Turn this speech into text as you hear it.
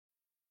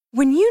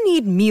When you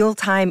need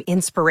mealtime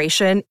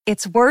inspiration,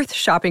 it's worth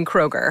shopping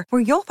Kroger,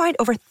 where you'll find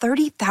over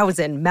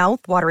 30,000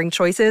 mouth-watering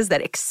choices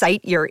that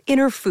excite your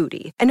inner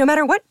foodie. And no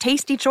matter what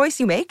tasty choice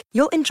you make,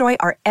 you'll enjoy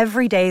our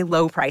everyday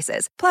low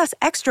prices, plus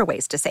extra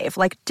ways to save,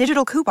 like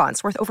digital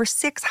coupons worth over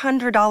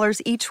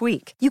 $600 each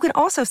week. You can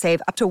also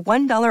save up to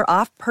 $1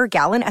 off per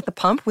gallon at the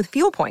pump with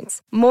fuel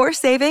points. More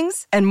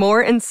savings and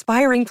more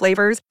inspiring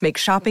flavors make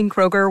shopping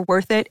Kroger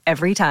worth it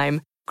every time.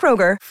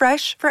 Kroger,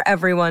 fresh for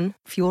everyone.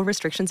 Fuel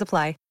restrictions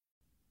apply.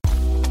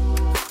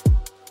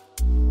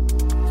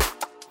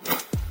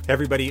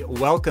 Everybody,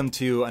 welcome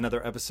to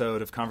another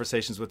episode of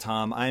Conversations with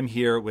Tom. I'm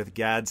here with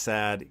Gad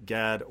Saad.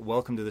 Gad,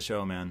 welcome to the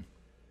show, man.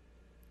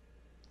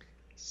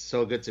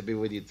 So good to be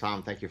with you,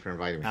 Tom. Thank you for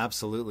inviting me.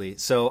 Absolutely.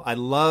 So I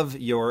love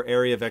your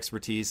area of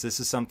expertise. This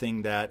is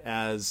something that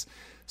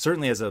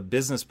certainly as a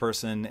business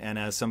person and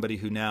as somebody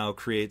who now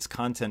creates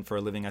content for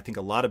a living, I think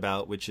a lot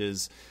about, which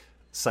is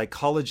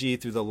psychology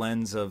through the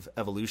lens of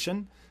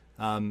evolution.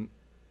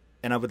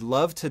 And I would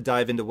love to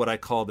dive into what I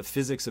call the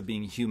physics of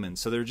being human.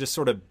 So they're just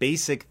sort of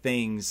basic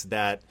things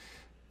that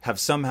have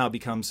somehow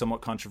become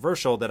somewhat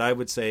controversial that I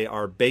would say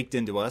are baked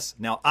into us.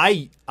 Now,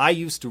 I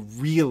used to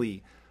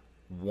really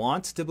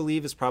want to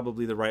believe is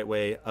probably the right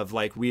way of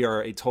like we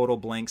are a total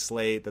blank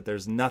slate, that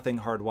there's nothing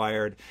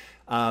hardwired.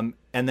 And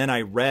then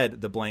I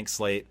read The Blank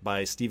Slate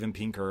by Steven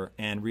Pinker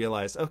and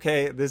realized,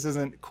 okay, this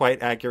isn't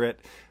quite accurate.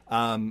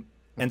 And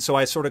so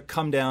I sort of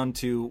come down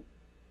to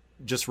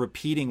just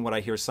repeating what I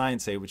hear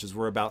science say, which is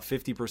we're about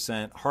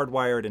 50%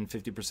 hardwired and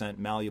 50%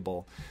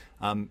 malleable.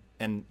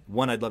 And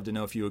one, I'd love to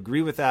know if you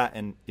agree with that.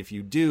 And if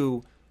you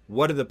do,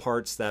 what are the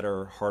parts that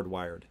are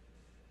hardwired?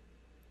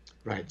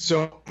 Right.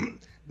 So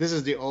this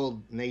is the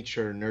old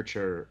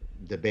nature-nurture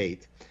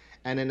debate.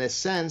 And in a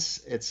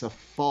sense, it's a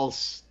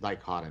false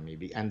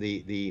dichotomy. And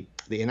the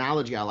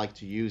analogy I like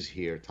to use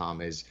here,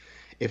 Tom, is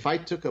if I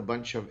took a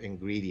bunch of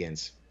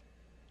ingredients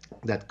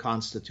that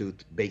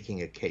constitute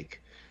baking a cake,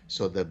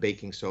 so the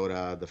baking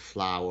soda, the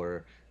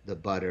flour, the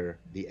butter,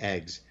 the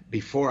eggs,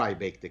 before I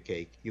bake the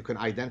cake, you can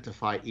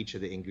identify each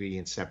of the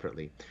ingredients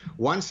separately.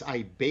 Once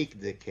I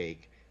bake the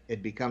cake,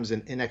 it becomes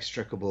an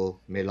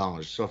inextricable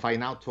melange. So if I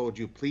now told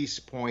you, please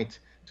point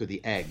to the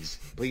eggs,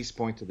 please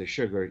point to the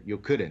sugar, you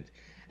couldn't.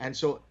 And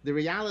so the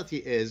reality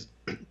is,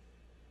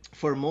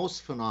 for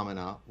most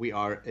phenomena, we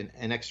are an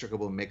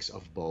inextricable mix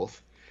of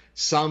both.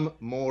 Some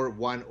more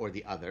one or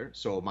the other.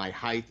 So my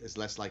height is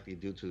less likely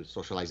due to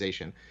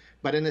socialization.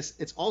 But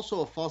it's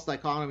also a false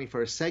dichotomy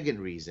for a second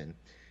reason,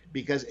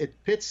 because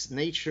it pits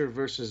nature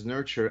versus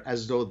nurture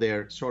as though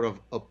they're sort of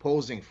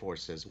opposing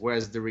forces,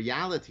 whereas the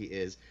reality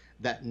is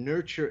that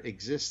nurture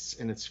exists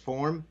in its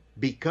form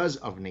because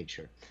of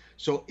nature.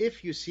 So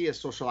if you see a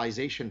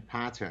socialization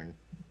pattern,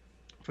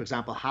 for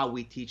example, how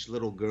we teach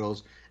little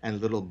girls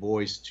and little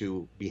boys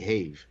to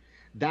behave,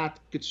 that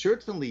could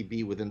certainly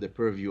be within the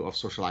purview of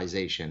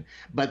socialization.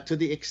 But to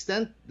the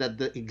extent that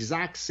the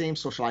exact same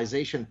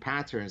socialization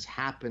patterns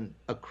happen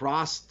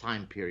across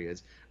time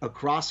periods,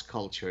 across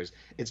cultures,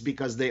 it's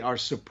because they are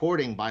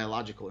supporting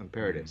biological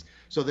imperatives.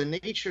 So the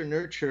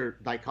nature-nurture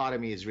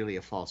dichotomy is really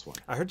a false one.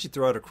 I heard you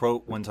throw out a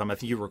quote one time. I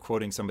think you were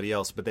quoting somebody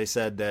else, but they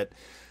said that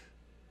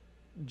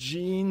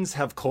genes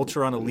have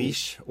culture on a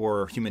leash,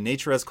 or human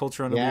nature has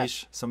culture on a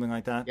leash, something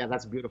like that. Yeah,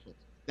 that's beautiful.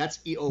 That's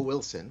E.O.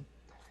 Wilson.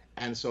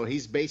 And so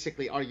he's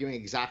basically arguing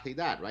exactly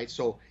that, right?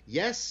 So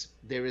yes,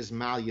 there is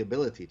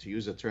malleability, to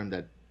use a term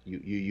that you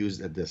used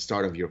at the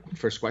start of your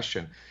first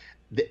question.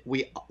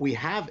 We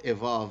have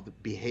evolved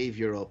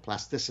behavioral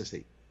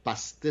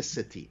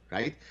plasticity,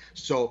 right?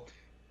 So,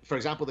 for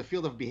example, the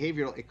field of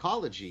behavioral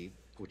ecology,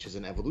 which is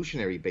an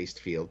evolutionary-based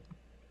field,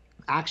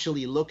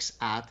 actually looks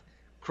at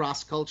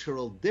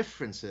cross-cultural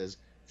differences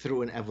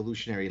through an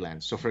evolutionary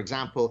lens. So, for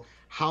example,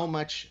 how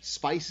much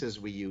spices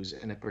we use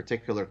in a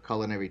particular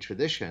culinary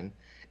tradition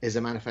is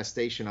a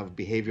manifestation of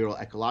behavioral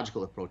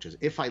ecological approaches.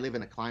 If I live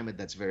in a climate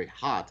that's very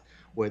hot,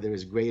 where there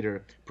is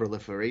greater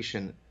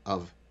proliferation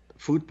of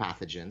food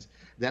pathogens,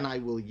 then I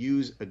will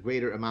use a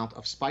greater amount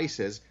of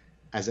spices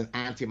as an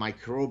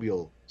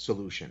antimicrobial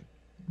solution.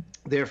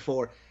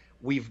 Therefore,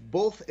 we've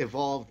both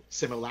evolved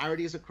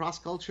similarities across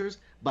cultures,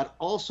 but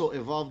also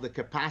evolved the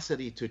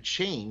capacity to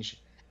change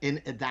in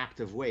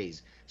adaptive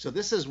ways. So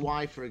this is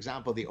why, for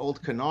example, the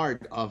old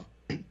canard of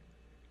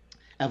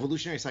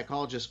evolutionary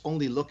psychologists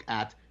only look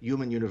at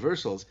human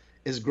universals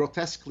is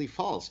grotesquely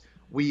false.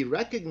 We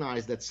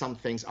recognize that some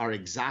things are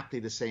exactly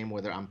the same,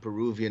 whether I'm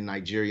Peruvian,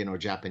 Nigerian, or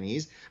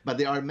Japanese, but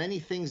there are many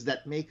things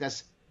that make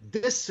us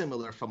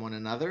dissimilar from one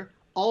another,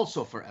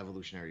 also for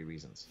evolutionary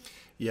reasons.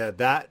 Yeah,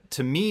 that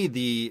to me,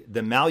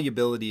 the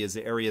malleability is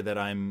the area that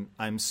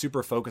I'm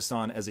super focused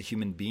on as a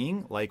human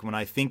being. Like when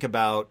I think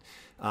about,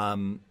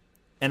 and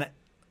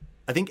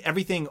I think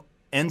everything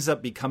ends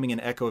up becoming an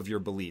echo of your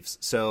beliefs.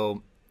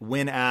 So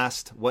when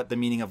asked what the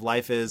meaning of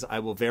life is, I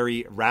will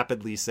very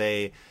rapidly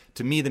say,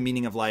 to me, the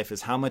meaning of life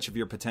is how much of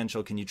your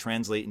potential can you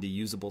translate into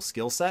usable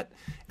skill set?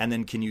 And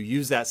then can you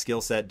use that skill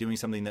set doing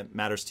something that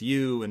matters to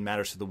you and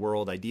matters to the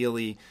world,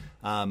 ideally,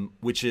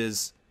 which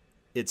is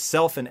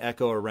itself an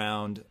echo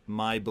around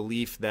my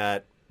belief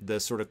that the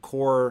sort of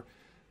core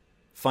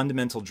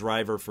fundamental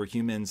driver for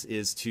humans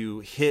is to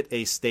hit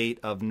a state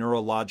of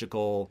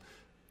neurological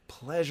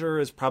pleasure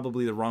is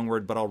probably the wrong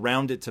word, but I'll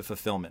round it to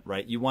fulfillment,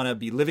 right? You want to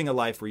be living a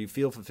life where you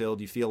feel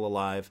fulfilled, you feel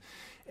alive.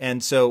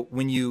 And so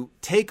when you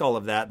take all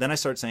of that, then I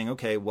start saying,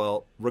 okay,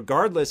 well,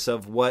 regardless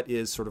of what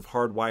is sort of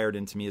hardwired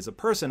into me as a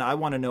person, I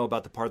want to know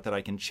about the part that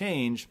I can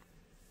change.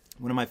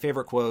 One of my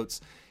favorite quotes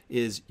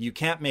is, you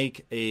can't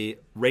make a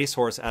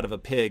racehorse out of a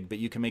pig, but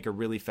you can make a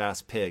really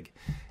fast pig.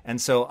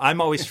 And so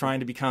I'm always trying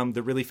to become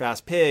the really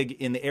fast pig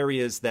in the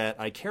areas that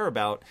I care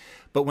about.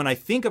 But when I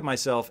think of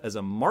myself as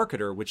a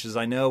marketer, which is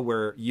I know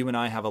where you and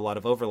I have a lot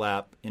of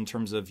overlap in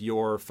terms of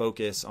your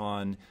focus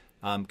on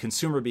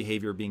consumer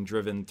behavior being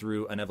driven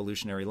through an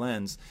evolutionary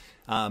lens,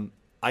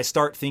 I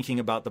start thinking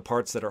about the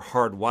parts that are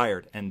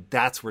hardwired, and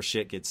that's where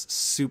shit gets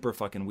super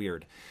fucking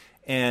weird.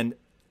 And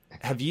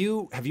have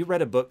you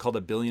read a book called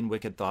A Billion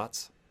Wicked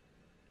Thoughts?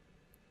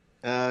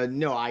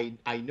 No, I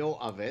know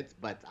of it,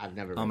 but I've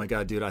never read it. Oh my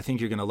God, dude, I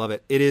think you're going to love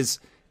it. It is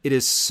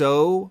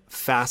so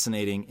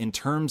fascinating in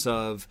terms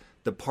of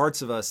the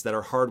parts of us that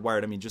are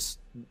hardwired. I mean, just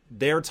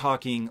they're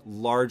talking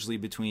largely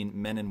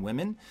between men and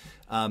women.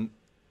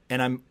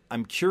 And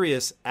I'm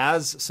curious,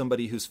 as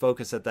somebody who's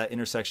focused at that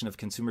intersection of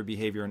consumer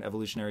behavior and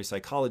evolutionary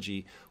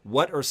psychology,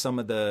 what are some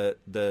of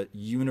the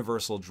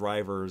universal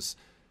drivers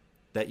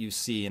that you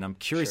see? And I'm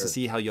curious to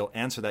see how you'll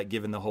answer that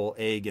given the whole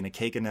egg and a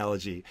cake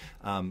analogy.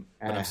 But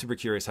I'm super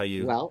curious how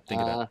you think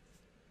of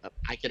that.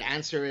 I can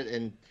answer it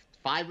in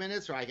 5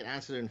 minutes, or I can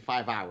answer it in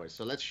 5 hours.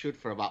 So let's shoot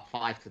for about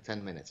 5 to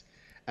 10 minutes.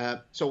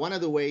 So one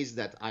of the ways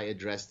that I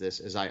address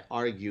this is I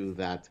argue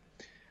that,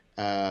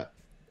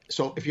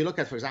 so if you look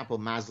at, for example,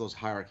 Maslow's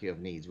hierarchy of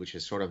needs, which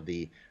is sort of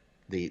the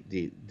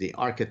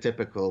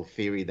archetypical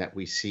theory that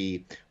we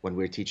see when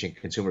we're teaching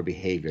consumer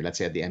behavior, let's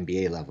say at the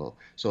MBA level.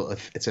 So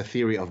it's a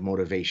theory of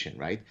motivation,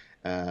 right?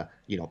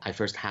 I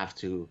first have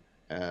to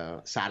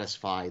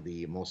satisfy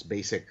the most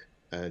basic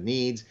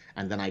needs,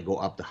 and then I go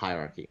up the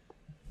hierarchy.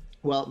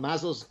 Well,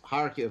 Maslow's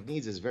hierarchy of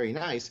needs is very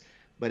nice,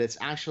 but it's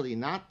actually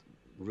not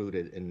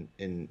rooted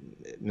in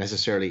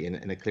necessarily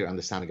in a clear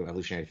understanding of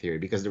evolutionary theory,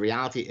 because the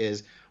reality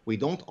is we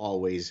don't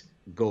always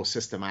go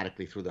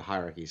systematically through the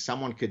hierarchy.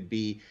 Someone could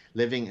be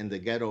living in the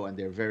ghetto and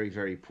they're very,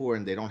 very poor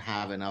and they don't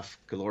have enough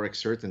caloric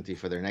certainty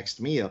for their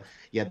next meal,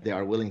 yet they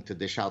are willing to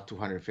dish out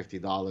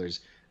 $250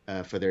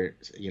 for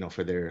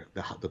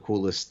the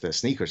coolest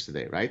sneakers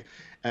today, right?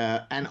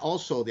 And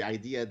also the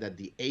idea that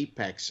the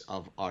apex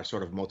of our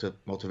sort of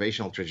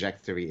motivational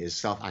trajectory is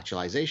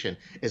self-actualization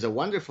is a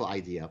wonderful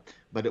idea,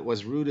 but it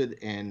was rooted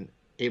in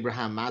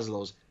Abraham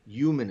Maslow's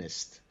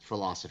humanist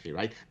philosophy,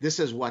 right? This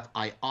is what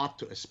I ought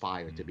to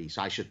aspire to be.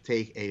 So I should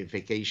take a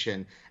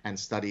vacation and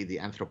study the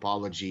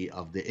anthropology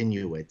of the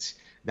Inuits.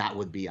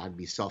 I'd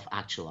be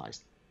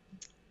self-actualized.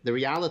 The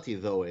reality,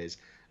 though, is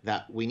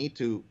that we need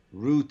to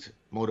root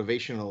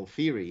motivational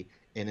theory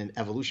in an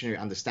evolutionary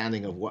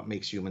understanding of what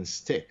makes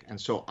humans tick.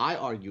 And so I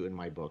argue in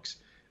my books,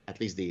 at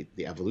least the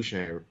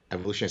evolutionary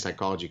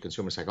psychology,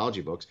 consumer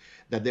psychology books,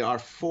 that there are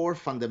 4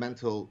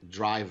 fundamental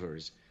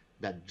drivers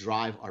that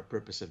drive our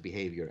purpose of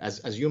behavior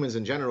as humans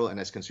in general and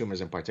as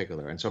consumers in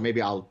particular. And so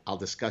maybe I'll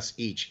discuss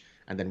each,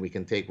 and then we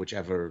can take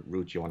whichever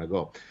route you want to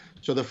go.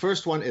 So the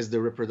first one is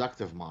the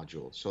reproductive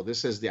module. So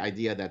this is the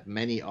idea that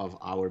many of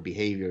our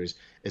behaviors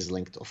is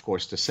linked, of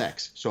course, to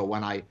sex. So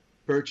when I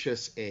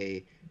purchase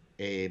a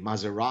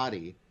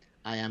Maserati,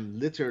 I am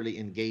literally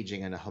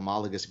engaging in a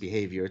homologous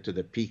behavior to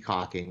the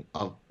peacocking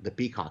of the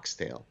peacock's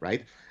tail,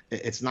 right?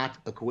 It's not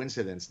a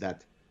coincidence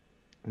that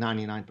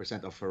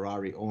 99% of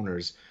Ferrari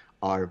owners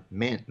are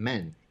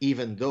men,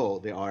 even though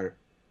there are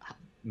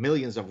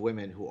millions of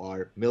women who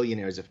are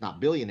millionaires, if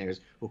not billionaires,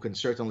 who can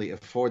certainly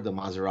afford the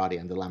Maserati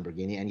and the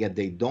Lamborghini, and yet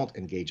they don't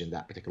engage in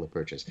that particular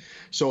purchase.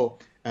 So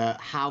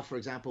how, for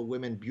example,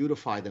 women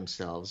beautify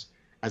themselves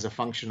as a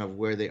function of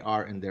where they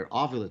are in their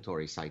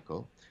ovulatory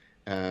cycle.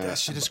 That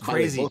shit is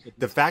crazy.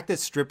 The fact that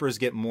strippers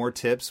get more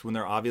tips when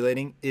they're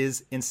ovulating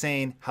is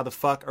insane. How the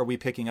fuck are we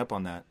picking up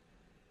on that?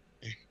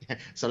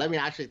 So let me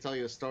actually tell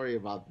you a story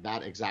about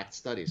that exact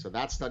study. So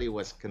that study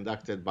was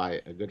conducted by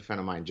a good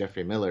friend of mine,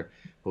 Jeffrey Miller,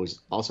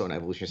 who's also an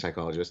evolutionary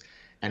psychologist.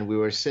 And we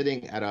were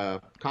sitting at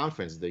a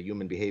conference, the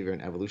Human Behavior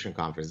and Evolution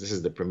Conference. This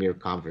is the premier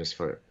conference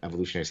for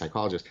evolutionary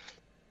psychologists.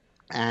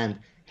 And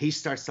he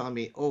starts telling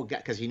me, oh, God,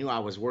 because he knew I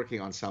was working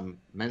on some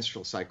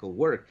menstrual cycle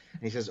work.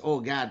 And he says, oh,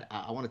 God,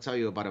 I want to tell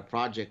you about a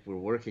project we're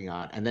working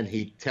on. And then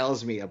he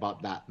tells me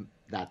about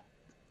that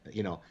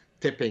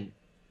tipping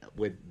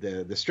with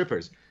the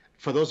strippers.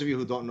 For those of you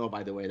who don't know,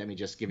 by the way, let me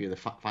just give you the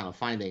final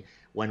finding.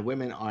 When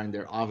women are in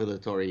their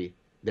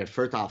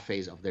fertile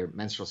phase of their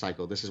menstrual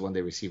cycle, this is when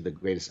they receive the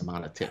greatest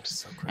amount of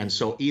tips. And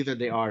so either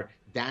they are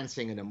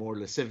dancing in a more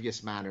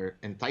lascivious manner,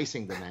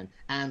 enticing the men,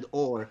 and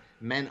or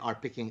men are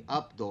picking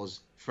up those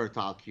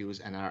fertile cues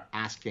and are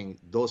asking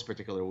those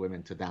particular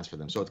women to dance for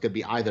them. So it could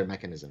be either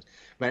mechanisms.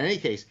 But in any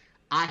case,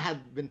 I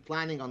had been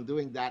planning on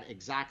doing that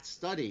exact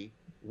study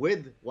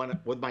with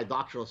my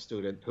doctoral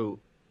student, who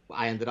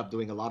I ended up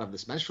doing a lot of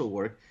this menstrual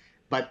work.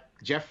 But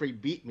Jeffrey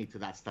beat me to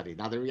that study.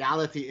 Now, the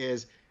reality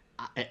is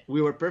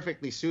we were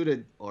perfectly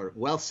suited or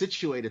well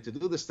situated to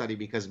do the study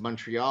because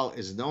Montreal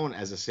is known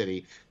as a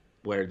city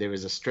where there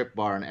is a strip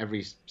bar on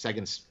every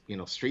second,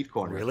 street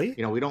corner. Really?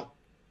 We don't.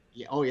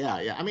 Yeah, oh yeah,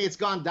 yeah. I mean, it's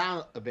gone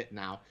down a bit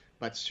now,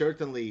 but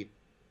certainly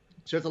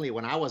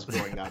when I was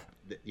growing up,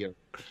 if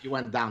you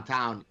went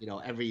downtown,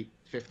 every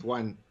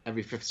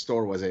fifth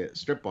store was a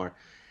strip bar.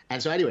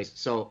 And so anyways,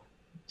 so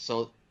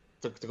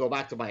to go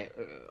back to my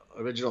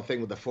original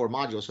thing with the 4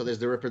 modules, so there's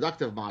the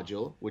reproductive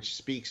module, which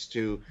speaks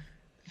to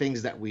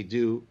things that we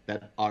do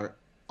that are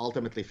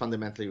ultimately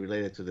fundamentally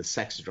related to the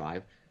sex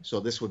drive. So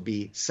this would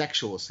be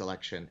sexual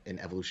selection in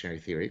evolutionary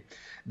theory.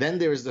 Then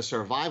there is the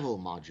survival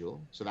module.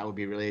 So that would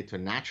be related to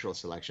natural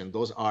selection.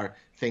 Those are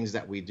things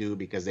that we do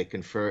because they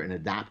confer an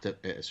adaptive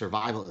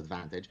survival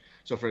advantage.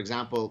 So for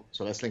example,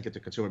 so let's link it to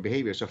consumer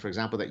behavior. So for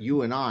example, that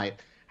you and I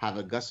have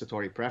a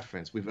gustatory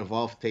preference. We've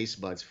evolved taste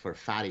buds for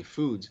fatty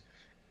foods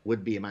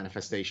would be a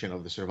manifestation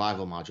of the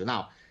survival module.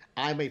 Now,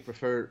 I may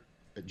prefer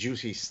a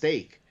juicy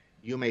steak.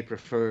 You may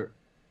prefer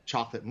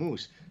chocolate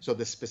mousse. So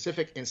the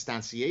specific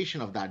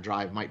instantiation of that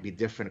drive might be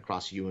different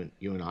across you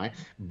and I,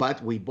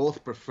 but we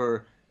both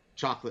prefer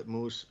chocolate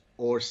mousse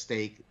or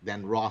steak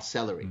than raw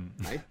celery,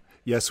 right?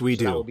 Yes, we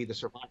do. That would be the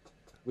survival.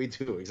 We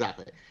do,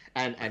 exactly.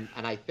 And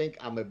I think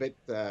I'm a bit,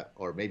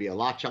 or maybe a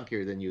lot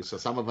chunkier than you. So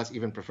some of us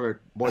even prefer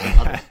more than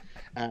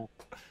others.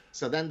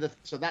 So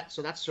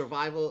that's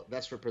survival,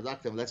 that's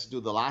reproductive. Let's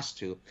do the last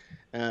two.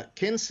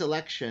 Kin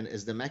selection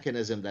is the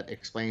mechanism that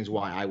explains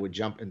why I would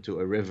jump into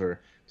a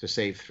river to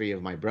save 3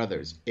 of my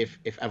brothers. If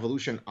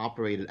evolution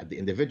operated at the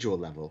individual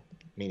level,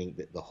 meaning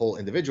the whole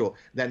individual,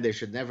 then there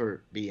should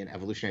never be an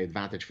evolutionary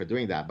advantage for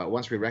doing that. But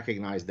once we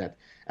recognize that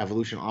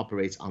evolution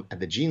operates at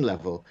the gene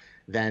level,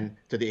 then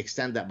to the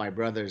extent that my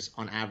brothers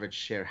on average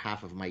share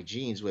half of my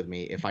genes with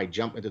me, if I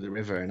jump into the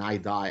river and I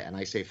die and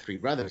I save 3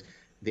 brothers,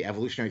 the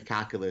evolutionary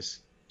calculus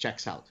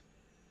checks out.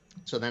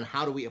 So then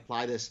how do we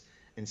apply this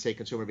in, say,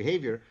 consumer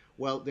behavior?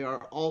 Well, there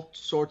are all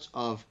sorts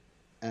of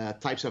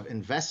types of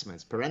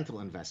investments, parental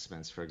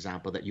investments, for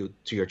example, that you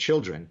to your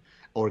children,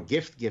 or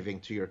gift giving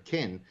to your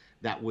kin,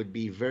 that would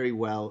be very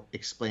well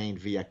explained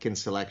via kin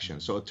selection.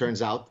 So it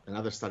turns out,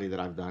 another study that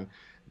I've done,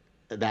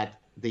 that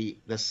the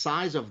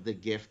size of the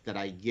gift that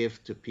I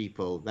give to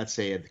people, let's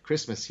say at the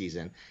Christmas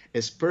season,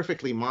 is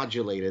perfectly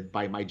modulated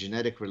by my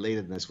genetic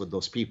relatedness with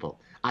those people.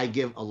 I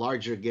give a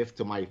larger gift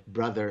to my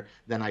brother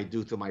than I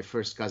do to my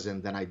first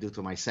cousin, than I do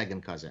to my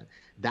second cousin.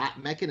 That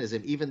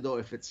mechanism, even though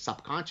if it's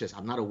subconscious,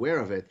 I'm not aware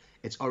of it,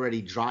 it's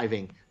already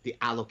driving the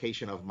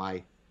allocation of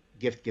my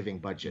gift-giving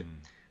budget.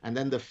 And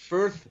then the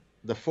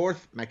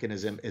fourth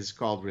mechanism is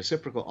called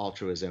reciprocal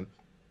altruism.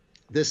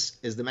 This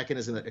is the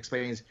mechanism that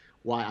explains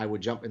why I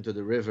would jump into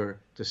the river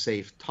to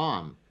save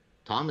Tom.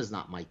 Tom is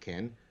not my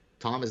kin.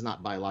 Tom is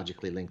not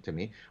biologically linked to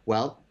me.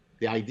 Well,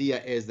 the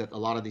idea is that a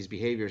lot of these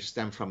behaviors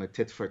stem from a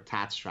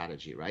tit-for-tat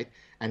strategy, right?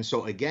 And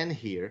so again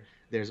here,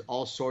 there's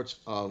all sorts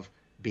of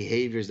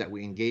behaviors that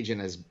we engage in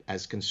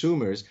as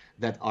consumers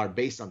that are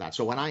based on that.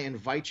 So when I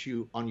invite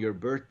you on your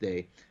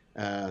birthday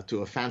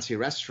to a fancy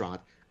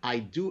restaurant, I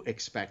do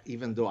expect,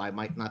 even though I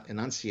might not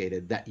enunciate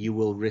it, that you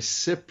will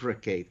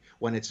reciprocate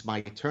when it's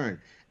my turn.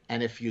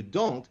 And if you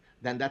don't,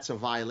 then that's a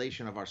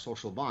violation of our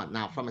social bond.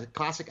 Now, from a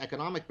classic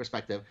economic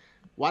perspective,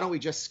 why don't we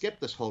just skip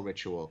this whole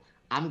ritual?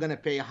 I'm going to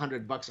pay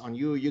 $100 on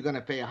you. You're going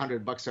to pay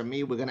 $100 on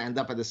me. We're going to end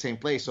up at the same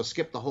place. So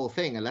skip the whole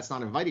thing and let's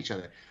not invite each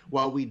other.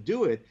 Well, we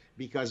do it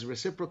because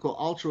reciprocal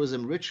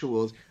altruism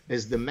rituals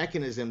is the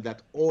mechanism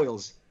that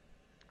oils,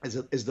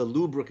 is the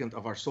lubricant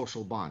of our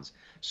social bonds.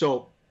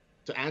 So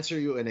to answer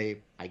you in a,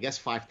 I guess,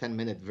 5-10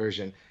 minute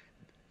version,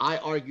 I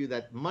argue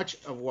that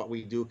much of what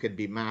we do could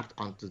be mapped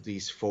onto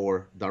these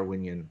 4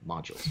 Darwinian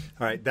modules.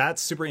 All right,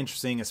 that's super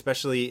interesting,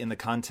 especially in the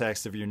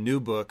context of your new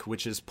book,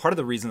 which is part of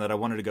the reason that I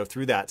wanted to go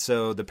through that.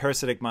 So The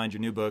Parasitic Mind, your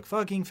new book,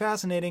 fucking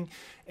fascinating.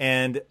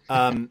 And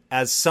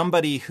as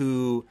somebody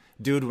who,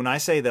 dude, when I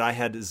say that I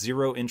had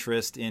zero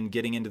interest in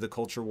getting into the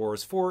culture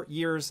wars for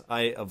years,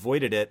 I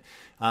avoided it,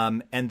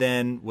 and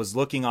then was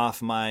looking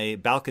off my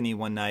balcony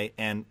one night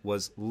and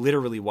was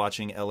literally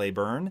watching LA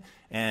burn.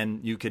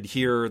 And you could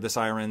hear the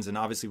sirens, and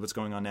obviously what's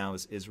going on now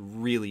is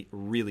really,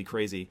 really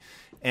crazy.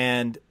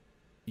 And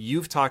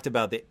you've talked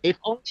about the... If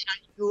only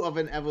I knew of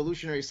an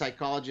evolutionary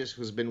psychologist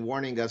who's been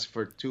warning us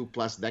for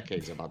 2+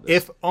 decades about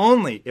this.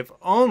 If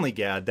only,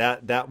 Gad,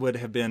 that would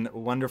have been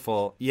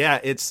wonderful. Yeah,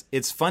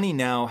 it's funny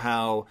now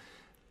how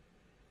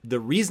the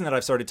reason that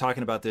I've started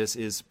talking about this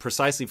is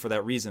precisely for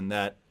that reason,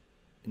 that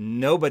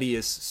nobody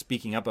is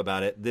speaking up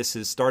about it. This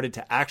has started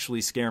to actually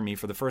scare me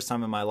for the first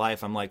time in my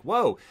life. I'm like,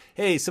 whoa,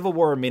 hey, civil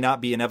war may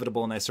not be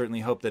inevitable, and I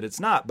certainly hope that it's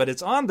not, but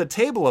it's on the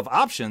table of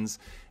options,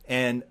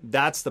 and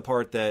that's the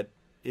part that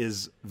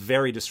is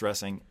very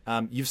distressing.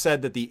 You've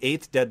said that the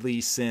 8th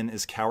deadly sin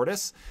is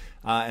cowardice,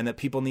 and that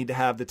people need to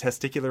have the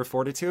testicular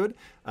fortitude.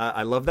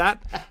 I love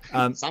that.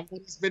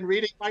 Somebody's been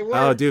reading my work.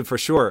 Oh, dude, for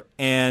sure,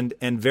 and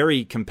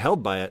very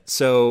compelled by it.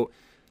 So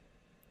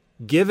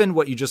given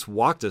what you just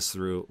walked us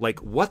through, like,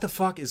 what the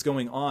fuck is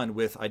going on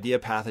with idea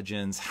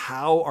pathogens?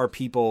 How are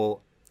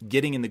people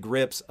getting in the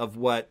grips of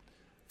what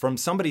from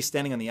somebody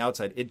standing on the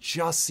outside, it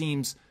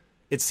seems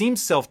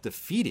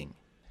self-defeating.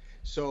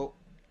 So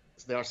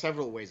there are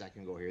several ways I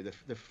can go here.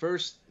 The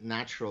first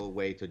natural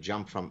way to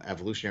jump from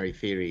evolutionary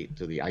theory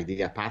to the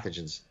idea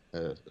pathogens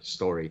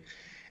story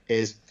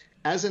is,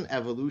 as an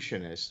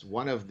evolutionist,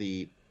 one of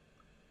the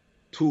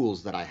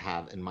tools that I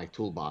have in my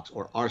toolbox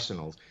or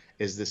arsenals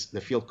is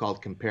the field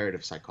called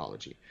comparative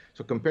psychology.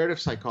 So comparative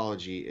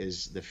psychology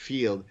is the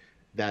field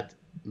that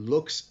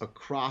looks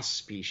across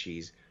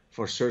species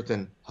for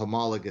certain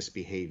homologous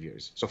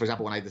behaviors. So for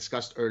example, when I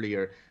discussed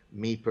earlier,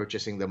 me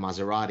purchasing the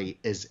Maserati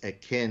is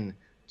akin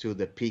to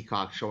the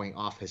peacock showing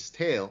off his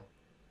tail,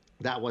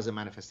 that was a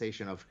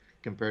manifestation of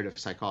comparative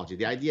psychology.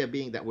 The idea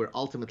being that we're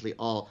ultimately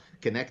all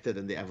connected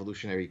in the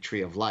evolutionary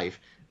tree of life.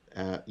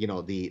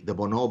 The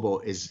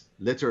bonobo is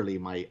literally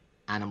my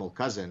animal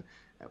cousin.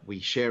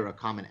 We share a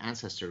common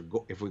ancestor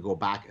if we go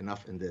back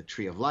enough in the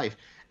tree of life.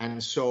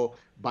 And so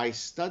by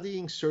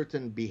studying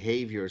certain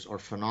behaviors or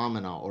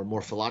phenomena or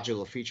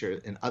morphological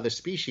features in other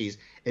species,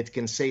 it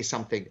can say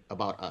something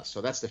about us.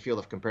 So that's the field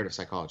of comparative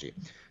psychology.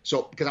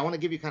 So because I want to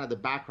give you kind of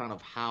the background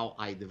of how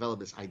I developed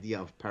this idea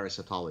of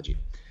parasitology.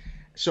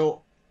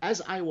 So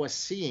as I was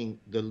seeing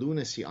the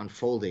lunacy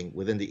unfolding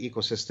within the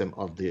ecosystem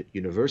of the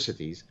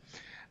universities,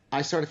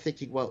 I started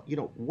thinking, well,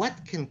 what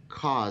can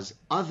cause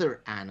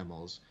other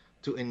animals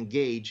to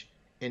engage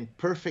in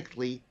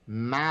perfectly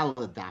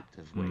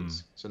maladaptive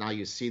ways? So now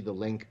you see the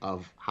link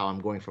of how I'm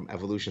going from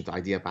evolution to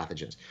idea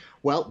pathogens.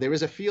 Well, there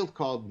is a field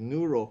called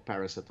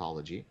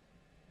neuroparasitology.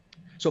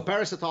 So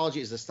parasitology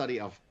is the study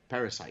of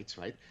parasites,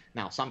 right?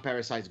 Now, some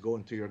parasites go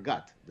into your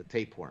gut, the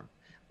tapeworm.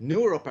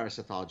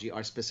 Neuroparasitology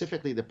are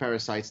specifically the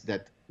parasites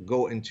that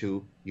go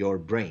into your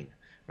brain,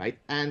 right?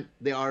 And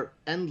there are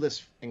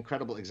endless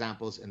incredible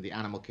examples in the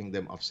animal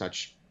kingdom of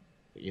such,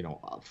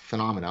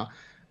 phenomena.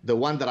 The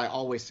one that I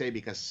always say,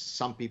 because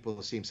some people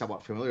seem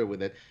somewhat familiar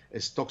with it,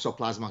 is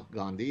Toxoplasma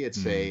gondii.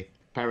 It's a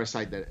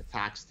parasite that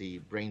attacks the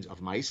brains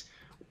of mice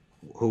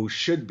who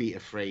should be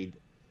afraid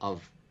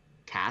of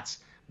cats.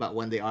 But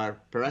when they are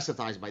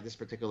parasitized by this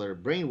particular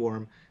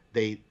brainworm,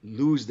 they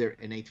lose their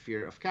innate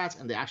fear of cats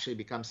and they actually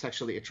become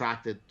sexually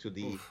attracted to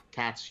the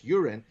cat's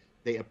urine.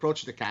 They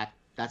approach the cat.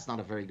 That's not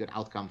a very good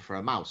outcome for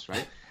a mouse,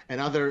 right?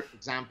 Another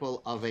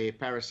example of a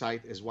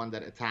parasite is one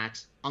that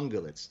attacks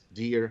ungulates,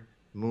 deer,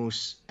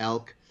 moose,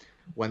 elk.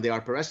 When they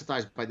are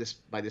parasitized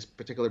by this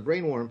particular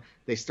brainworm,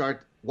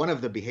 one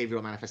of the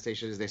behavioral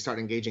manifestations is they start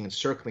engaging in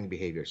circling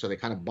behavior. So they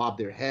kind of bob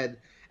their head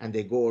and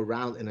they go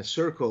around in a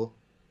circle,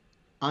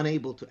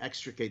 unable to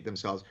extricate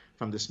themselves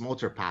from this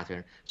motor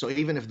pattern. So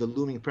even if the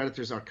looming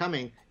predators are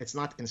coming, it's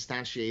not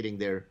instantiating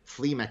their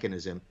flee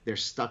mechanism. They're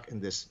stuck in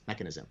this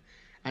mechanism.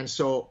 And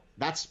so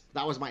that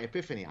was my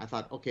epiphany. I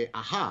thought, okay,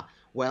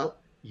 well,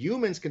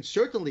 humans can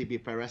certainly be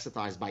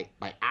parasitized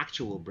by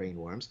actual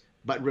brainworms,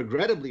 but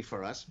regrettably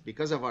for us,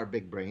 because of our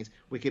big brains,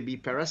 we can be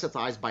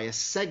parasitized by a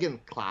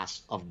second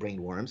class of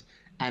brainworms,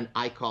 and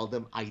I call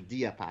them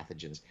idea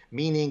pathogens,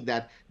 meaning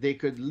that they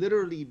could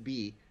literally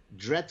be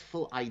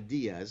dreadful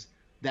ideas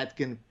that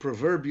can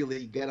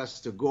proverbially get us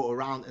to go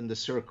around in the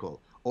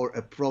circle or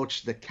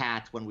approach the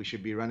cat when we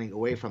should be running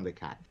away from the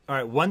cat. All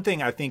right, one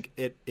thing I think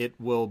it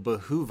will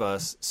behoove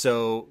us,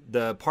 so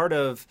the part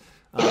of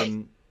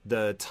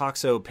the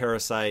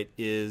toxoparasite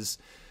is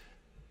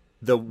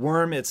the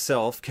worm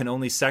itself can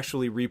only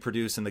sexually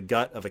reproduce in the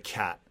gut of a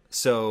cat.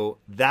 So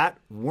that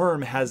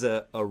worm has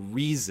a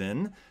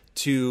reason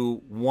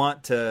to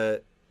want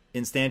to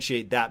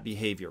instantiate that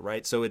behavior,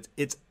 right? So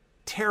it's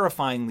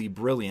terrifyingly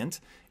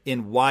brilliant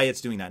in why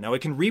it's doing that. Now,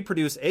 it can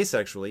reproduce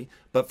asexually,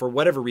 but for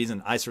whatever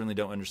reason, I certainly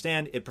don't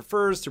understand, it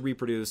prefers to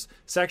reproduce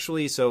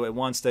sexually, so it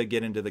wants to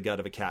get into the gut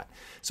of a cat.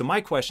 So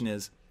my question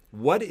is,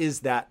 what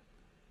is that?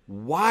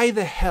 Why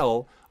the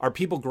hell are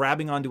people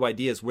grabbing onto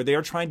ideas where they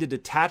are trying to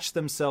detach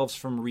themselves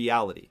from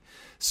reality?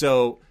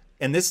 So,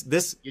 and this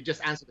You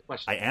just answered the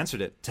question. I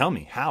answered it. Tell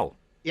me, how?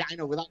 Yeah, I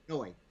know, without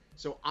knowing.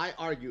 So I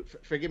argue,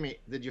 forgive me,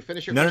 did you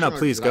finish your question? No,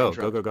 please go.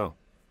 Go.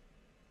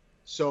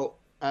 So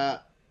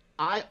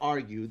I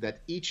argue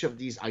that each of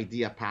these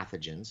idea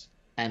pathogens,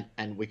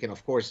 and we can,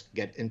 of course,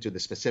 get into the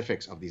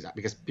specifics of these,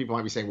 because people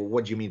might be saying, well,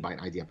 what do you mean by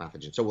an idea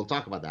pathogen? So we'll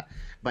talk about that.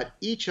 But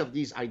each of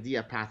these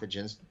idea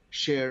pathogens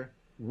share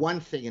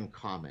one thing in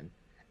common.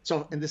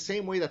 So in the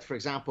same way that, for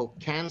example,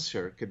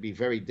 cancer could be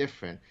very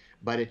different,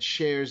 but it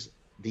shares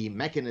the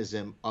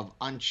mechanism of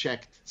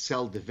unchecked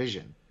cell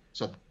division.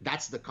 So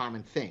that's the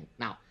common thing.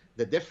 Now,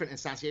 the different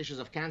instantiations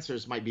of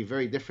cancers might be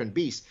very different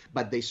beasts,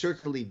 but they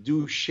certainly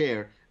do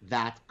share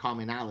that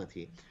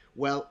commonality.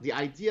 Well, the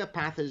idea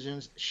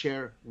pathogens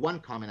share one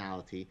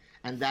commonality,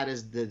 and that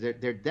is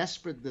their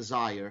desperate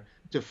desire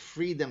to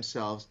free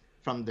themselves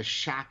from the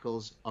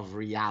shackles of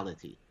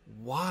reality.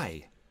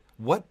 Why?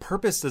 What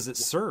purpose does it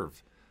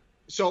serve?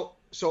 So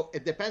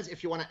it depends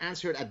if you want to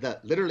answer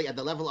it literally at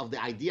the level of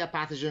the idea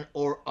pathogen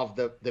or of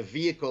the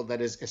vehicle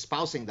that is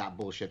espousing that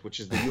bullshit,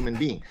 which is the human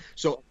being.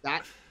 So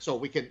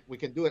we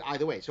can do it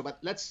either way. So, but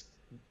let's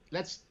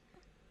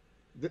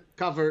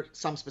cover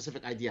some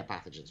specific idea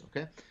pathogens.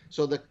 Okay.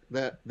 So the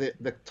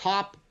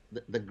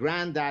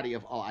granddaddy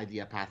of all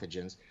idea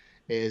pathogens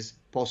is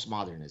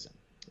postmodernism,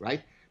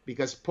 right?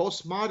 Because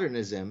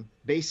postmodernism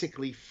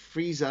basically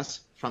frees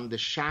us from the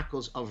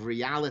shackles of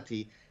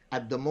reality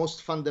at the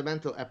most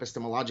fundamental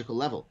epistemological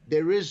level.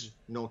 There is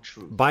no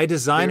truth. By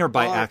design or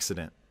by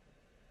accident?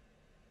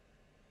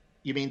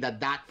 You mean that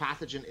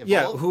pathogen evolved?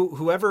 Yeah,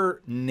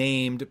 whoever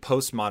named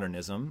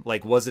postmodernism,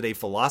 like, was it a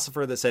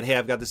philosopher that said, hey,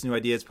 I've got this new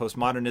idea, it's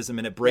postmodernism,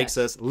 and it breaks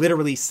us,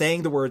 literally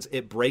saying the words,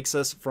 it breaks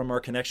us from our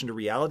connection to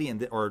reality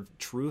and or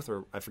truth,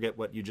 or I forget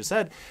what you just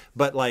said,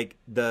 but like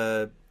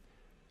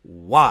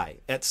why?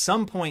 At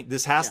some point,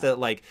 this has to,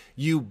 like,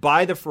 you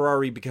buy the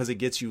Ferrari because it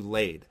gets you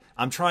laid.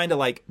 I'm trying to,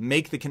 like,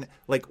 make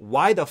like,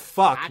 why the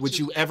fuck would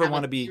you ever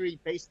want to be... Theory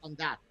based on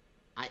that.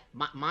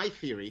 My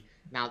theory,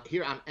 now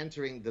here I'm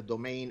entering the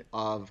domain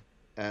of,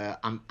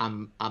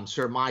 I'm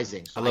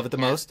surmising. So I love it the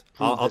most.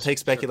 I'll take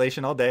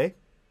speculation all day.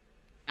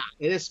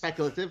 It is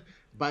speculative,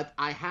 but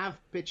I have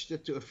pitched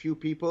it to a few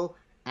people,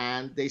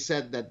 and they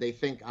said that they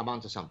think I'm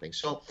onto something.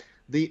 So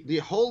the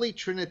holy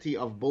trinity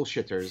of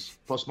bullshitters,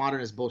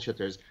 postmodernist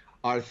bullshitters,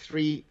 are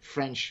three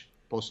French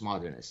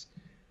postmodernists: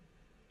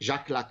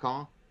 Jacques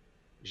Lacan,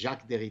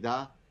 Jacques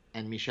Derrida,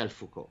 and Michel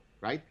Foucault,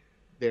 right?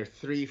 They're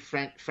three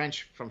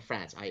French from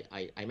France.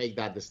 I make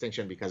that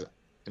distinction because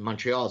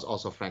Montreal is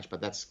also French, but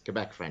that's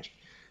Quebec French.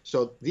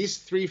 So these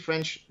three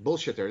French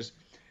bullshitters,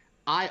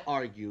 I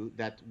argue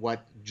that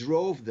what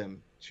drove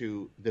them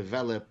to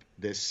develop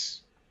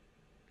this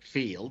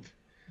field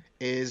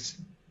is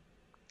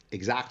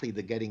exactly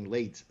the getting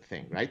late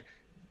thing, right?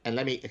 And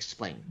let me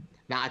explain.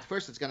 Now, at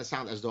first, it's going to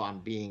sound as though I'm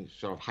being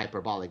sort of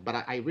hyperbolic, but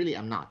I really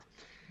am not.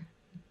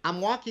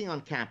 I'm walking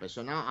on campus,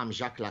 so now I'm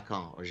Jacques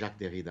Lacan or Jacques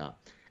Derrida.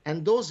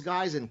 And those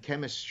guys in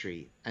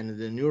chemistry and in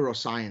the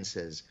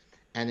neurosciences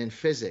and in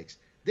physics,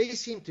 they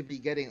seem to be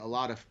getting a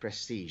lot of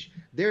prestige.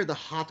 They're the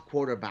hot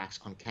quarterbacks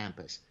on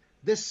campus.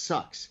 This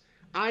sucks.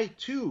 I,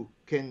 too,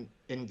 can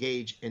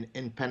engage in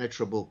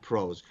impenetrable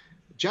prose.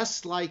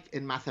 Just like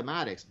in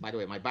mathematics, by the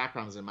way, my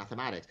background is in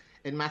mathematics.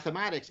 In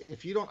mathematics,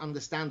 if you don't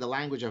understand the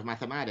language of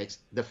mathematics,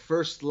 the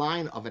first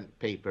line of a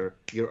paper,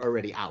 you're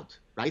already out,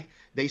 right?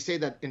 They say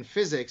that in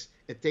physics,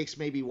 it takes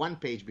maybe one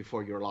page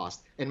before you're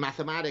lost. In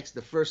mathematics,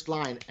 the first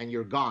line and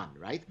you're gone,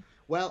 right?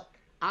 Well,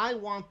 I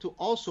want to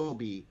also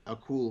be a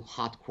cool,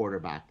 hot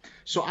quarterback.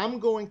 So I'm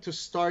going to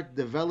start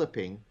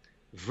developing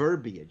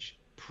verbiage,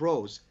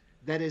 prose,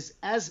 that is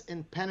as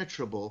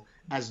impenetrable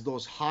as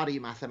those haughty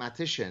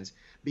mathematicians,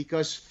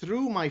 because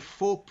through my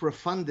faux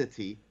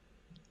profundity,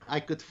 I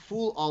could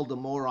fool all the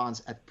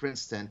morons at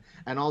Princeton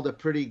and all the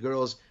pretty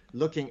girls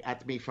looking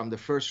at me from the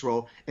first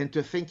row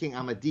into thinking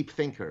I'm a deep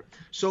thinker.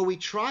 So we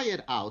try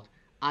it out.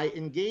 I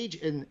engage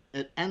in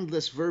an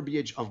endless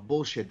verbiage of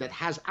bullshit that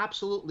has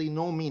absolutely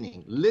no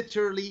meaning,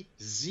 literally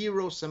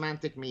zero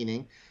semantic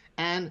meaning.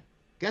 And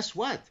guess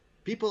what?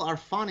 People are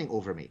fawning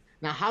over me.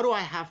 Now, how do I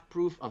have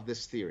proof of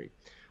this theory?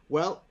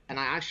 Well, and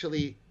I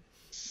actually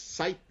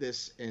cite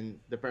this in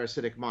The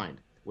Parasitic Mind,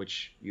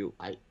 which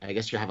I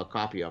guess you have a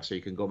copy of, so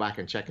you can go back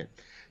and check it.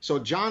 So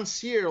John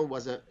Searle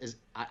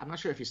I'm not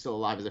sure if he's still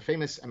alive, is a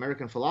famous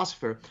American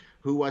philosopher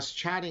who was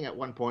chatting at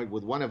one point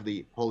with one of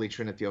the holy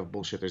trinity of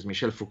bullshitters,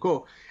 Michel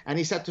Foucault, and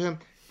he said to him,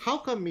 how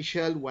come,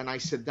 Michel, when I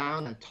sit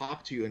down and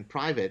talk to you in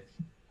private,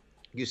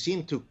 you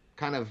seem to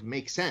kind of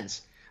make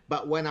sense,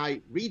 but when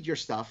I read your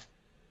stuff,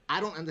 I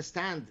don't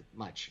understand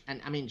much?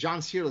 And I mean,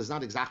 John Searle is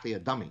not exactly a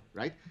dummy,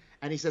 right?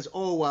 And he says,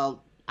 oh,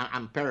 well,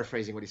 I'm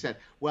paraphrasing what he said.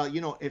 Well,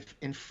 you know, if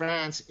in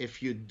France,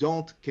 if you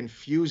don't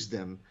confuse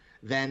them,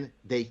 then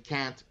they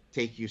can't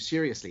take you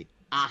seriously.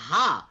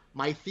 Aha,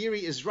 my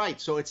theory is right.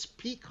 So it's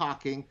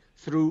peacocking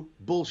through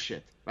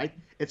bullshit, right?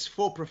 It's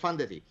faux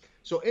profundity.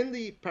 So in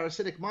The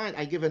Parasitic Mind,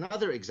 I give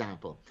another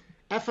example.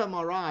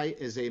 fMRI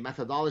is a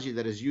methodology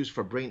that is used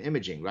for brain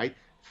imaging, right?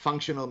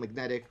 Functional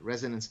magnetic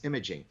resonance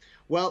imaging.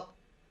 Well,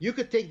 you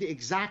could take the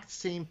exact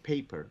same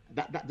paper.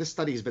 This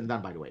study has been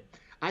done, by the way.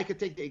 I could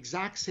take the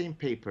exact same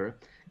paper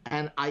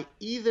and I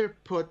either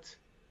put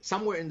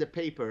somewhere in the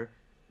paper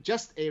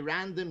just a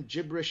random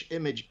gibberish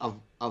image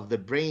of the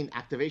brain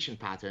activation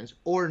patterns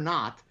or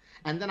not.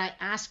 And then I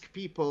ask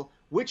people,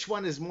 which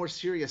one is more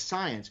serious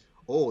science?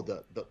 Oh,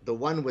 the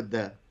one with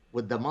the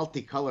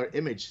multicolor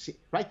image,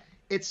 right?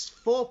 It's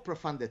faux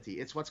profundity.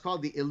 It's what's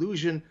called the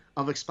illusion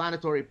of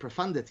explanatory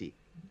profundity.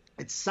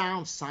 It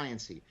sounds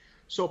sciencey.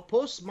 So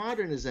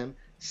postmodernism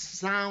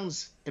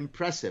sounds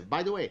impressive.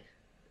 By the way,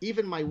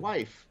 even my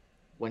wife,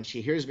 when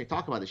she hears me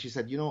talk about it, she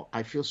said, you know,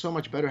 I feel so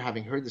much better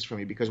having heard this from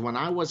you, because when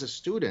I was a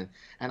student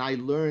and I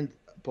learned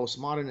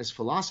postmodernist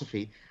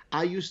philosophy,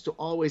 I used to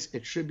always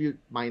attribute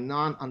my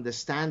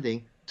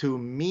non-understanding to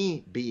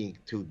me being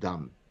too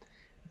dumb.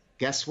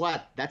 Guess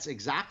what? That's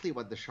exactly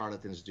what the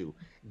charlatans do.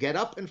 Get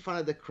up in front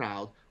of the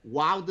crowd,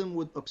 wow them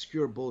with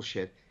obscure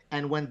bullshit,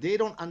 and when they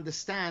don't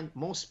understand,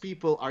 most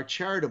people are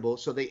charitable,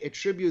 so they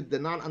attribute the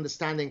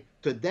non-understanding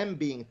to them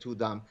being too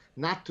dumb,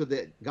 not to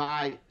the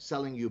guy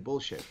selling you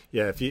bullshit.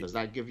 Yeah, does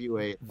that give you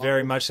a...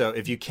 Very much so.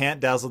 If you can't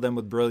dazzle them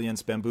with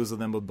brilliance, bamboozle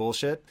them with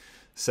bullshit.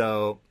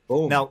 So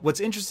Boom. Now, what's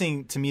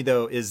interesting to me,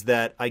 though, is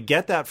that I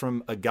get that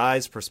from a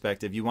guy's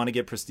perspective. You want to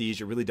get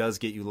prestige. It really does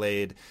get you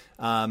laid.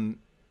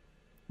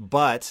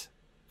 But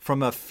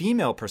from a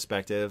female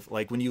perspective,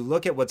 like when you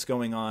look at what's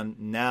going on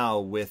now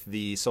with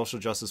the social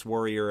justice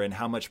warrior and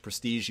how much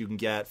prestige you can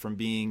get from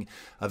being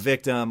a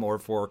victim or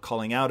for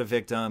calling out a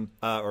victim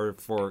or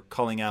for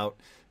calling out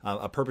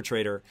a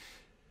perpetrator,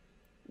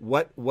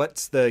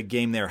 what's the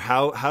game there?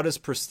 How does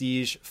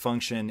prestige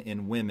function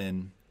in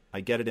women? I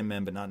get it in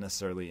men, but not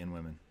necessarily in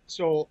women.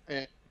 So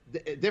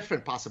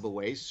different possible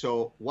ways.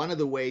 So one of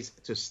the ways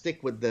to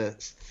stick with the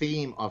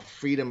theme of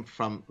freedom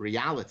from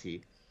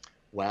reality,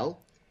 well,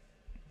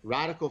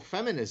 radical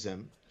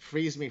feminism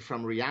frees me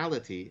from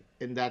reality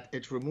in that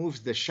it removes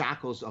the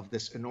shackles of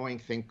this annoying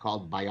thing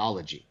called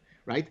biology,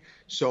 right?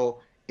 So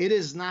it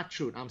is not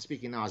true. I'm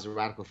speaking now as a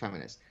radical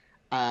feminist.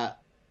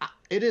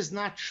 It is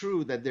not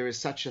true that there is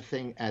such a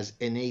thing as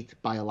innate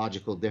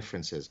biological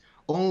differences.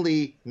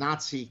 Only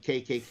Nazi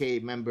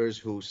KKK members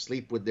who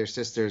sleep with their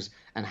sisters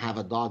and have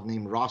a dog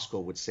named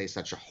Roscoe would say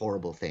such a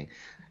horrible thing.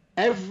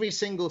 Every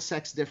single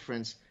sex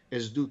difference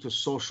is due to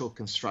social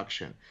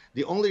construction.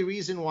 The only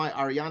reason why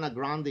Ariana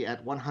Grande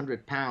at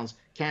 100 pounds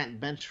can't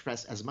bench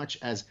press as much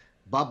as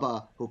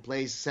Bubba, who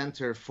plays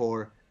center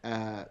for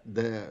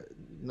the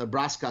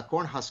Nebraska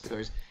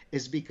Cornhuskers,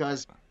 is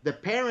because the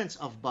parents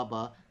of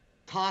Bubba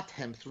taught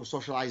him through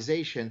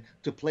socialization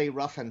to play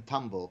rough and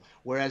tumble,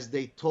 whereas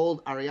they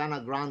told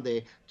Ariana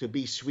Grande to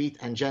be sweet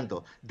and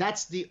gentle.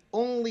 That's the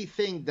only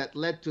thing that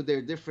led to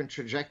their different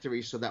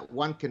trajectories, so that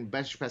one can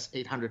bench press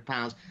 800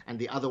 pounds and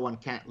the other one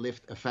can't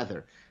lift a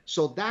feather.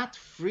 So that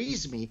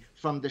frees me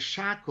from the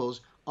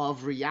shackles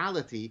of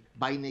reality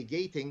by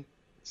negating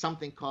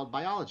something called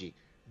biology.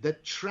 The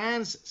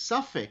trans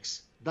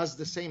suffix does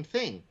the same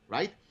thing,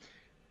 right?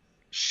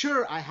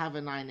 Sure, I have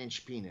a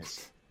 9-inch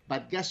penis,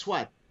 but guess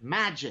what?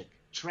 Magic,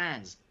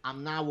 trans,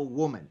 I'm now a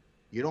woman.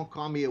 You don't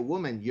call me a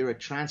woman, you're a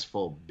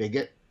transphobe,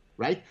 bigot,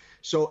 right?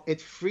 So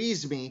it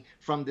frees me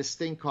from this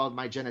thing called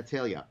my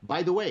genitalia.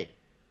 By the way,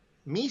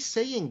 me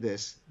saying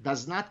this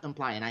does not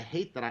imply, and I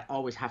hate that I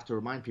always have to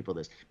remind people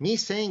this, me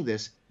saying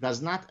this does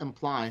not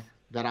imply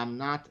that I'm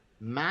not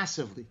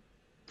massively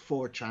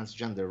for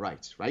transgender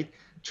rights, right?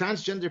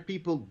 Transgender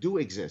people do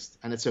exist,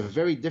 and it's a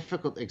very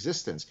difficult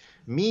existence.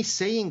 Me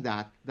saying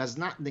that does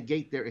not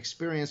negate their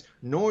experience,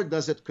 nor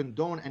does it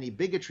condone any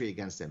bigotry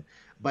against them.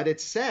 But it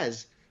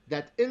says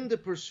that in the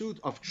pursuit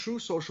of true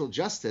social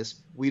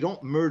justice, we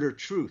don't murder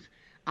truth.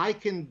 I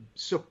can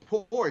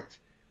support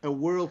a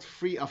world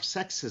free of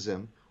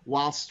sexism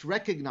whilst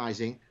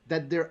recognizing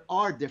that there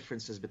are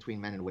differences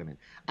between men and women.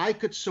 I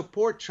could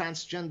support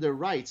transgender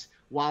rights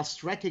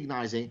whilst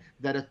recognizing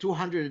that a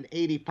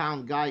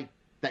 280-pound guy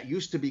that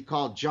used to be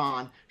called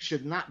John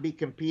should not be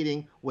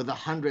competing with a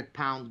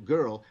 100-pound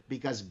girl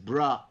because,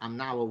 bruh, I'm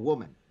now a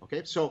woman.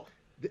 Okay, so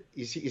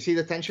you see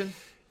the tension?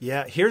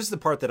 Yeah, here's the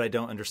part that I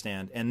don't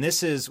understand. And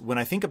this is when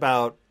I think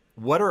about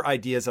what are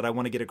ideas that I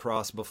want to get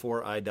across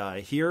before I die.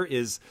 Here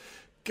is,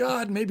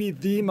 God, maybe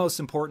the most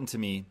important to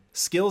me.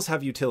 Skills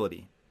have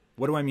utility.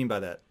 What do I mean by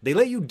that? They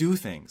let you do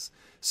things.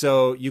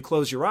 So you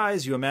close your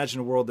eyes, you imagine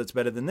a world that's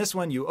better than this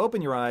one, you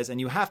open your eyes, and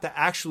you have to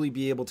actually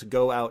be able to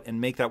go out and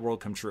make that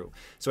world come true.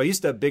 So I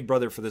used to have Big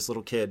Brother for this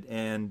little kid,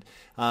 and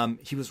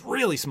he was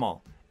really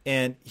small,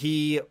 and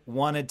he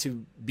wanted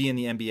to be in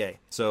the NBA.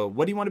 So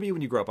what do you want to be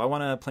when you grow up? I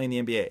want to play in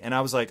the NBA. And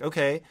I was like,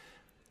 okay,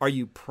 are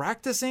you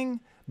practicing?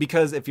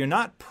 Because if you're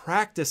not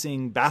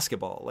practicing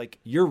basketball, like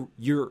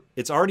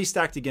it's already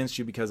stacked against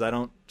you because I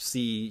don't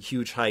see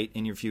huge height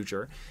in your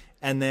future.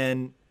 And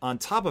then on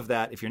top of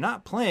that, if you're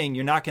not playing,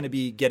 you're not going to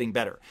be getting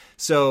better.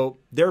 So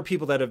there are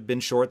people that have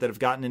been short that have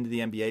gotten into the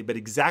NBA, but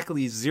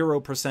exactly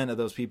 0% of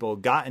those people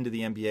got into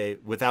the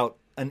NBA without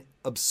an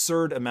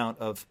absurd amount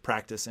of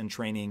practice and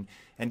training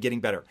and getting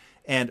better.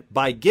 And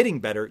by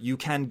getting better, you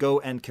can go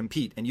and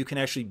compete and you can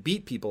actually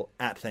beat people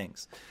at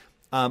things.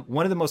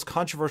 One of the most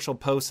controversial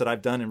posts that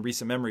I've done in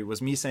recent memory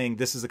was me saying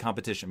this is a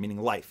competition, meaning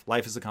life.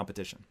 Life is a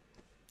competition.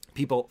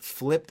 People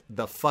flipped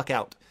the fuck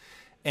out.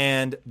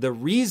 And the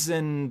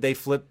reason they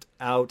flipped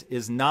out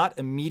is not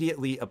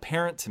immediately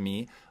apparent to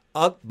me,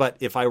 but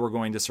if I were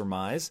going to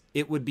surmise,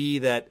 it would be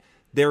that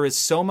there is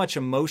so much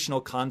emotional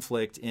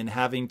conflict in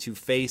having to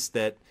face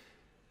that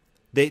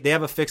they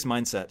have a fixed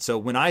mindset. So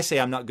when I say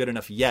I'm not good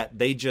enough yet,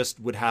 they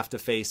just would have to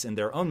face in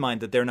their own mind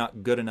that they're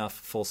not good enough,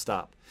 full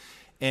stop.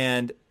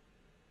 And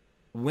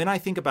when I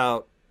think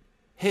about,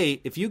 hey,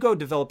 if you go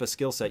develop a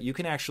skill set, you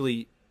can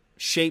actually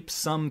shape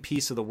some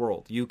piece of the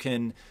world. You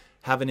can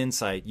have an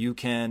insight. You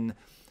can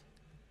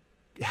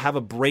have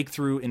a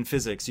breakthrough in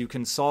physics. You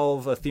can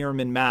solve a theorem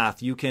in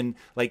math. You can,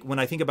 like, when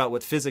I think about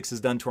what physics has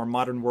done to our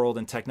modern world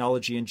and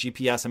technology and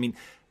GPS, I mean,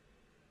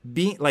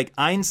 being like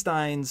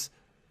Einstein's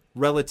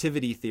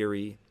relativity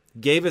theory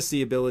gave us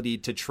the ability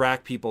to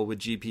track people with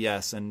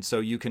GPS. And so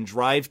you can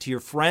drive to your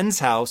friend's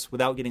house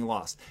without getting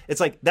lost.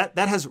 It's like that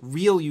has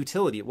real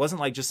utility. It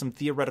wasn't like just some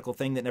theoretical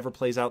thing that never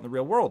plays out in the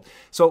real world.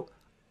 So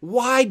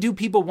why do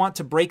people want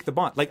to break the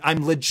bond? Like,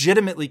 I'm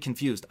legitimately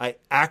confused. I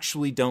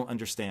actually don't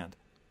understand.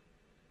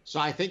 So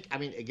I think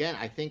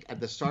at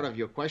the start of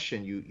your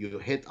question, you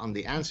hit on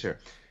the answer.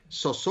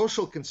 So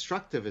social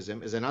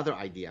constructivism is another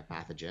idea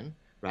pathogen,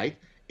 right?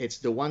 It's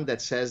the one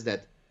that says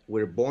that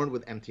we're born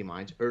with empty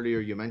minds. Earlier,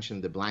 you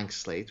mentioned the blank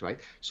slate, right?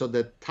 So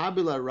the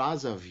tabula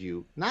rasa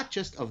view, not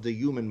just of the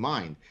human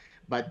mind,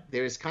 but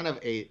there is kind of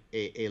a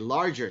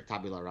larger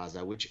tabula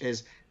rasa, which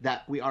is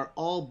that we are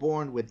all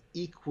born with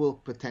equal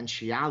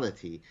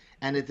potentiality.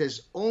 And it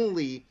is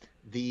only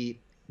the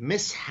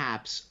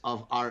mishaps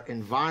of our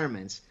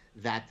environments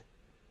that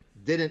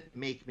didn't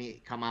make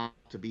me come out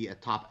to be a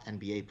top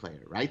NBA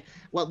player, right?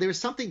 Well, there's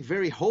something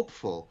very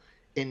hopeful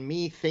in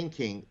me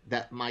thinking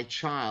that my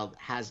child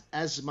has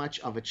as much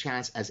of a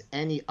chance as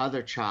any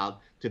other child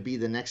to be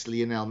the next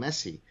Lionel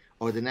Messi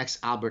or the next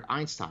Albert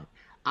Einstein.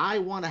 I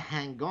want to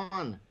hang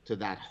on to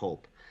that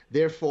hope.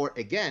 Therefore,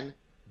 again,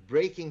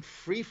 breaking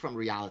free from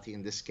reality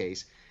in this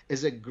case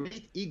is a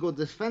great ego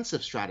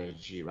defensive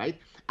strategy, right?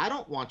 I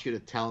don't want you to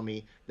tell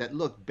me that,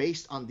 look,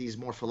 based on these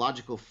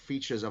morphological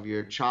features of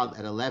your child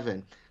at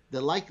 11,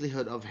 the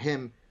likelihood of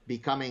him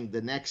becoming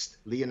the next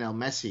Lionel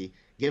Messi,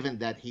 given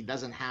that he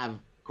doesn't have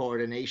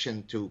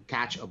coordination to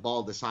catch a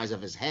ball the size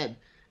of his head,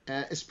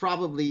 is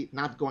probably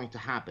not going to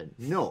happen.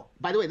 No.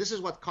 By the way, this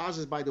is what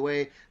causes, by the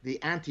way,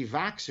 the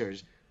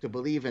anti-vaxxers to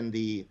believe in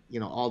the,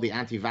 all the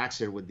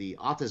anti-vaxxer with the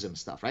autism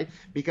stuff, right?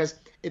 Because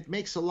it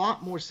makes a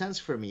lot more sense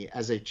for me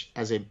as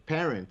a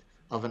parent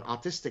of an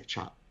autistic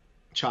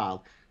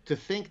child to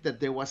think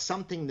that there was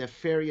something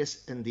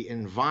nefarious in the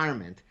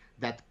environment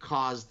that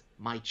caused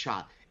my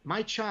child.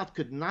 My child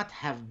could not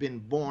have been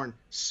born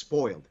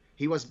spoiled.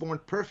 He was born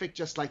perfect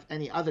just like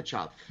any other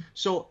child.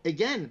 So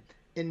again,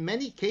 in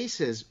many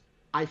cases,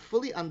 I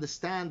fully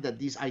understand that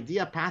these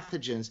idea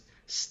pathogens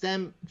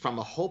stem from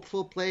a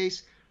hopeful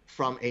place,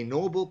 from a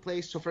noble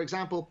place. So for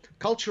example,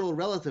 cultural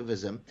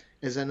relativism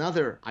is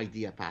another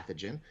idea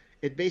pathogen.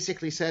 It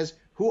basically says,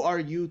 who are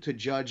you to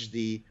judge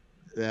the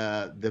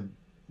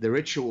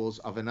rituals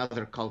of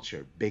another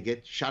culture?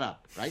 Bigot, shut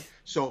up, right?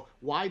 So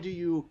why do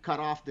you cut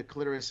off the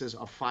clitorises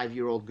of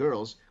 5-year-old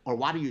girls? Or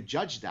why do you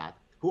judge that?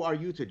 Who are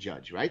you to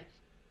judge, right?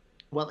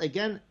 Well,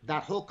 again,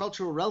 that whole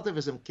cultural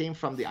relativism came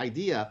from the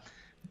idea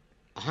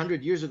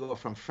 100 years ago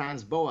from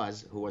Franz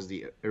Boas, who was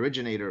the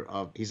originator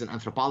of, he's an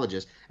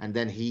anthropologist, and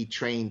then he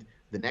trained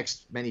the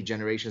next many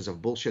generations of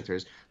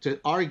bullshitters to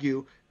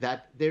argue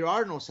that there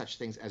are no such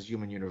things as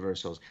human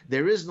universals.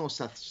 There is no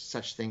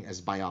such thing as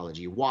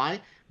biology.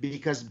 Why?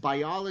 Because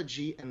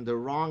biology in the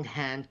wrong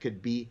hand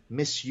could be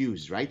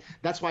misused, right?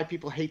 That's why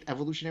people hate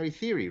evolutionary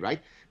theory,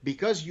 right?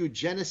 Because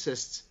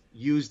eugenicists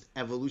used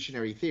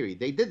evolutionary theory.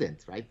 They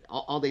didn't, right?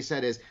 All they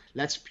said is,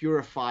 let's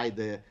purify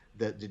the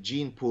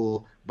gene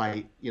pool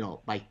by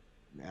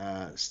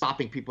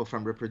stopping people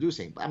from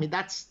reproducing. I mean,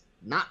 that's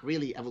not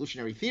really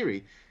evolutionary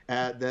theory.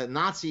 The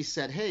Nazis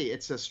said, hey,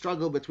 it's a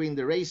struggle between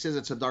the races.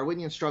 It's a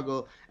Darwinian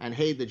struggle. And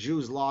hey, the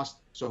Jews lost,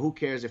 so who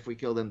cares if we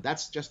kill them?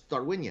 That's just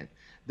Darwinian.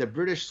 The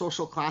British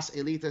social class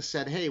elitists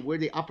said, hey, we're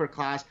the upper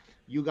class.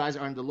 You guys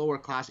are in the lower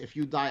class. If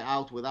you die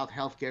out without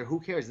healthcare, who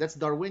cares? That's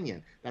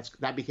Darwinian.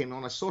 That became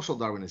known as social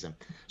Darwinism.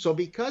 So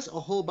because a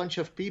whole bunch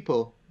of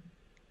people,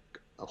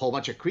 a whole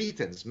bunch of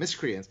cretins,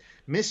 miscreants,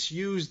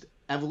 misused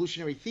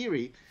evolutionary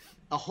theory,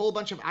 a whole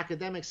bunch of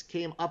academics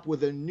came up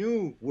with a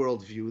new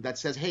worldview that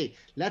says, hey,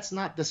 let's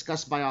not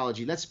discuss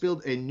biology. Let's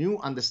build a new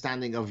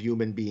understanding of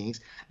human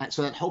beings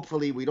so that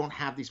hopefully we don't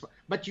have these.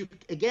 But you,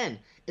 again,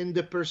 in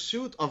the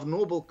pursuit of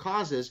noble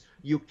causes,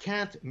 you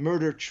can't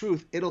murder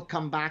truth. It'll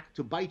come back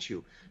to bite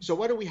you. So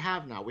what do we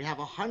have now? We have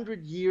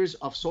 100 years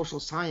of social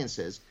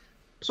sciences.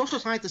 Social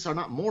scientists are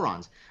not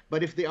morons,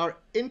 but if they are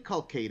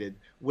inculcated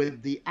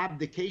with the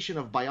abdication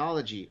of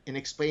biology in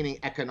explaining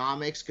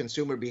economics,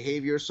 consumer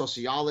behavior,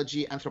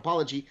 sociology,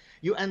 anthropology,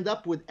 you end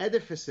up with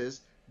edifices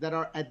that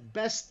are at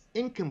best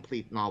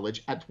incomplete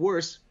knowledge, at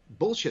worst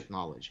bullshit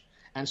knowledge.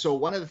 And so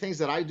one of the things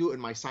that I do in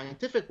my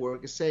scientific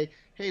work is say,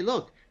 hey,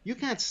 look, you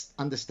can't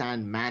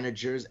understand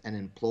managers and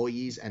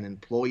employees and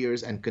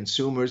employers and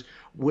consumers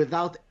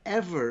without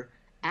ever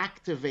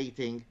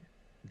activating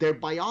their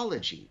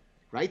biology,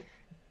 right?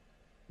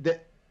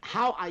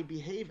 How I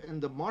behave in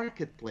the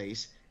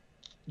marketplace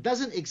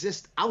doesn't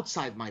exist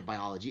outside my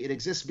biology. It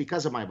exists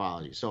because of my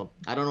biology. So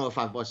I don't know if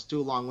I was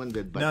too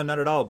long-winded, but no, not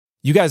at all.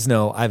 You guys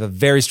know I have a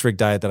very strict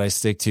diet that I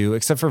stick to,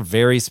 except for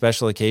very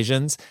special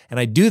occasions. And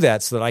I do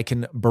that so that I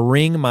can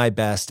bring my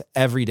best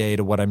every day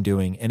to what I'm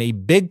doing. And a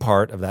big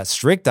part of that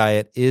strict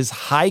diet is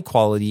high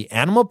quality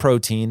animal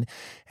protein,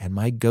 and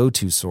my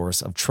go-to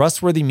source of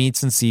trustworthy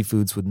meats and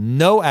seafoods with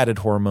no added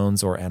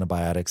hormones or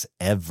antibiotics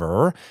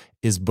ever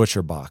is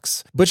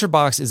ButcherBox.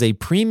 ButcherBox is a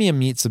premium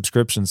meat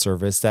subscription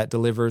service that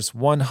delivers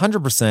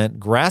 100%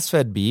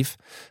 grass-fed beef,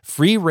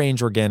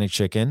 free-range organic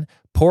chicken,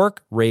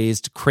 pork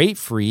raised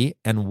crate-free,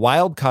 and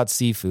wild-caught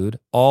seafood,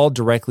 all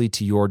directly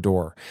to your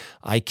door.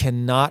 I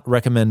cannot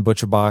recommend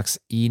ButcherBox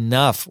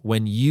enough.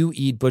 When you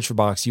eat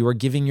ButcherBox, you are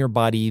giving your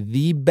body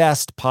the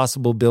best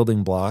possible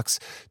building blocks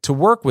to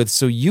work with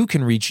so you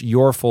can reach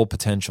your full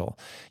potential.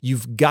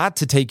 You've got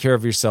to take care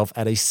of yourself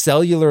at a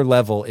cellular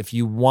level if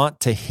you want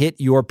to hit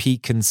your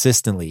peak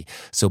consistently.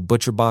 So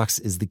ButcherBox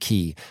is the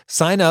key.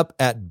 Sign up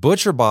at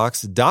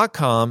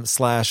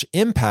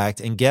butcherbox.com/impact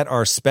and get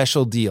our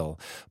special deal.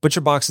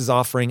 ButcherBox is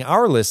offering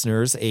our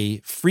listeners a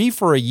free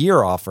for a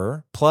year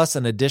offer plus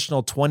an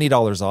additional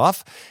 $20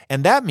 off.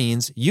 And that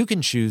means you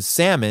can choose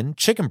salmon,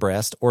 chicken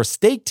breast, or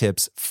steak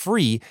tips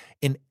free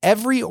in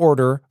every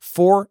order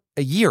for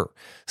a year.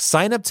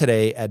 Sign up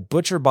today at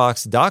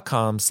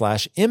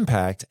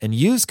butcherbox.com/impact and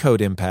use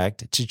code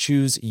IMPACT to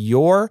choose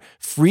your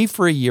free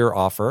for a year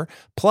offer,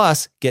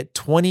 plus get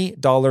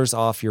 $20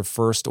 off your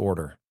first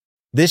order.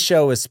 This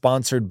show is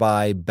sponsored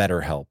by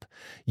BetterHelp.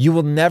 You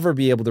will never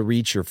be able to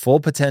reach your full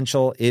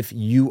potential if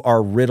you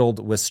are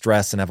riddled with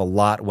stress and have a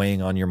lot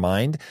weighing on your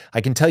mind. I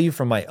can tell you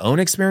from my own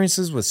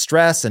experiences with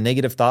stress and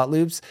negative thought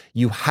loops,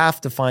 you have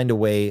to find a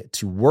way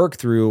to work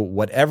through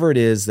whatever it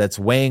is that's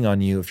weighing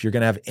on you if you're going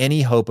to have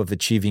any hope of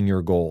achieving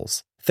your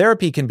goals.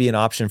 Therapy can be an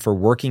option for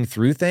working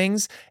through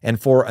things,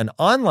 and for an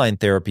online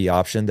therapy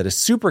option that is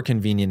super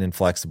convenient and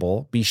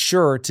flexible, be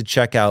sure to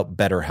check out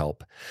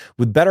BetterHelp.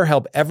 With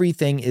BetterHelp,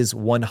 everything is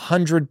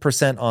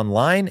 100%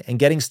 online, and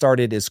getting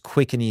started is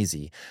quick and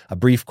easy. A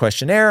brief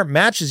questionnaire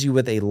matches you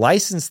with a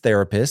licensed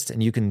therapist,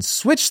 and you can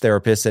switch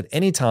therapists at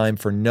any time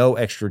for no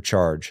extra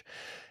charge.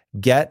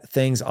 Get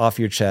things off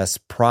your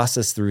chest,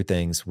 process through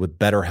things with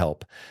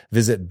BetterHelp.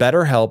 Visit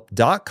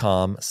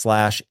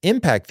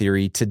betterhelp.com/impact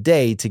theory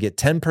today to get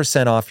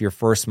 10% off your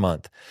first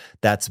month.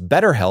 That's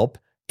BetterHelp,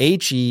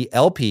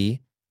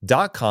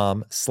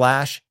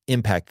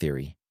 HELP.com/impact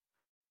theory.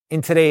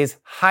 In today's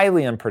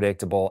highly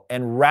unpredictable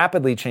and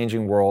rapidly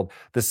changing world,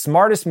 the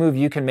smartest move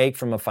you can make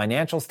from a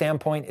financial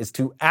standpoint is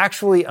to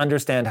actually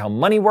understand how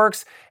money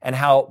works and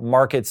how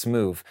markets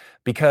move.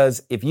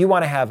 Because if you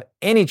want to have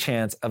any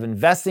chance of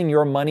investing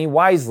your money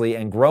wisely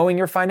and growing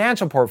your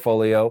financial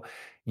portfolio,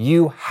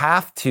 you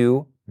have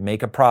to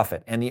make a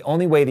profit. And the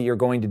only way that you're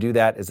going to do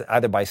that is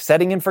either by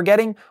setting and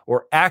forgetting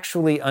or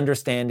actually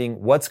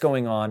understanding what's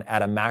going on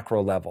at a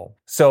macro level.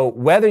 So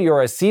whether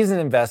you're a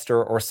seasoned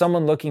investor or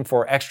someone looking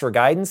for extra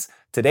guidance,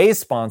 today's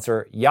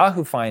sponsor,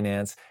 Yahoo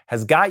Finance,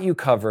 has got you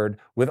covered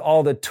with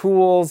all the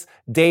tools,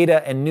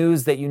 data, and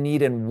news that you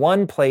need in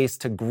one place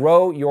to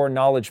grow your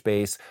knowledge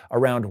base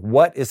around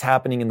what is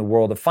happening in the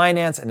world of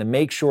finance and to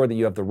make sure that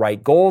you have the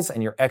right goals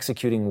and you're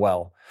executing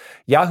well.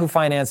 Yahoo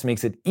Finance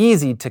makes it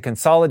easy to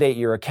consolidate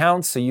your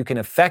accounts so you can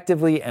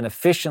effectively and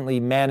efficiently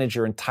manage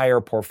your entire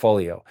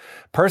portfolio.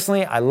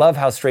 Personally, I love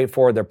how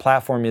straightforward their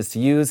platform is to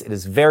use. It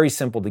is very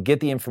simple to get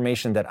the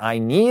information that I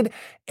need,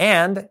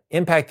 and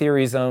Impact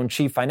Theory's own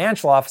Chief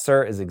Financial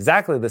Officer is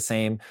exactly the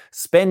same,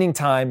 spending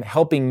time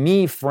helping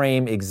me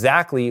frame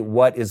exactly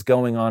what is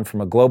going on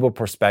from a global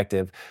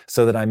perspective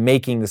so that I'm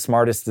making the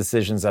smartest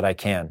decisions that I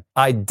can.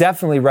 I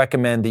definitely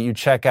recommend that you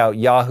check out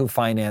Yahoo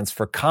Finance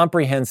for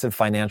comprehensive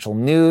financial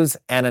news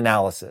and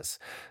analysis.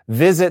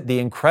 Visit the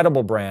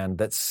incredible brand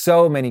that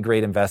so many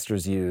great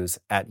investors use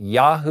at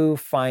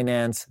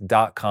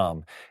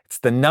yahoofinance.com. It's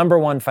the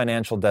 #1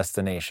 financial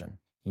destination,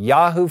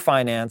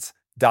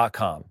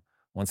 yahoofinance.com.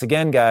 Once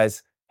again,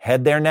 guys,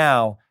 head there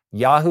now,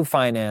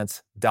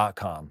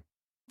 yahoofinance.com.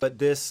 But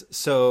this,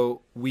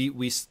 so we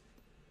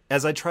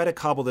as I try to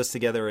cobble this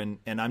together, and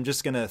I'm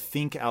just going to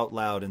think out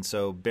loud, and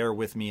so bear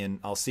with me, and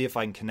I'll see if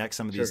I can connect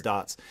some of these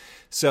dots.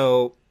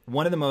 So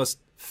one of the most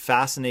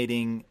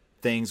fascinating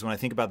things when I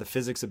think about the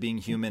physics of being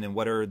human and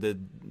what are the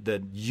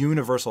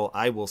universal,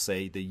 I will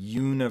say, the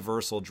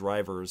universal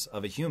drivers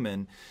of a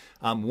human,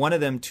 one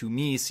of them to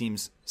me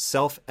seems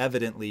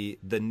self-evidently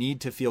the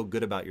need to feel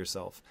good about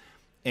yourself.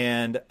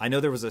 And I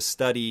know there was a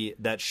study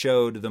that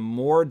showed the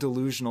more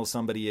delusional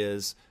somebody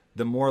is,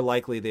 the more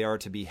likely they are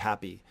to be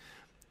happy.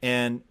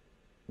 And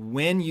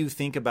when you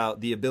think about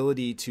the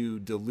ability to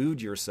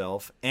delude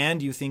yourself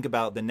and you think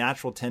about the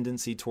natural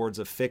tendency towards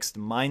a fixed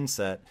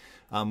mindset,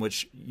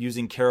 which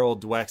using Carol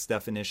Dweck's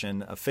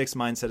definition, a fixed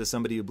mindset is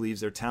somebody who believes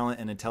their talent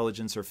and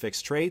intelligence are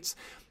fixed traits.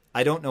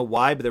 I don't know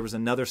why, but there was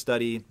another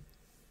study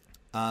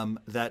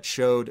that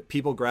showed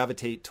people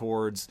gravitate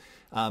towards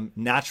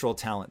natural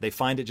talent. They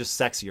find it just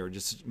sexier,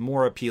 just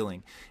more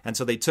appealing. And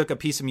so they took a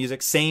piece of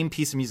music, same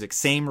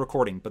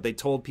recording, but they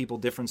told people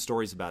different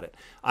stories about it.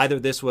 Either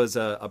this was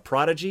a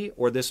prodigy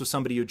or this was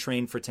somebody who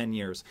trained for 10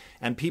 years.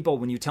 And people,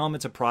 when you tell them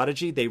it's a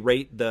prodigy, they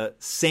rate the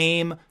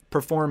same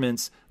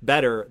performance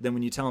better than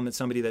when you tell them it's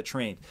somebody that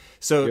trained.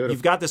 So Beautiful.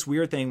 You've got this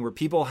weird thing where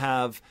people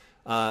have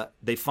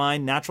they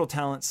find natural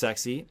talent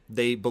sexy.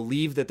 They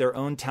believe that their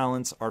own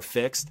talents are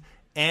fixed,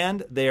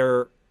 and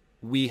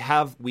we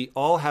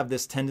all have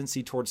this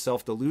tendency towards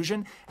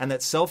self-delusion, and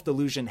that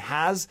self-delusion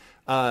has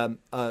a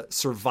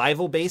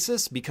survival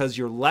basis because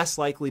you're less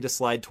likely to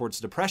slide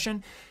towards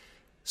depression.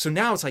 So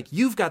now it's like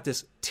you've got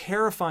this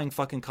terrifying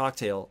fucking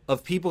cocktail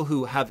of people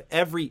who have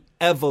every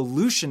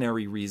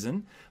evolutionary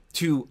reason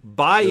to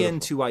buy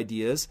into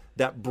ideas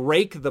that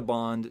break the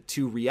bond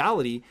to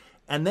reality.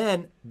 And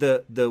then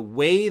the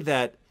way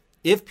that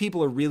if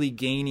people are really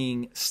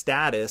gaining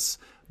status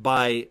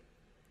by,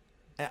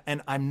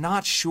 and I'm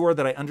not sure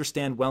that I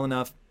understand well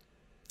enough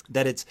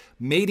that it's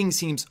mating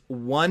seems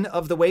one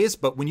of the ways,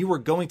 but when you were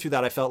going through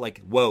that, I felt like,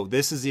 whoa,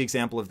 this is the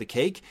example of the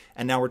cake.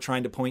 And now we're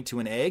trying to point to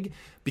an egg.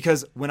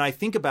 Because when I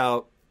think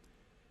about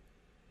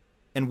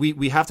and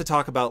we have to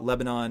talk about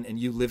Lebanon and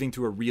you living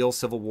through a real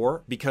civil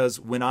war, because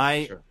when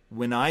I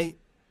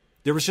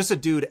there was just a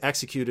dude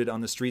executed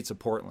on the streets of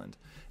Portland.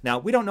 Now,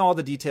 we don't know all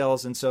the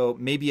details, and so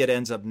maybe it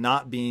ends up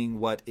not being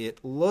what it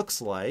looks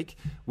like,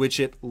 which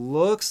it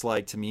looks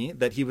like to me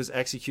that he was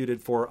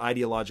executed for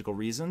ideological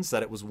reasons,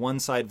 that it was one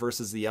side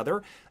versus the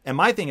other. And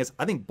my thing is,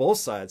 I think both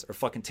sides are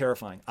fucking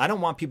terrifying. I don't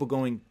want people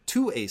going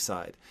to a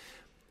side.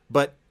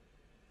 But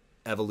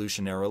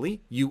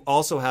evolutionarily, you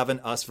also have an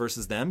us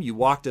versus them. You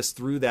walked us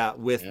through that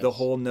with the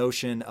whole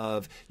notion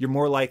of you're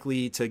more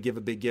likely to give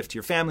a big gift to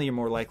your family, you're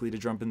more likely to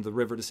jump into the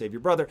river to save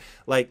your brother.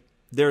 Like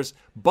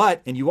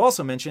and you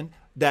also mentioned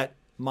that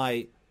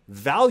my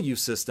value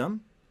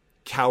system,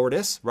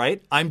 cowardice,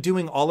 right? I'm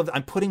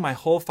putting my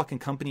whole fucking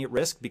company at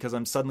risk because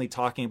I'm suddenly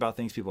talking about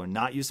things people are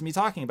not used to me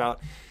talking about.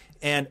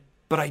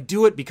 But I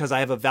do it because I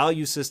have a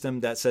value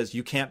system that says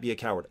you can't be a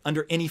coward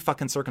under any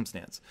fucking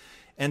circumstance.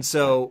 And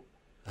so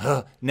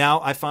now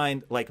I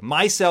find like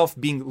myself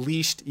being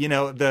leashed,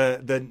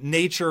 the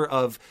nature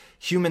of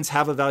humans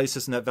have a value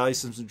system, that value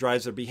system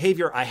drives their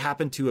behavior. I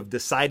happen to have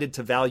decided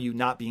to value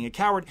not being a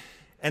coward.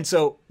 And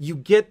so you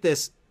get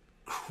this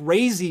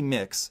crazy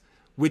mix,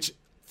 which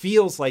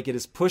feels like it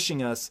is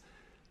pushing us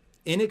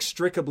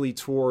inextricably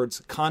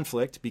towards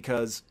conflict,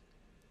 because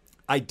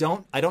I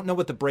don't know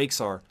what the brakes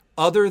are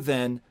other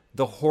than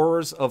the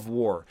horrors of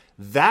war.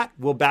 That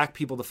will back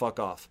people the fuck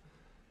off.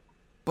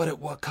 But at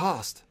what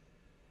cost?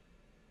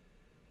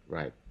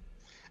 Right.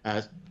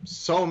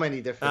 So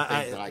many different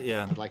things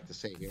I'd like to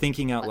say here.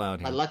 Thinking out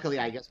loud. But luckily,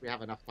 I guess we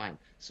have enough time,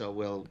 so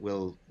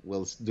we'll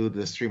do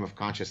the stream of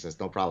consciousness,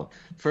 no problem.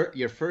 For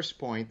your first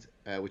point,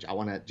 which I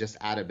want to just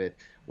add a bit,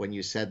 when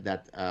you said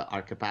that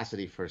our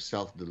capacity for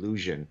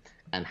self-delusion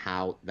and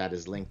how that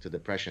is linked to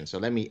depression. So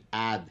let me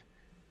add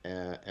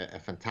a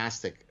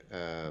fantastic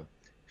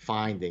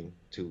finding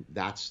to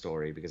that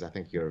story, because I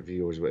think your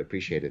viewers will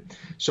appreciate it.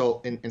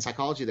 So in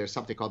psychology, there's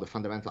something called the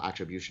fundamental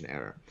attribution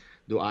error.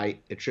 Do I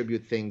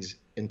attribute things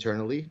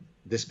internally,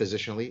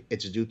 dispositionally,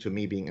 it's due to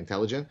me being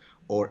intelligent,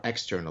 or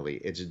externally,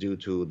 it's due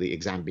to the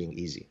exam being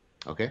easy?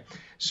 Okay,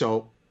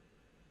 so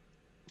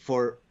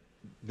for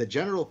the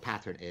general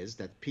pattern is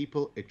that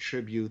people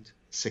attribute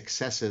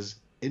successes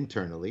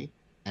internally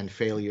and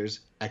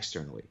failures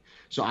externally.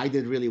 So I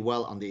did really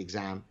well on the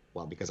exam,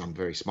 well, because I'm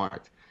very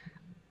smart.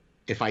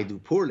 If I do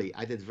poorly,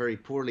 I did very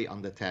poorly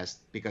on the test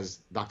because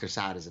Dr.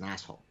 Saad is an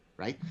asshole,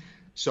 right?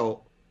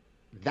 So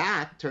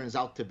that turns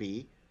out to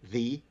be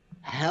the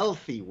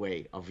healthy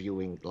way of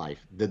viewing life,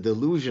 the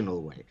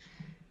delusional way.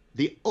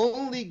 The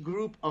only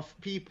group of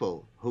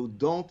people who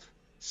don't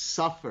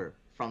suffer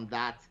from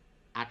that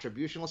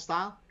attributional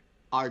style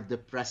are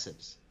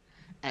depressives.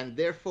 And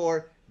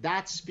therefore,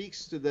 that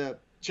speaks to the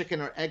chicken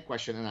or egg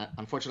question. And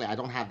unfortunately, I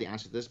don't have the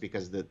answer to this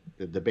because the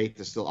debate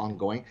is still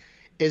ongoing.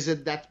 Is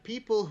it that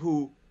people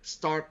who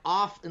start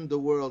off in the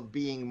world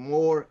being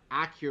more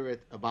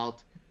accurate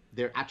about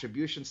their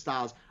attribution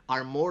styles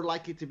are more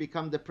likely to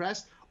become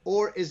depressed?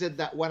 Or is it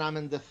that when I'm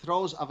in the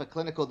throes of a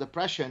clinical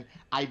depression,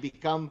 I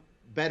become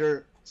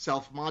better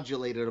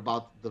self-modulated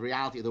about the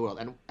reality of the world?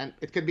 And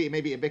it could be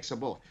maybe a mix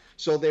of both.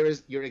 So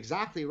you're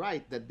exactly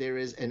right that there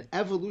is an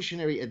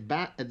evolutionary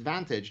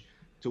advantage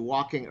to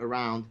walking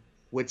around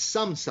with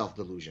some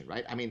self-delusion,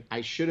 right? I mean,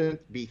 I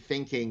shouldn't be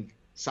thinking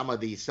some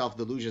of the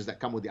self-delusions that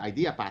come with the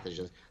idea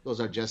pathogens. Those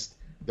are just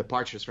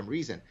departures from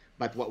reason.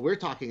 But what we're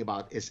talking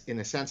about is, in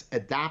a sense,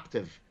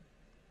 adaptive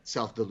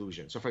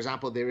self-delusion. So, for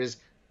example, there is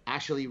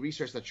actually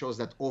research that shows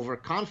that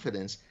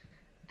overconfidence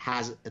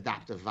has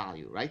adaptive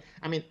value, right?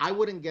 I mean, I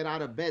wouldn't get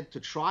out of bed to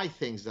try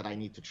things that I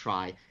need to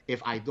try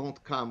if I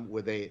don't come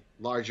with a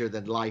larger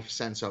than life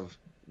sense of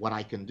what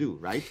I can do,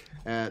 right?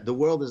 The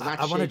world is not.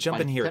 I want to jump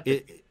in here.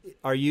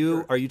 Are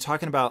you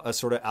talking about a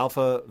sort of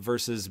alpha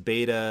versus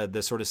beta,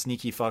 the sort of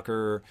sneaky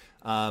fucker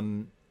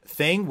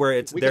thing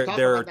where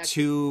there are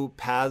two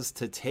paths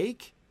to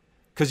take?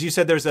 Because you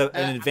said there's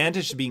an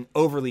advantage to being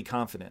overly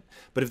confident,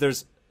 but if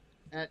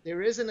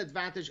there is an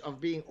advantage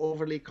of being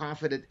overly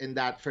confident in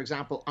that, for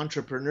example,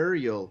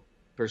 entrepreneurial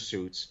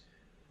pursuits,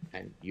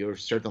 and you're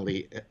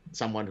certainly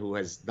someone who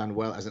has done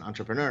well as an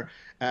entrepreneur.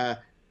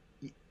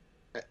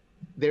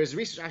 There's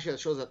research actually that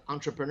shows that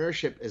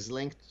entrepreneurship is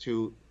linked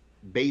to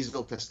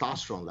basal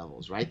testosterone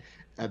levels, right?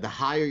 The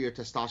higher your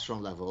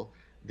testosterone level,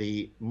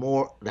 the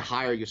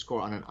higher you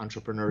score on an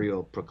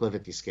entrepreneurial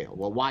proclivity scale.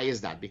 Well, why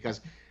is that?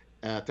 Because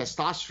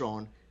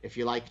testosterone, if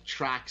you like,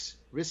 tracks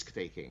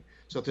risk-taking.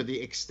 So to the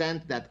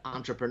extent that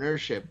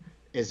entrepreneurship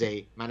is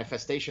a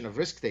manifestation of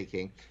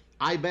risk-taking,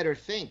 I better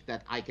think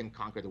that I can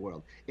conquer the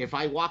world. If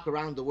I walk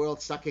around the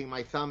world sucking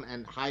my thumb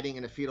and hiding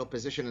in a fetal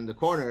position in the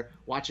corner,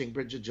 watching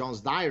Bridget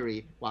Jones'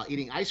 Diary while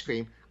eating ice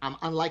cream, I'm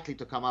unlikely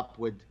to come up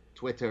with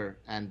Twitter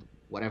and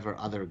whatever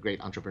other great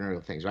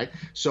entrepreneurial things, right?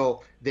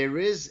 So there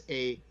is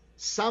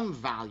some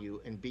value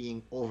in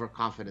being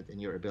overconfident in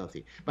your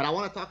ability. But I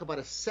want to talk about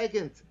a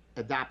second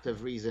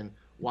adaptive reason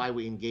why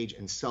we engage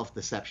in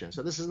self-deception.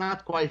 So this is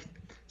not quite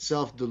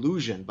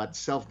self-delusion, but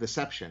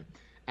self-deception.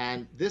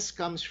 And this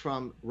comes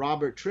from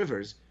Robert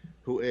Trivers,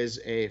 who is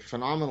a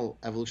phenomenal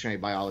evolutionary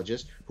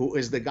biologist, who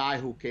is the guy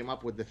who came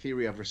up with the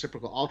theory of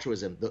reciprocal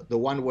altruism, the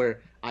one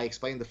where I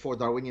explained the 4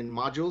 Darwinian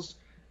modules.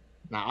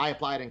 Now, I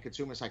apply it in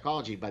consumer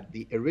psychology, but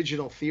the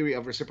original theory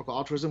of reciprocal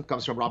altruism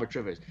comes from Robert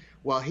Trivers.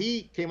 Well,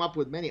 he came up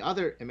with many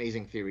other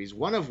amazing theories,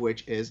 one of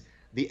which is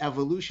the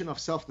evolution of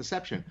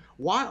self-deception.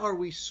 Why are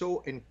we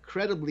so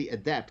incredibly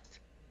adept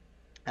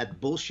at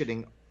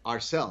bullshitting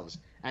ourselves?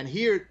 And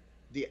here,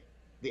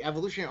 the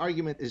evolutionary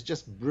argument is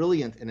just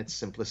brilliant in its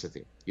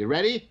simplicity. You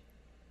ready?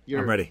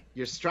 I'm ready.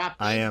 You're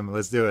strapped in? I am.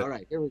 Let's do it. All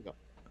right, here we go.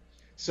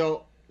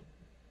 So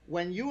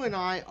when you and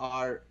I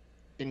are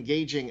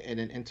engaging in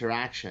an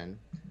interaction,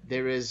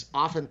 there is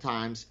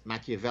oftentimes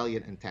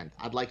Machiavellian intent.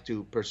 I'd like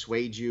to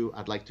persuade you.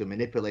 I'd like to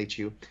manipulate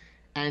you.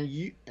 And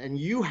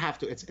you have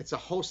to, it's a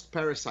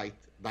host-parasite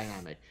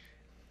dynamic.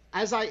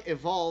 As I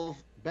evolve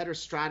better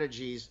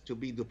strategies to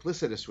be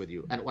duplicitous with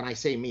you, and when I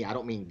say me, I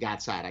don't mean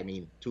Gatsat, I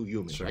mean 2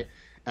 humans, Sure.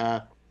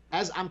 right?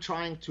 As I'm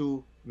trying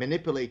to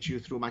manipulate you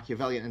through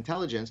Machiavellian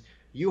intelligence,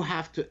 you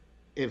have to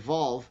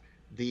evolve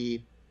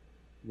the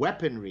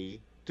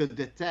weaponry to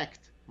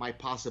detect my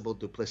possible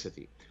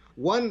duplicity.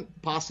 One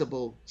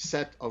possible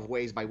set of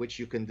ways by which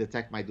you can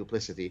detect my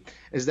duplicity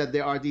is that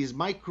there are these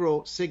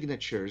micro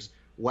signatures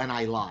when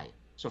I lie.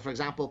 So, for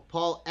example,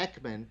 Paul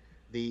Ekman,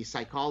 the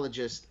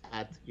psychologist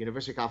at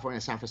University of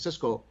California, San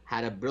Francisco,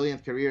 had a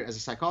brilliant career as a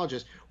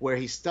psychologist where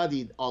he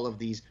studied all of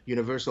these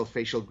universal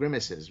facial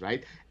grimaces,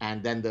 right?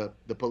 And then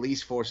the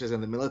police forces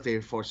and the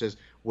military forces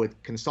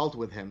would consult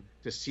with him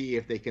to see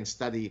if they can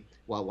study,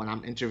 well, when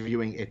I'm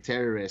interviewing a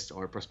terrorist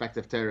or a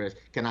prospective terrorist,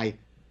 can I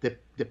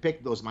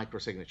depict those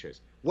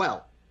microsignatures?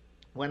 Well,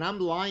 when I'm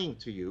lying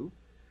to you,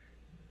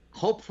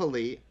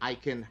 hopefully I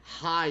can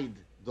hide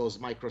those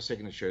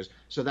microsignatures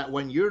so that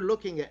when you're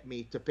looking at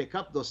me to pick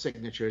up those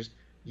signatures,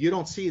 you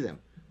don't see them.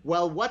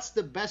 Well, what's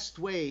the best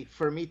way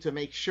for me to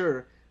make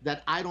sure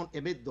that I don't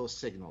emit those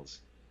signals?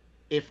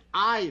 If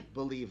I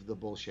believe the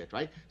bullshit,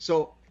 right?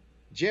 So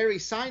Jerry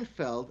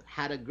Seinfeld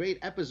had a great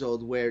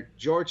episode where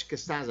George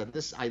Costanza,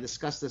 I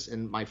discussed this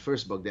in my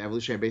first book, The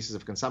Evolutionary Basis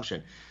of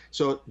Consumption.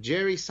 So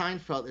Jerry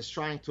Seinfeld is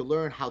trying to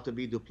learn how to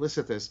be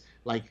duplicitous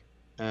like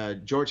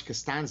George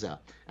Costanza.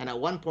 And at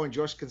one point,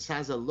 George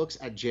Costanza looks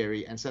at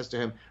Jerry and says to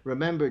him,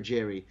 "Remember,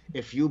 Jerry,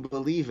 if you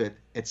believe it,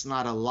 it's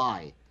not a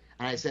lie."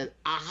 And I said,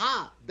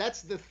 aha,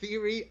 that's the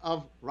theory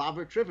of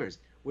Robert Trivers,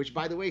 which,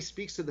 by the way,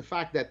 speaks to the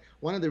fact that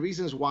one of the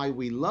reasons why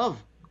we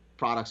love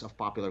products of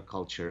popular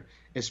culture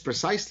is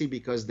precisely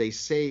because they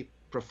say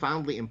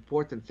profoundly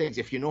important things,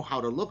 if you know how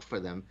to look for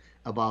them,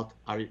 about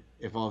our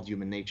evolved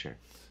human nature.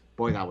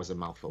 Boy, that was a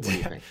mouthful. What do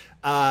you think?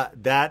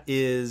 That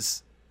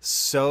is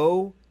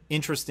so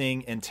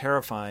interesting and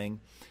terrifying.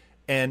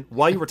 And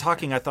while you were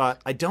talking, I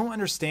thought, I don't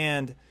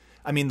understand.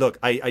 I mean, look,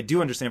 I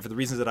do understand for the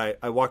reasons that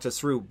I walked us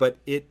through, but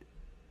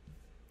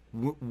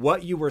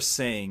what you were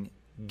saying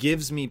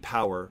gives me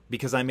power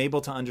because I'm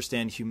able to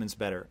understand humans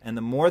better. And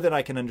the more that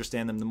I can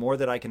understand them, the more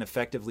that I can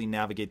effectively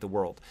navigate the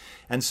world.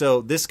 And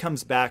so this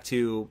comes back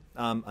to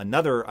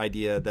another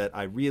idea that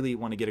I really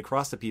want to get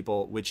across to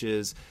people, which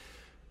is,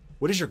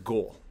 what is your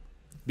goal?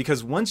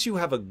 Because once you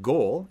have a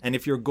goal, and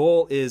if your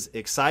goal is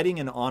exciting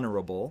and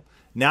honorable,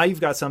 now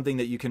you've got something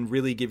that you can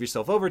really give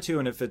yourself over to.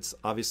 And if it's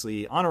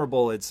obviously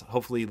honorable, it's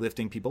hopefully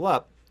lifting people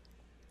up.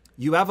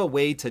 You have a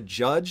way to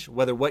judge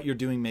whether what you're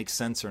doing makes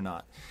sense or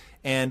not.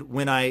 And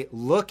when I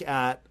look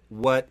at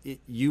what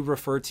you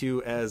refer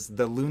to as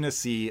the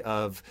lunacy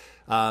of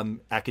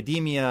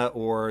academia,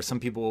 or some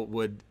people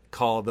would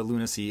call the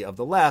lunacy of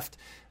the left,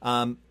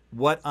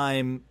 what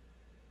I'm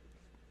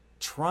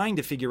trying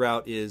to figure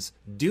out is,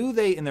 do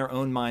they in their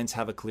own minds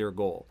have a clear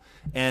goal?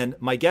 And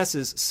my guess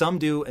is some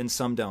do and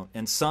some don't.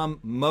 And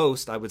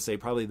most, I would say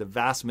probably the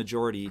vast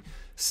majority,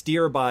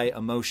 steer by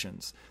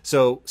emotions.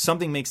 So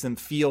something makes them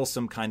feel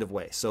some kind of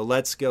way. So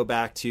let's go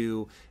back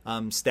to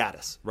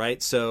status,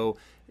 right? So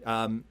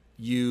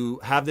you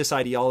have this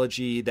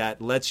ideology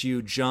that lets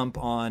you jump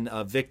on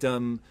a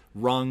victim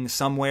rung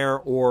somewhere,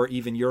 or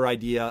even your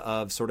idea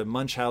of sort of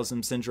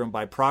Munchausen syndrome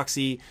by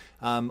proxy,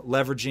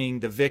 leveraging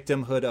the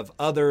victimhood of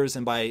others,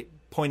 and by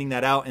pointing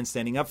that out and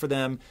standing up for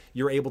them,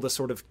 you're able to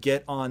sort of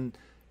get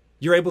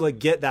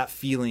that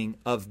feeling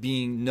of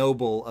being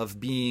noble, of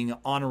being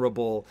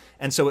honorable.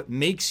 And so it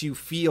makes you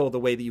feel the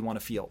way that you want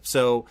to feel.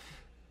 So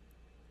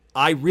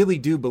I really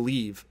do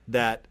believe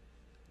that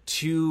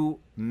to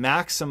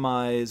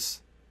maximize,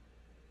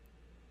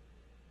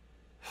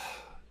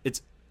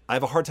 I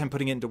have a hard time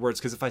putting it into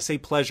words, because if I say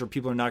pleasure,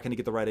 people are not going to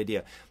get the right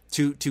idea.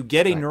 To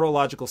get a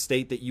neurological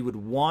state that you would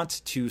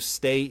want to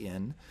stay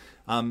in,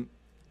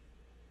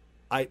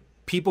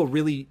 people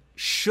really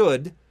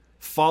should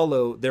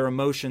follow their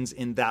emotions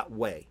in that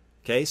way.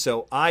 Okay,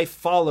 so I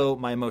follow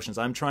my emotions.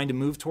 I'm trying to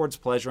move towards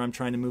pleasure. I'm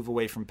trying to move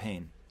away from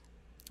pain.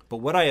 But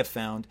what I have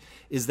found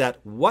is that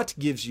what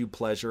gives you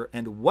pleasure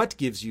and what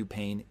gives you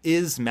pain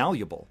is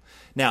malleable.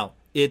 Now,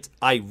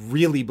 I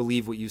really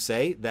believe what you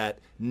say, that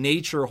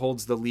nature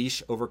holds the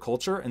leash over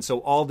culture. And so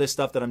all this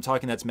stuff that I'm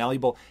talking that's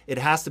malleable, it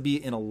has to be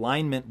in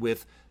alignment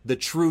with the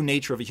true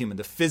nature of a human,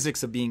 the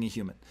physics of being a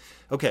human.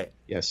 Okay.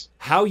 Yes.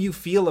 How you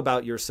feel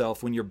about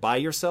yourself when you're by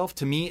yourself,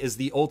 to me, is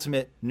the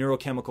ultimate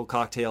neurochemical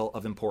cocktail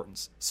of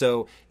importance.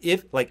 So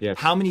if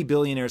how many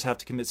billionaires have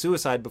to commit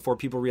suicide before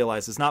people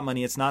realize it's not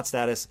money, it's not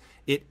status.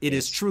 It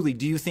is truly,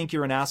 do you think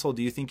you're an asshole?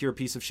 Do you think you're a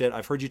piece of shit?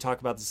 I've heard you talk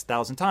about this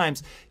 1,000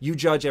 times. You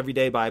judge every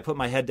day by, I put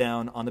my head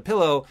down on the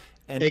pillow.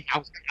 And I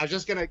was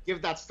just going to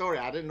give that story.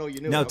 I didn't know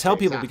you knew. No, tell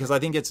people, because I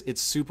think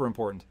it's super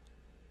important.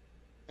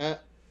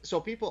 So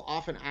people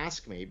often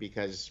ask me,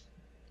 because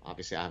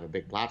obviously I have a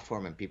big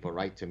platform and people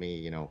write to me,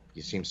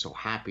 you seem so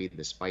happy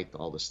despite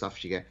all the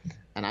stuff you get.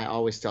 And I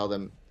always tell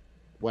them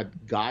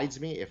what guides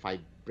me, if I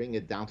bring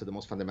it down to the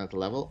most fundamental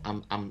level,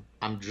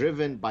 I'm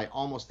driven by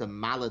almost a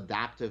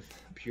maladaptive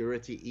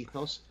purity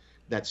ethos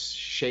that's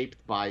shaped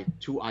by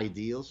two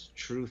ideals,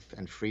 truth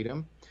and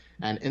freedom.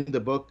 And in the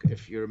book,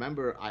 if you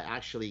remember, I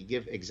actually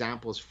give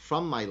examples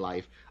from my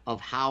life of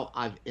how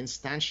I've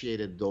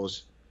instantiated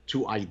those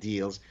two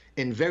ideals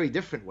in very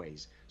different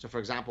ways. So for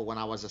example, when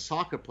I was a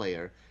soccer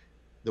player,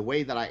 the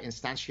way that I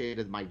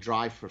instantiated my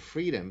drive for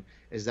freedom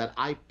is that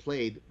I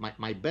played,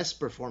 my best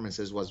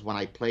performances was when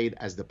I played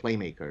as the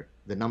playmaker,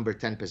 the number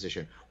 10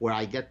 position, where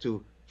I get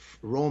to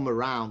roam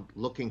around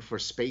looking for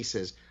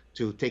spaces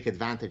to take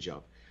advantage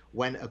of.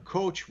 When a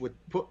coach would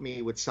put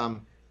me with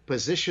some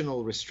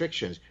positional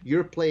restrictions,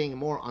 you're playing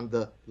more on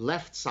the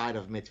left side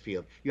of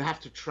midfield. You have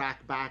to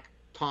track back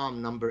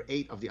Tom, number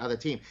 8 of the other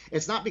team.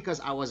 It's not because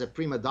I was a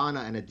prima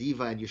donna and a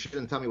diva and you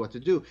shouldn't tell me what to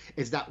do.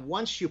 It's that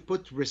once you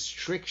put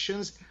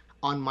restrictions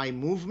on my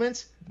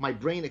movements, my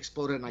brain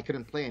exploded and I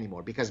couldn't play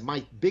anymore, because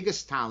my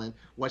biggest talent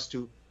was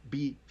to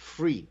be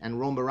free and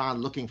roam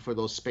around looking for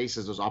those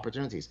spaces, those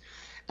opportunities.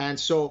 And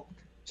so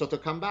to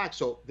come back,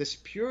 so this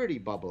purity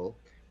bubble,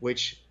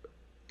 which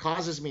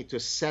causes me to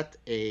set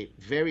a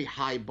very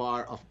high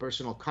bar of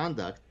personal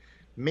conduct,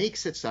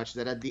 makes it such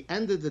that at the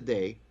end of the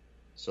day,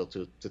 so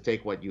to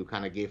take what you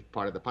kind of gave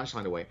part of the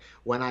punchline away,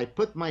 when I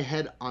put my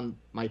head on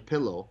my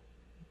pillow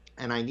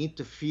and I need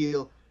to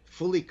feel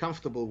fully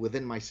comfortable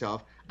within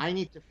myself, I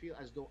need to feel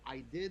as though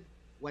I did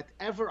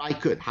whatever I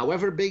could,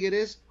 however big it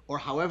is or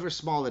however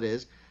small it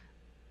is,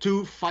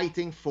 to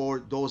fighting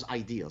for those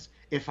ideals.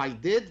 If I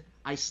did,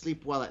 I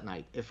sleep well at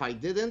night. If I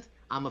didn't,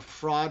 I'm a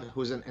fraud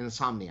who's an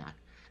insomniac.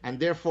 And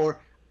therefore,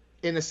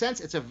 in a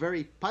sense, it's a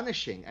very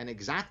punishing and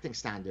exacting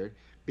standard,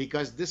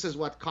 because this is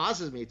what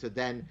causes me to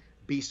then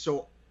be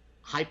so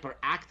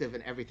hyperactive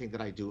in everything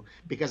that I do,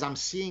 because I'm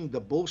seeing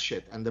the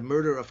bullshit and the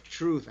murder of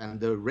truth and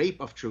the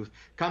rape of truth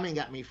coming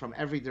at me from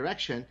every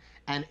direction.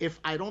 And if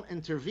I don't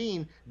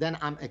intervene, then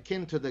I'm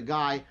akin to the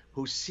guy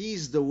who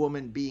sees the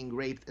woman being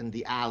raped in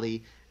the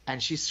alley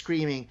and she's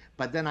screaming,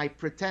 but then I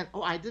pretend,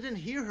 oh, I didn't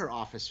hear her,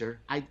 officer.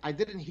 I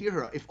didn't hear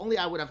her. If only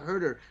I would have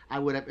heard her, I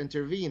would have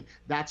intervened.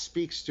 That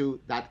speaks to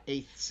that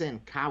eighth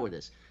sin,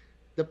 cowardice.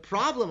 The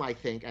problem, I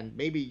think, and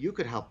maybe you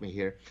could help me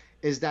here,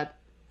 is that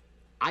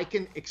I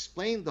can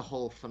explain the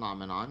whole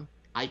phenomenon.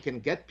 I can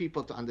get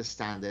people to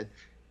understand it.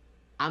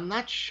 I'm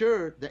not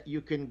sure that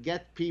you can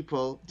get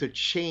people to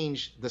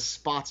change the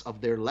spots of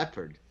their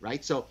leopard,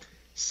 right? So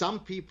some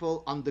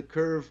people on the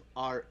curve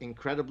are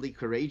incredibly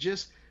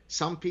courageous.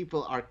 Some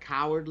people are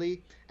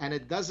cowardly. And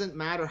it doesn't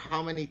matter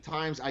how many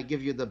times I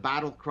give you the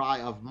battle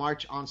cry of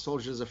march on,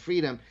 soldiers of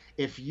freedom.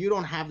 If you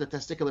don't have the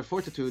testicular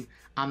fortitude,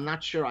 I'm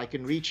not sure I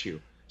can reach you.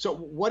 So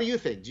what do you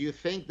think? Do you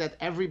think that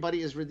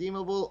everybody is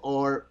redeemable,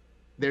 or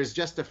there's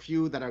just a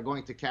few that are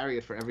going to carry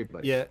it for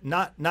everybody? Yeah,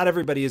 not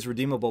everybody is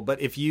redeemable,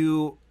 but if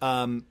you,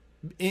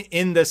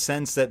 in the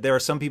sense that there are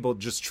some people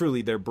just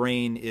truly their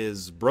brain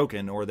is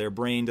broken or their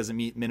brain doesn't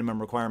meet minimum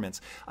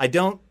requirements. I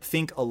don't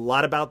think a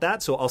lot about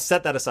that, so I'll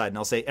set that aside and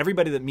I'll say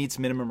everybody that meets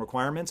minimum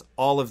requirements,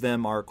 all of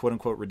them are quote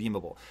unquote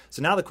redeemable.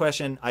 So now the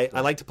question, I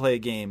like to play a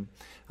game.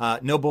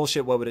 No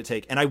bullshit, what would it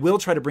take? And I will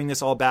try to bring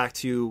this all back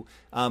to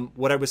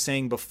what I was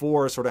saying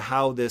before, sort of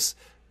how this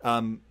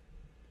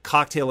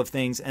cocktail of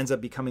things ends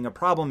up becoming a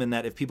problem, in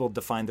that if people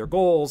define their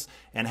goals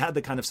and had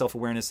the kind of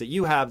self-awareness that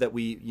you have, that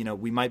we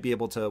might be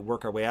able to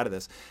work our way out of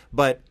this.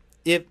 But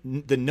if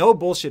the no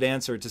bullshit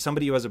answer to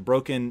somebody who has a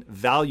broken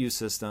value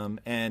system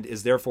and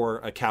is therefore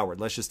a coward,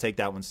 let's just take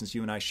that one, since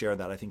you and I share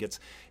that. I think it's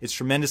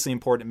tremendously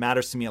important. It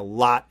matters to me a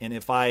lot. And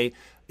if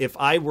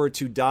I were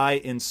to die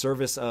in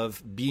service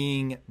of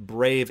being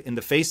brave in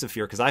the face of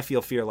fear, because I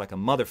feel fear like a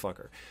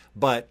motherfucker,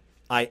 but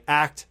I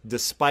act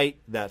despite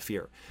that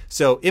fear.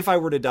 So if I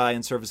were to die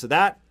in service of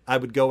that, I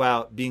would go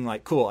out being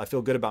like, cool, I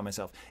feel good about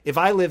myself. If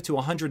I live to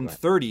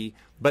 130,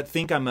 but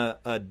think I'm a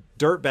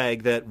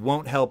dirtbag that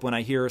won't help when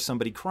I hear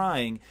somebody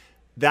crying,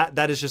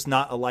 that is just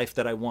not a life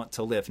that I want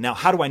to live. Now,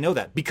 how do I know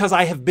that? Because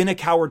I have been a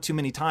coward too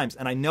many times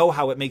and I know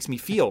how it makes me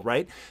feel,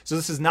 right? So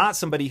this is not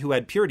somebody who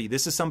had purity.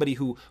 This is somebody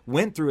who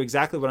went through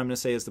exactly what I'm going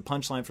to say is the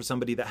punchline for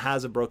somebody that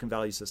has a broken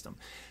value system.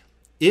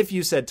 If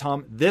you said,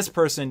 Tom, this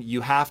person,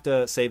 you have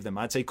to save them,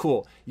 I'd say,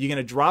 cool. You're going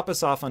to drop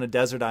us off on a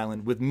desert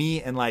island with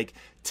me and like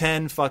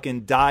 10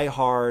 fucking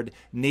die-hard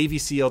Navy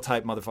SEAL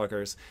type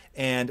motherfuckers,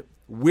 and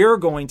we're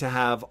going to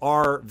have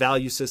our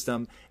value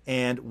system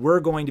and we're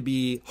going to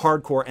be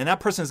hardcore, and that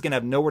person is going to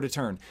have nowhere to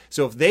turn.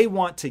 So if they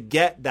want to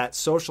get that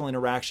social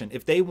interaction,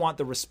 if they want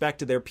the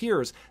respect of their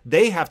peers,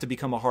 they have to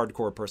become a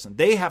hardcore person.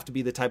 They have to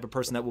be the type of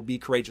person that will be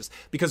courageous,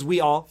 because we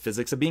all,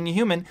 physics of being a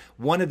human,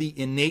 one of the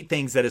innate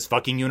things that is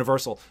fucking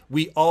universal,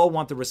 we all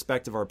want the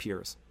respect of our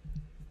peers.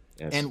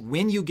 Yes. And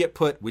when you get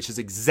put, which is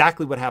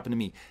exactly what happened to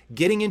me,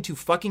 getting into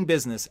fucking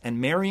business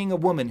and marrying a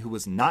woman who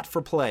was not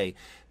for play,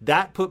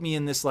 that put me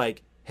in this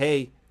like,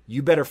 hey,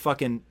 you better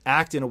fucking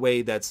act in a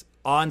way that's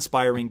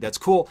awe-inspiring, that's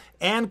cool,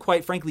 and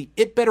quite frankly,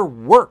 it better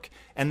work.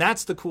 And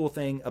that's the cool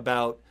thing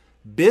about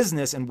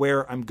business, and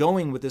where I'm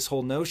going with this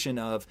whole notion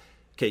of,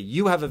 okay,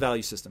 you have a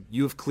value system.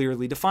 You have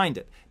clearly defined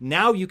it.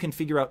 Now you can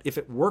figure out if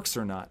it works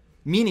or not.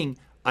 Meaning,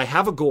 I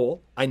have a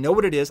goal. I know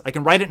what it is. I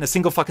can write it in a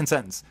single fucking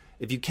sentence.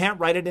 If you can't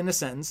write it in a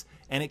sentence,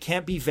 and it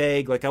can't be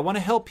vague, like I want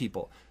to help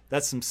people,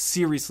 that's some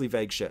seriously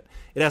vague shit.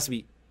 It has to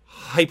be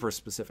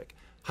hyper-specific.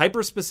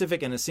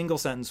 Hyper-specific in a single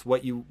sentence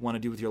what you want to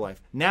do with your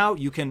life. Now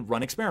you can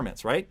run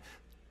experiments, right?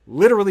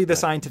 Literally the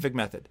scientific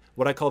method,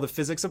 what I call the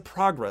physics of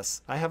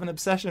progress. I have an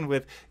obsession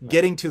with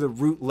getting to the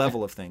root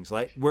level of things,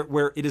 right?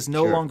 Where it is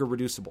no longer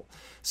reducible.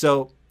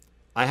 So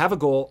I have a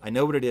goal. I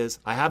know what it is.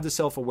 I have the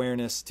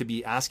self-awareness to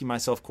be asking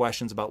myself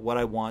questions about what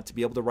I want, to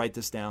be able to write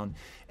this down.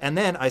 And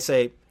then I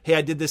say, hey,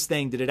 I did this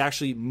thing. Did it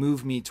actually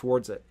move me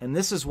towards it? And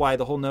this is why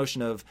the whole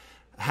notion of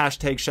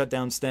hashtag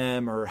shutdown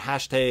STEM or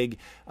hashtag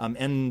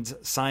end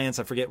science,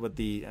 I forget what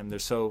they're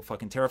so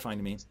fucking terrifying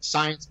to me.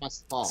 Science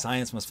must fall.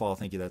 Science must fall.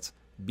 Thank you. That's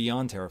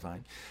beyond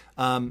terrifying.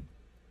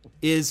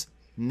 Is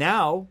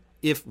now,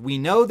 if we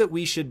know that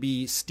we should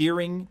be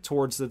steering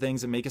towards the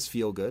things that make us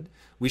feel good,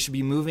 we should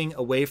be moving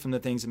away from the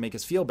things that make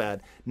us feel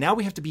bad. Now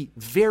we have to be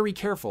very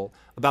careful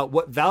about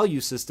what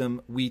value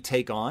system we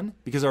take on,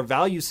 because our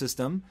value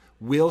system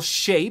will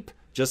shape,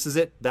 just as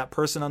that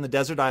person on the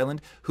desert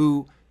island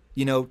who,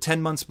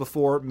 10 months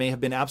before may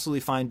have been absolutely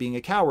fine being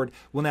a coward,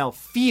 will now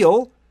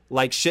feel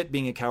like shit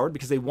being a coward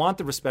because they want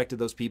the respect of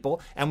those people.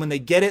 And when they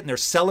get it and they're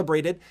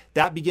celebrated,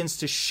 that begins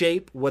to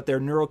shape what their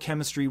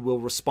neurochemistry will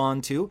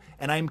respond to.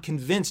 And I'm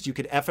convinced you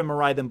could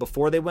fMRI them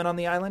before they went on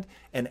the island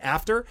and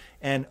after.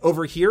 And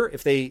over here,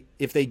 if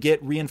they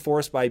get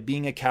reinforced by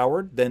being a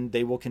coward, then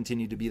they will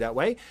continue to be that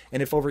way.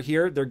 And if over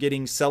here they're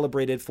getting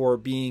celebrated for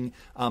being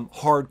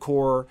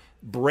hardcore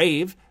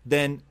brave,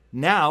 then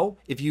now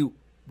if you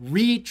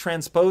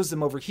retranspose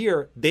them over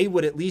here, they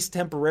would at least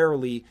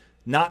temporarily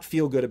not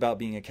feel good about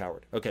being a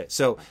coward. Okay,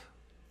 so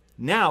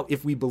now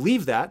if we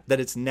believe that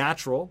it's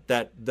natural,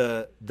 that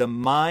the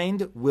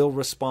mind will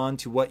respond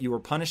to what you were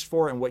punished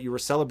for and what you were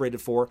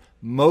celebrated for,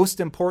 most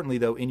importantly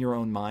though in your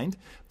own mind,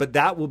 but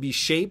that will be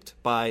shaped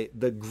by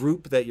the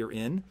group that you're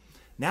in.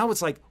 Now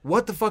it's like,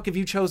 what the fuck have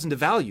you chosen to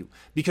value?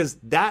 Because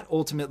that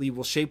ultimately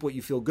will shape what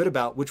you feel good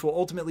about, which will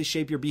ultimately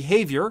shape your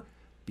behavior,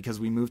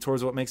 because we move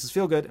towards what makes us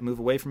feel good and move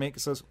away from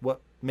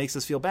what makes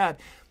us feel bad.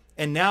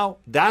 And now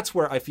that's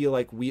where I feel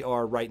like we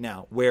are right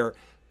now, where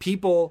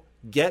people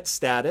get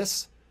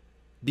status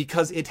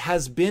because it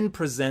has been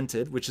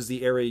presented, which is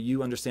the area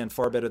you understand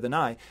far better than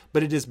I,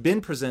 but it has been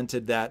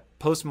presented that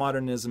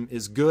postmodernism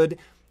is good,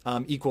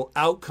 equal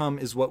outcome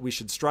is what we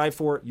should strive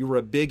for. You were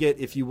a bigot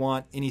if you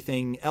want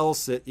anything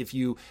else, if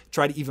you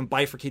try to even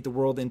bifurcate the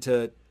world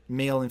into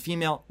male and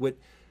female.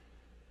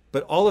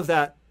 But all of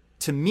that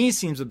to me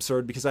seems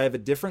absurd, because I have a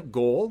different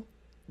goal,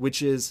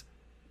 which is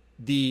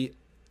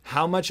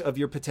how much of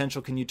your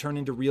potential can you turn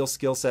into real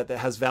skill set that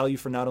has value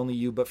for not only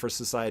you, but for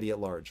society at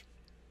large.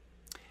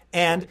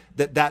 And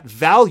that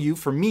value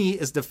for me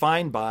is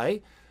defined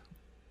by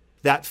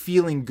that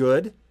feeling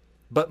good,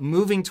 but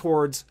moving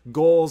towards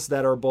goals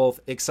that are both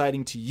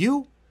exciting to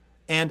you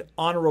and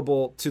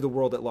honorable to the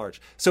world at large.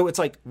 So it's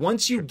like,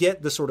 once you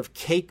get the sort of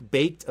cake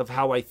baked of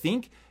how I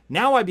think,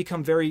 now I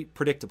become very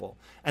predictable.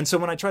 And so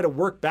when I try to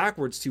work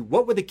backwards to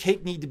what would the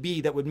cake need to be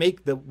that would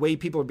make the way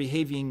people are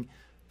behaving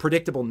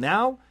predictable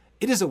now,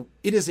 it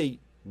is a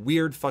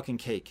weird fucking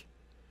cake.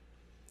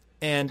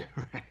 And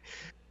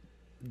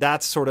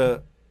that's sort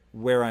of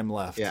where I'm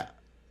left. Yeah.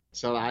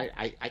 So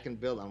I can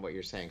build on what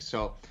you're saying.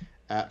 So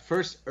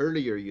first,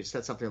 earlier you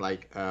said something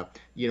like,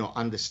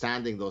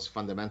 understanding those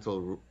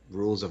fundamental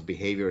rules of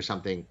behavior or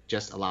something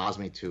just allows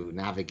me to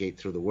navigate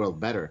through the world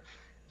better.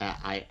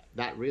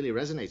 That really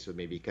resonates with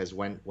me, because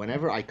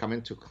whenever I come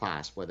into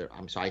class,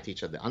 I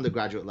teach at the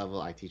undergraduate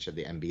level, I teach at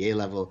the MBA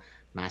level,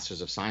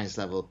 Masters of Science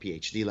level,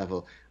 PhD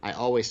level, I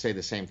always say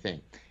the same thing.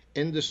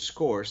 In this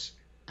course,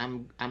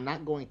 I'm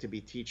not going to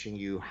be teaching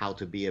you how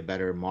to be a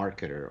better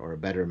marketer or a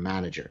better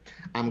manager.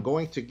 I'm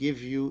going to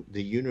give you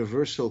the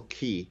universal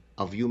key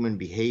of human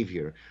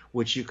behavior,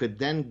 which you could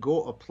then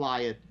go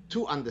apply it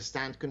to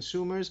understand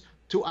consumers,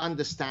 to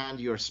understand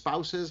your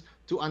spouses,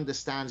 to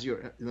understand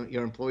your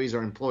employees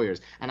or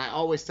employers. And I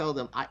always tell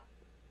them,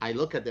 I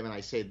look at them and I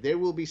say, there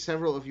will be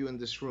several of you in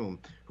this room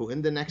who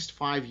in the next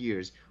 5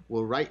 years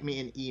will write me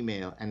an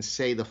email and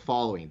say the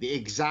following, the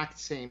exact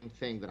same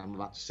thing that I'm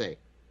about to say.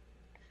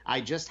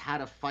 I just had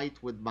a fight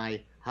with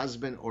my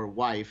husband or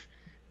wife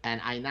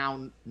And I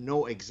now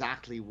know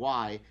exactly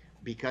why,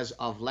 because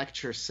of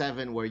lecture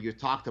 7, where you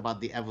talked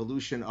about the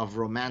evolution of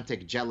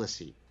romantic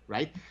jealousy,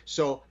 right?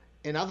 So,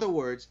 in other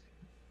words,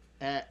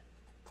 uh,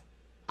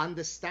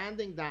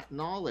 understanding that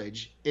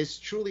knowledge is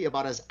truly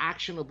about as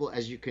actionable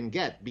as you can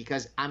get,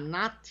 because I'm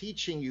not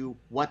teaching you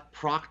what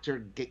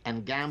Procter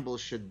and Gamble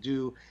should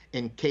do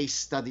in case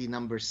study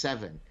number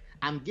 7.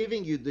 I'm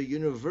giving you the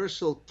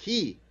universal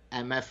key,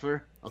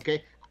 MFer.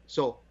 Okay,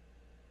 so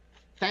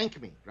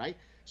thank me, right?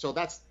 So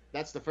that's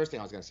the first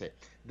thing I was going to say.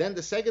 Then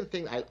the second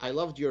thing, I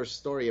loved your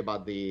story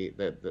about the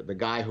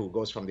guy who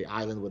goes from the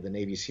island with the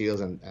Navy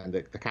SEALs and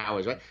the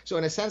cowards, right? So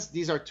in a sense,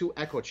 these are two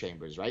echo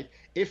chambers, right?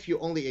 If you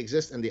only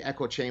exist in the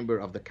echo chamber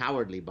of the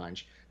cowardly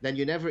bunch, then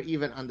you never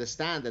even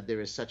understand that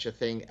there is such a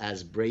thing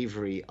as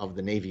bravery of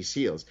the Navy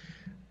SEALs.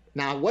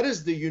 Now, what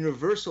is the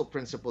universal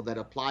principle that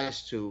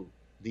applies to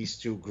these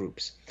two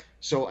groups?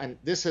 So, and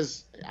this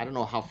is, I don't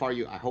know how far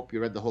I hope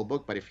you read the whole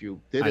book, but if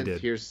you didn't,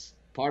 here's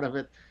part of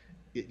it.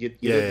 You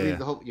did read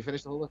the whole, you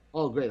finished the whole book?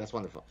 Oh, great, that's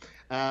wonderful.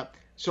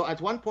 So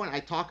at one point I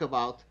talk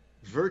about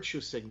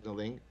virtue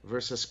signaling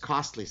versus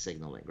costly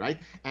signaling, right?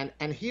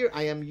 And here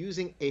I am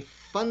using a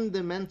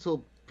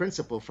fundamental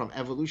principle from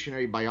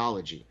evolutionary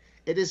biology.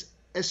 It is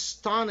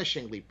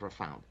astonishingly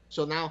profound.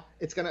 So now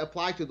it's going to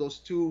apply to those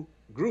two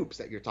groups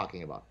that you're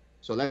talking about.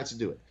 So let's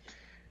do it.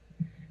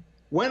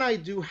 When I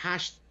do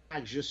hashtag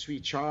Je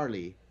suis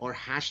Charlie or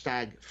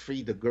hashtag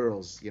free the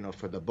girls,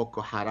 for the Boko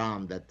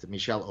Haram that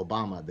Michelle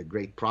Obama, the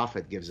great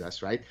prophet, gives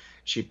us, right?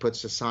 She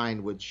puts a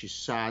sign with, she's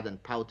sad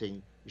and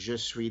pouting, Je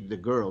suis the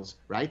girls,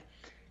 right?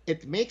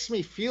 It makes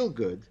me feel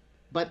good,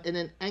 but in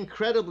an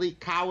incredibly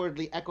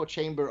cowardly echo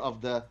chamber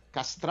of the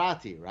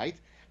castrati, right?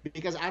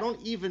 Because I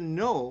don't even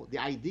know the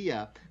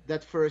idea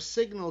that for a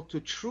signal to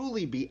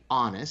truly be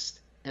honest,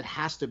 it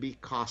has to be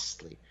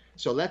costly.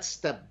 So let's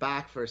step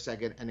back for a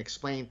second and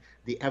explain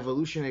the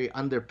evolutionary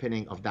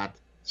underpinning of that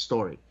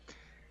story.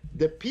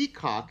 The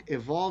peacock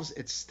evolves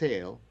its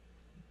tail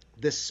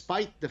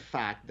despite the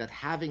fact that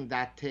having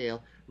that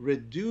tail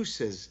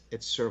reduces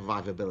its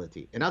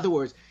survivability. In other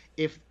words,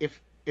 if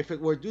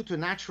it were due to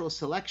natural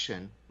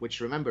selection,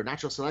 which, remember,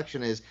 natural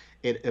selection is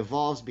it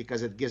evolves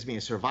because it gives me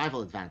a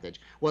survival advantage.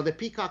 Well, the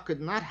peacock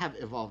could not have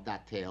evolved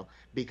that tail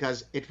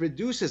because it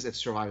reduces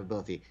its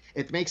survivability.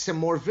 It makes him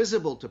more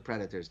visible to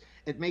predators.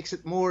 It makes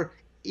it more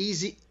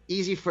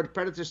easy for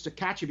predators to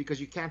catch you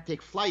because you can't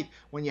take flight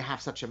when you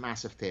have such a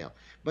massive tail.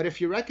 But if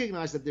you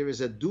recognize that there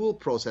is a dual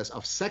process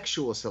of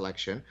sexual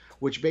selection,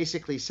 which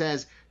basically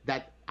says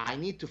that I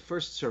need to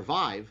first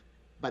survive,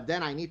 but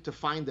then I need to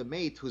find a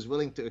mate who's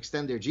willing to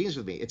extend their genes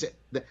with me.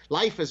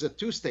 Life is a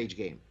two-stage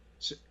game.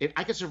 So if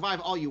I can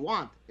survive all you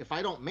want, if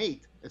I don't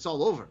mate, it's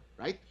all over,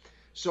 right?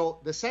 So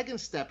the second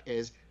step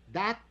is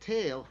that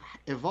tail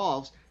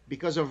evolves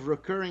because of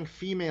recurring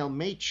female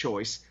mate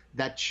choice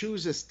that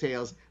chooses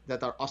tails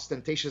that are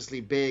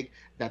ostentatiously big,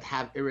 that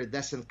have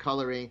iridescent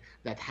coloring,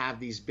 that have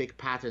these big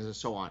patterns and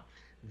so on.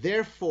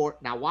 Therefore,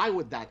 now why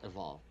would that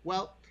evolve?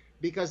 Well,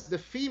 because the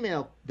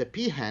female, the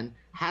peahen,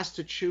 has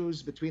to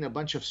choose between a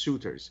bunch of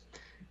suitors.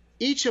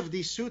 Each of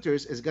these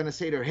suitors is going to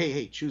say to her,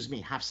 hey, choose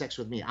me, have sex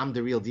with me, I'm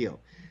the real deal.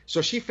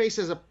 So she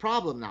faces a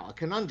problem now, a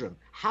conundrum.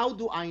 How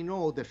do I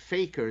know the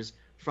fakers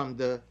from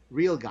the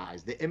real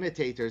guys, the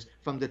imitators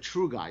from the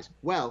true guys?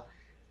 Well,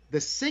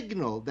 the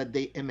signal that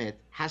they emit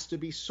has to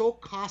be so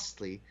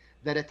costly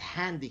that it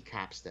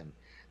handicaps them.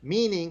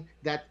 Meaning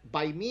that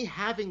by me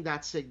having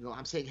that signal,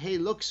 I'm saying, hey,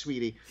 look,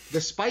 sweetie,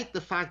 despite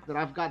the fact that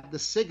I've got the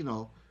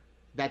signal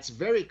that's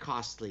very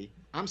costly,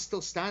 I'm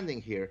still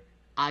standing here.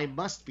 I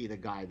must be the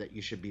guy that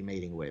you should be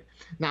mating with.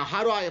 Now,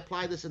 how do I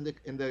apply this in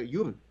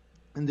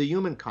the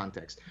human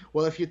context?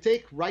 Well, if you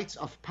take rites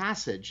of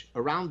passage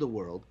around the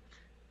world,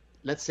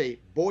 let's say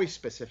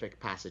boy-specific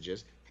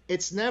passages,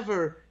 it's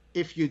never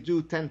if you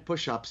do 10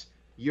 push-ups,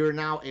 you're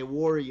now a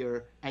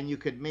warrior and you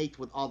could mate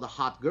with all the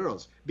hot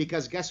girls.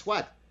 Because guess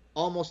what?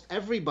 Almost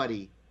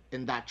everybody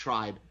in that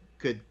tribe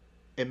could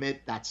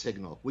emit that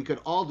signal. We could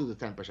all do the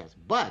 10 push-ups.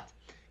 But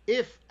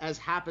if, as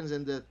happens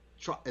in the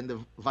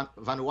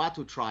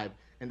Vanuatu tribe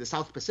in the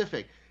South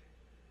Pacific,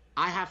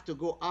 I have to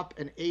go up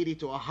an 80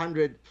 to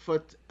 100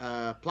 foot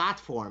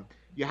platform,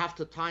 you have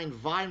to tie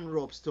vine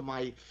ropes to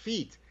my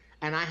feet,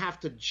 and I have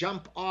to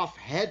jump off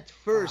head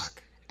first,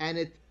 and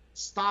it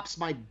stops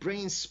my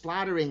brain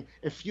splattering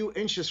a few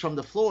inches from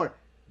the floor.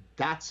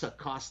 That's a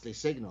costly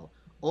signal.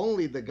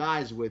 Only the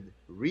guys with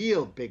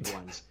real big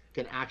ones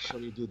can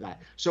actually do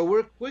that. So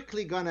we're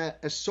quickly gonna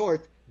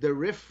assort the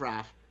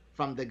riffraff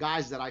from the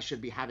guys that I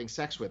should be having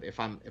sex with if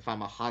I'm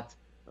a hot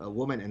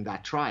woman in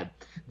that tribe.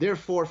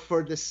 Therefore,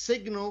 for the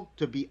signal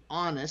to be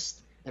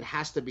honest, it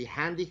has to be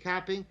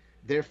handicapping.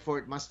 Therefore,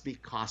 it must be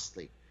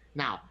costly.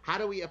 Now, how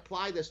do we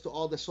apply this to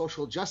all the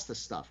social justice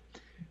stuff?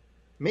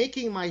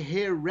 Making my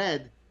hair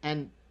red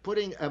and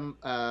putting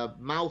a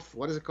mouth,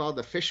 what is it called?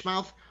 The fish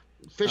mouth?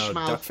 Mouth.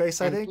 Duck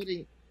face, I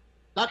think?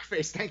 Duck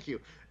face, thank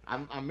you.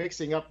 I'm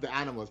mixing up the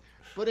animals.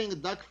 Putting a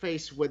duck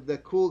face with the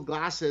cool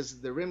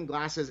glasses, the rim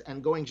glasses,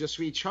 and going Je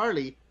suis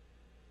Charlie,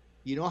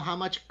 you know how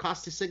much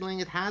costly signaling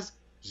it has?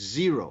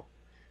 0.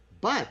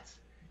 But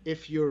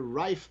if you're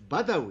Raif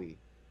Badawi,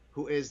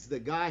 who is the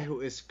guy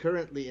who is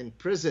currently in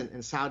prison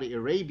in Saudi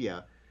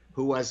Arabia,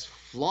 who was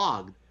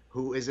flogged,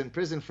 who is in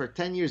prison for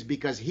 10 years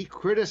because he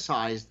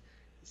criticized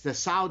the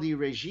Saudi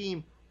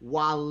regime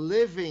while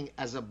living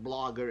as a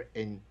blogger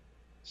in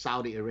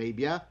Saudi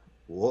Arabia,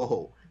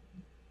 whoa,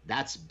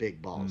 that's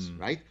big balls,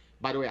 right?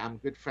 By the way, I'm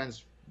good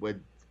friends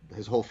with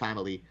his whole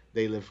family.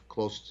 They live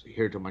close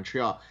here to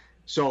Montreal.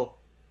 So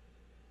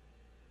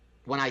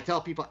when I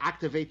tell people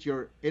activate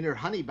your inner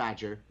honey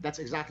badger, that's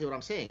exactly what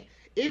I'm saying.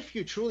 If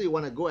you truly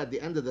want to go at the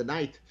end of the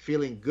night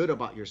feeling good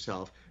about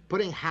yourself,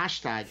 putting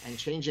hashtag and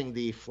changing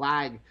the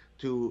flag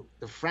to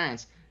the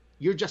France,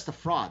 you're just a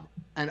fraud.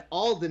 And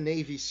all the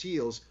Navy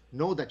SEALs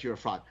know that you're a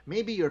fraud.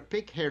 Maybe your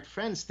pig-haired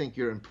friends think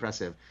you're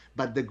impressive,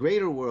 but the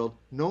greater world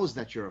knows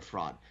that you're a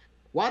fraud.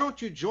 Why don't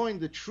you join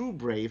the true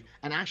brave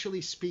and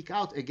actually speak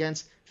out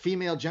against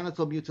female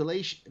genital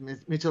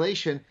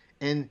mutilation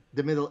in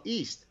the Middle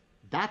East?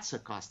 That's a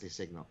costly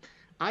signal.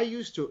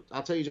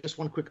 I'll tell you just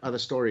one quick other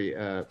story,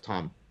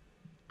 Tom,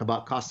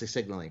 about costly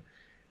signaling.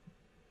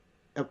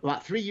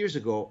 About 3 years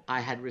ago, I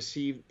had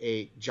received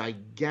a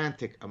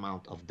gigantic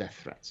amount of death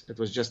threats. It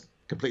was just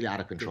completely out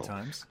of control. Good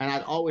times. And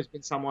I'd always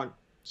been someone,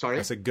 sorry?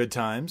 I said good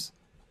times.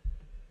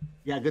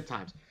 Yeah, good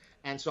times.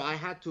 And so I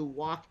had to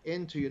walk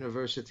into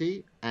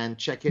university and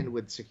check in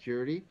with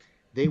security.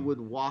 They would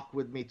walk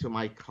with me to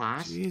my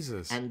class.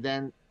 Jesus. And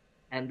then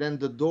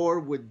the door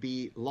would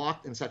be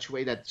locked in such a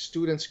way that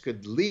students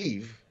could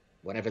leave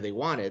whenever they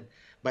wanted.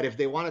 But if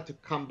they wanted to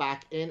come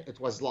back in, it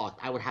was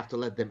locked. I would have to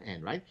let them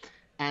in, right?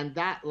 And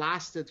that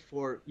lasted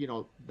for,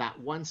 that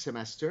one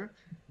semester.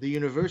 The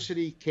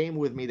university came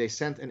with me. They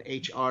sent an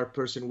HR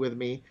person with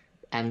me,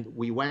 and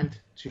we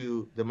went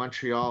to the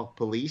Montreal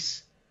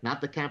police,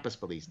 not the campus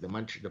police, the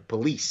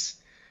police,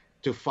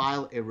 to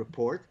file a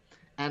report.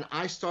 And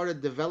I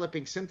started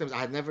developing symptoms. I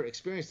had never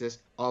experienced this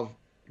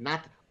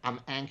I'm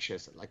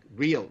anxious, like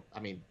real,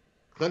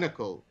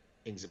 clinical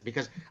things,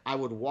 because I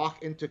would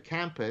walk into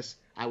campus,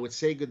 I would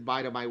say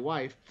goodbye to my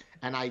wife,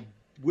 and I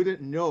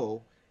wouldn't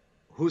know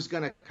who's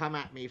going to come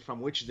at me from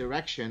which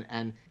direction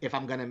and if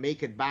I'm going to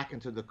make it back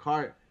into the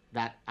car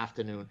that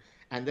afternoon.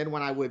 And then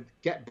when I would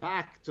get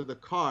back to the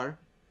car,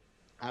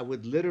 I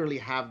would literally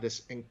have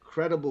this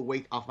incredible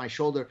weight off my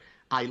shoulder.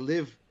 I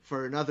live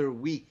for another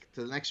week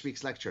to the next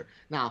week's lecture.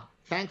 Now,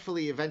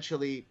 thankfully,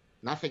 eventually,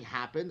 nothing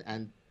happened,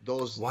 and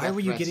those. Why were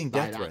you getting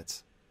death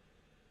threats?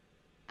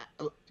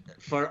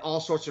 For all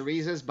sorts of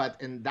reasons, but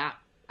in that,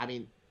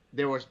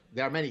 there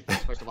are many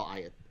things. First of all,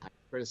 I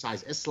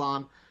criticize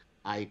Islam.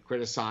 I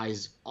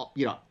criticize,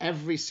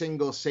 every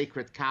single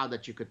sacred cow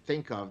that you could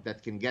think of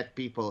that can get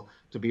people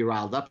to be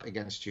riled up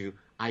against you.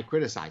 I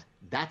criticize.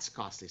 That's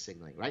costly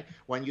signaling, right?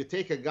 When you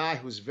take a guy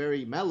who's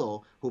very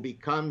mellow, who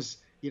becomes,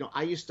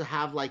 I used to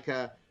have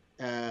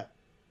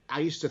I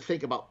used to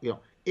think about,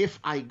 if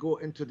I go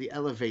into the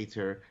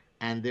elevator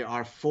and there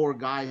are 4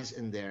 guys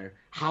in there,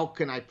 how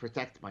can I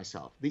protect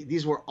myself?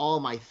 These were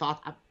all my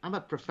thoughts. I'm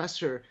a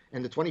professor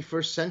in the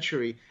 21st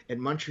century in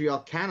Montreal,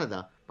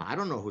 Canada. I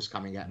don't know who's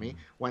coming at me.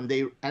 When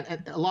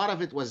and a lot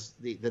of it was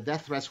the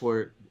death threats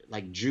were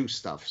like Jew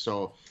stuff.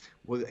 So,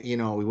 we're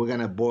going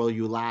to boil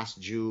you last,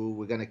 Jew.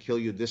 We're going to kill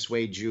you this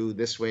way, Jew,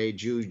 this way,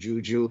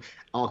 Jew,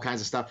 all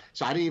kinds of stuff.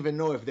 So I didn't even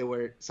know if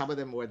some of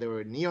them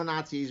were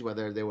neo-Nazis,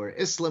 whether they were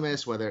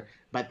Islamists,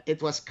 but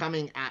it was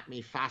coming at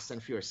me fast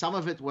and furious. Some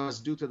of it was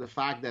due to the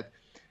fact that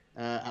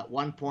at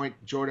one point,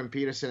 Jordan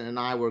Peterson and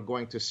I were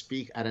going to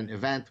speak at an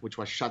event which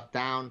was shut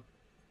down.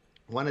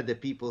 One of the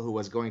people who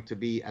was going to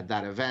be at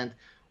that event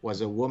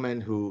was a woman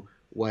who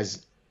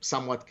was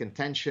somewhat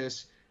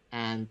contentious,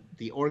 and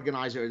the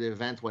organizer of the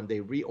event, when they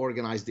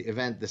reorganized the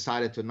event,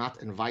 decided to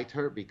not invite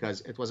her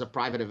because it was a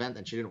private event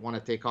and she didn't want to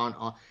take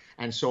on.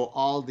 And so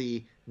all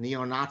the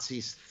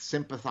neo-Nazi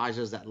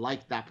sympathizers that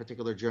liked that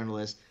particular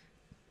journalist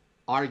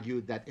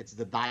argued that it's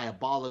the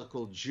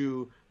diabolical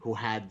Jew who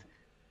had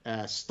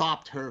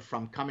stopped her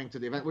from coming to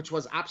the event, which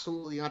was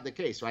absolutely not the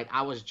case, right?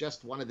 I was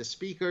just one of the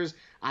speakers.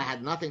 I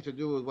had nothing to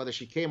do with whether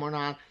she came or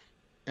not.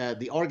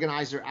 The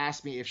organizer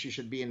asked me if she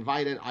should be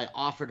invited. I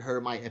offered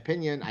her my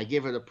opinion. I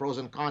gave her the pros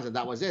and cons, and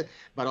that was it.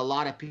 But a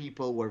lot of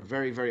people were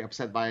very, very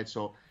upset by it.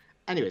 So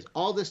anyways,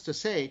 all this to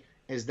say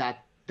is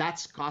that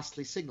that's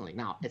costly signaling.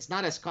 Now, it's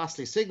not as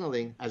costly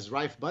signaling as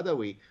Raif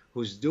Badawi,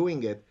 who's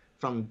doing it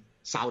from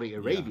Saudi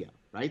Arabia,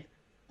 right?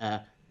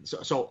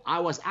 So I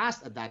was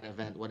asked at that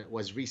event when it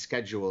was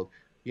rescheduled,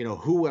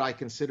 who would I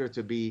consider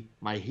to be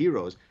my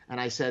heroes? And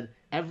I said,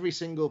 every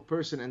single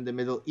person in the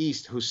Middle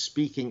East who's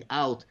speaking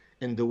out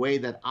in the way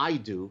that I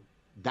do,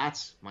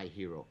 that's my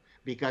hero.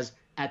 Because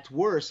at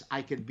worst,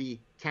 I could be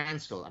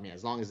canceled.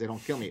 As long as they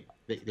don't kill me.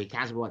 They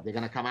cancel what? They're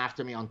going to come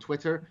after me on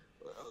Twitter?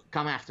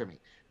 Come after me.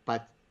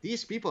 But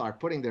these people are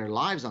putting their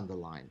lives on the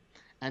line.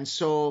 And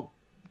so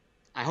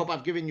I hope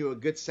I've given you a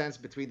good sense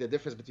between the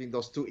difference between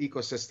those two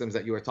ecosystems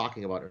that you were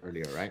talking about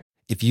earlier, right?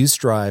 If you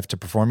strive to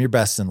perform your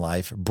best in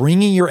life,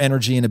 bringing your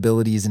energy and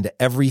abilities into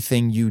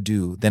everything you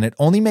do, then it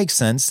only makes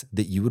sense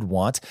that you would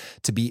want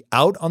to be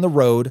out on the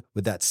road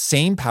with that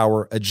same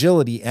power,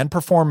 agility, and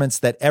performance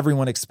that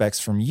everyone expects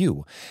from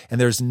you. And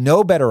there's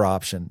no better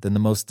option than the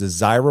most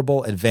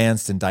desirable,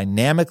 advanced, and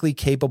dynamically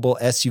capable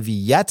SUV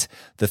yet,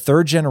 the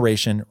third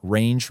generation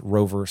Range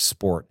Rover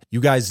Sport.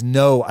 You guys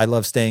know I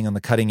love staying on the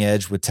cutting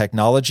edge with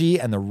technology,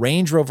 and the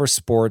Range Rover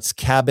Sport's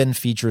cabin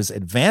features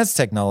advanced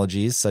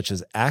technologies such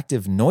as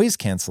active noise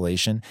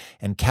cancellation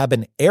and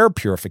cabin air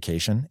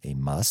purification, a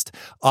must,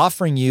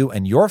 offering you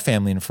and your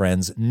family and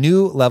friends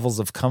new levels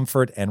of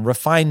comfort and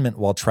refinement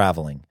while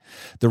traveling.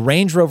 The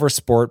Range Rover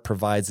Sport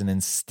provides an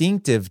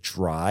instinctive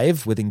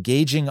drive with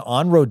engaging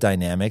on-road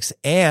dynamics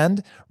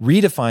and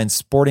redefines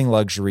sporting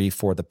luxury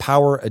for the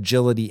power,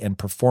 agility, and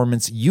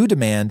performance you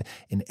demand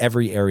in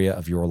every area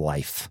of your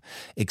life.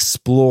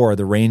 Explore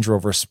the Range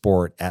Rover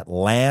Sport at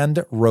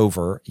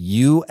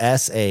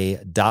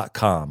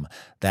LandRoverUSA.com.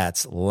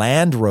 That's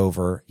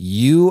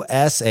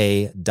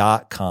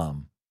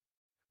LandRoverUSA.com.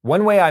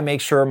 One way I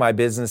make sure my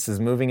business is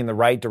moving in the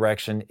right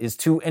direction is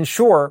to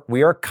ensure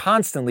we are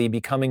constantly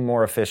becoming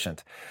more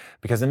efficient.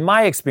 Because in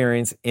my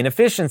experience,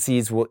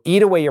 inefficiencies will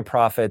eat away your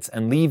profits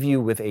and leave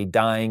you with a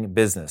dying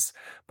business.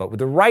 But with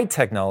the right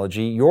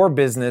technology, your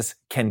business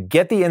can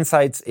get the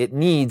insights it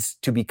needs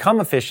to become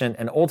efficient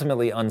and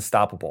ultimately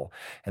unstoppable.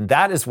 And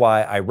that is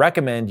why I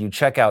recommend you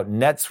check out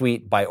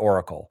NetSuite by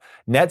Oracle.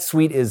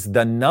 NetSuite is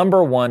the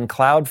 #1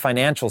 cloud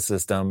financial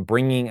system,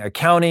 bringing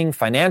accounting,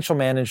 financial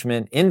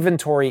management,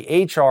 inventory,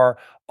 HR,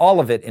 all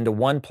of it into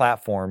one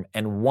platform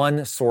and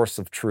one source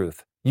of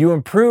truth. You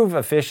improve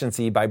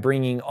efficiency by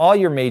bringing all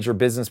your major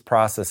business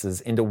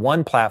processes into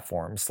one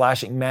platform,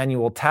 slashing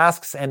manual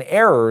tasks and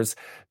errors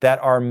that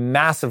are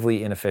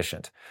massively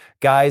inefficient.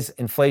 Guys,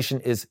 inflation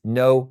is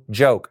no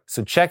joke.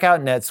 So check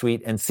out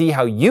NetSuite and see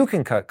how you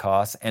can cut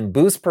costs and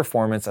boost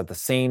performance at the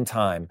same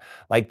time,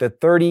 like the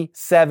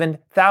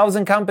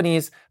 37,000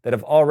 companies that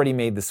have already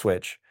made the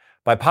switch.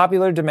 By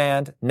popular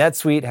demand,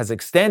 NetSuite has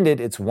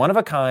extended its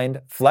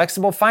one-of-a-kind,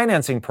 flexible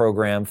financing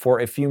program for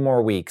a few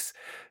more weeks.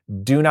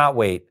 Do not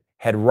wait.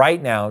 Head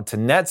right now to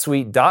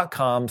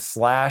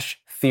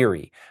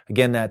netsuite.com/theory.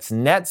 Again, that's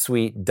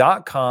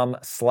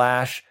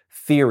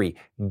netsuite.com/theory.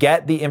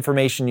 Get the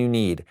information you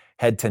need.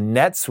 Head to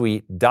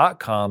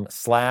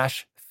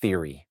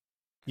netsuite.com/theory.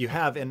 You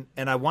have, and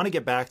I want to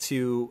get back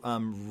to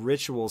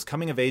rituals.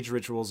 Coming of age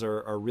rituals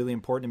are really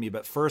important to me.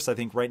 But first, I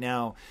think right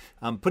now,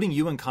 putting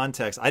you in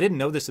context, I didn't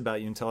know this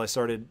about you until I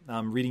started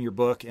reading your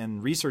book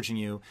and researching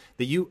you,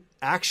 that you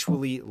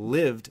actually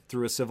lived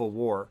through a civil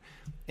war.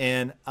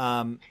 And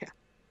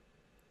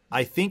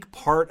I think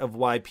part of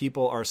why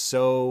people are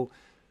so,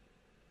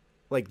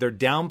 like, they're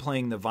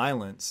downplaying the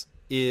violence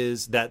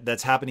is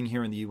that's happening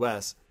here in the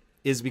U.S.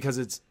 is because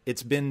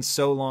it's been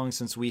so long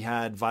since we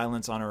had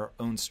violence on our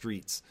own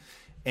streets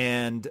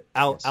and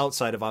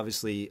outside of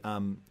obviously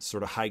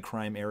sort of high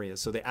crime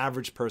areas. So the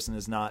average person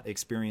has not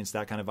experienced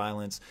that kind of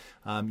violence.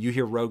 You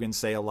hear Rogan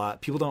say a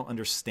lot, people don't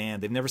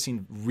understand. They've never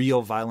seen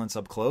real violence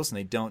up close and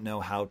they don't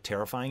know how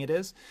terrifying it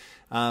is.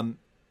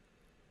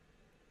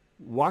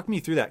 Walk me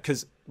through that,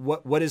 because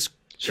what is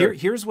Sure.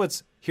 here's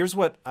what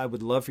I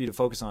would love for you to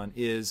focus on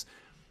is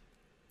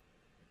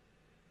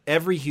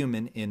every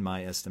human, in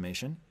my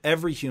estimation,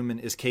 every human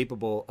is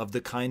capable of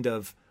the kind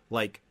of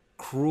like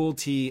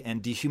cruelty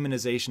and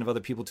dehumanization of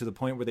other people to the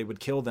point where they would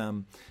kill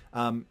them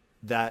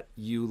that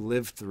you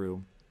lived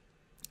through.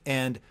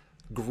 And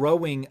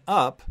growing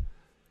up,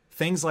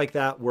 things like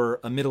that were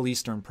a Middle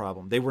Eastern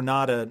problem. They were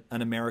not an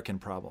American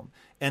problem.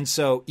 And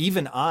so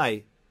even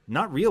I,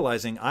 not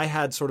realizing I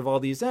had sort of all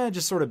these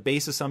just sort of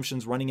base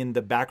assumptions running in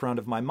the background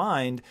of my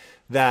mind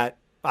that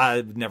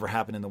would never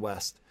happen in the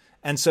West.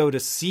 And so to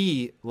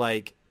see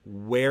like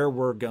where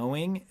we're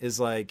going is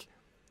like,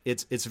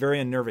 it's very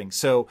unnerving.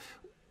 So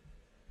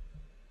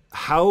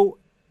how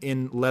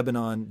in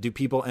Lebanon do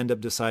people end up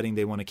deciding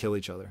they want to kill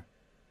each other?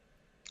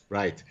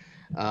 Right.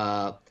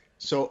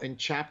 So in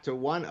chapter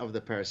 1 of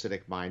The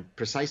Parasitic Mind,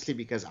 precisely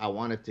because I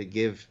wanted to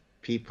give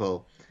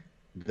people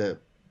the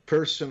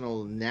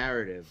personal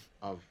narrative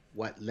of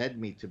what led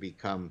me to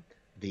become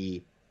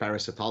the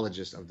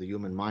parasitologist of the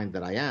human mind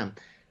that I am,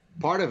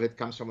 part of it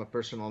comes from a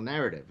personal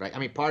narrative, right? I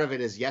mean, part of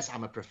it is, yes,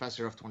 I'm a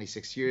professor of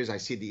 26 years. I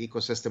see the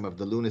ecosystem of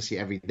the lunacy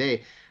every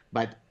day.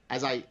 But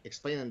as I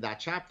explained in that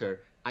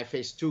chapter, I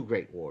faced 2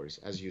 great wars,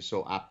 as you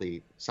so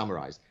aptly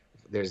summarized.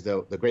 There's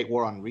the Great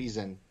War on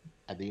Reason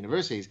at the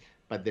universities,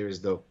 but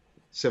there's the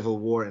Civil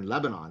War in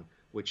Lebanon,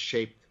 which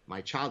shaped my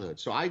childhood.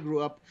 So I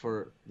grew up,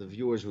 for the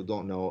viewers who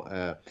don't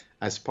know,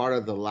 as part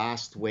of the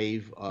last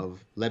wave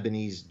of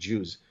Lebanese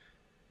Jews.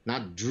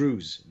 Not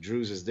Druze.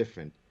 Druze is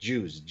different.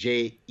 Jews,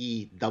 Jews,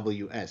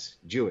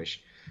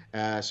 Jewish.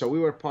 So we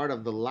were part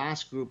of the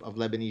last group of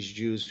Lebanese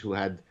Jews who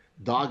had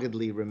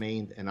doggedly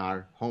remained in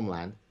our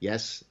homeland.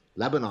 Yes,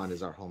 Lebanon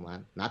is our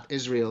homeland, not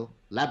Israel,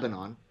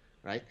 Lebanon,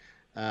 right?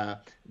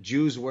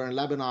 Jews were in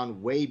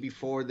Lebanon way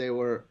before there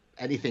were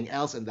anything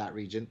else in that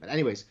region. But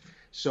anyways,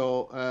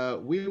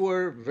 so we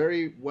were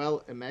very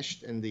well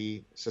enmeshed in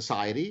the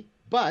society,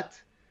 But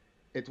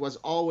it was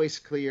always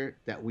clear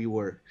that we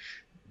were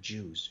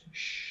Jews.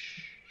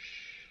 Shh.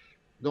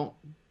 Don't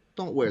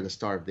wear the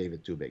Star of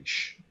David too big.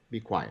 Shh. Be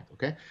quiet,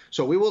 okay?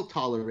 So we will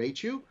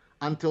tolerate you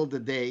until the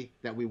day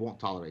that we won't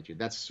tolerate you.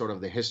 That's sort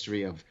of the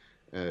history of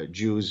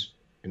Jews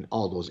in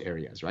all those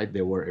areas, right?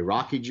 There were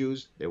Iraqi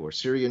Jews, there were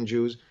Syrian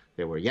Jews,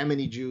 there were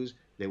Yemeni Jews,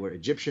 there were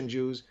Egyptian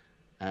Jews,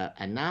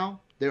 and now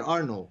there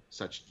are no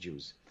such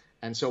Jews.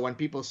 And so when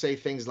people say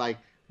things like,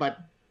 but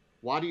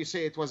why do you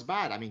say it was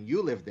bad? I mean,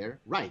 you lived there,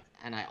 right?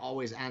 And I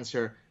always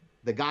answer,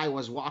 the guy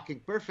was walking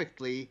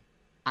perfectly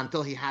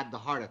until he had the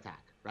heart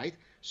attack, right?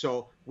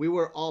 So we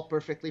were all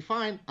perfectly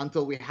fine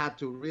until we had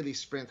to really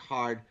sprint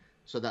hard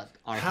so that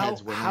our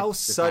heads were not how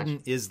sudden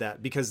detached. is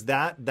that? Because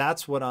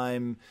that's what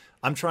I'm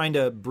trying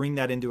to bring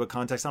that into a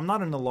context. I'm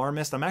not an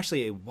alarmist. I'm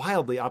actually a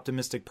wildly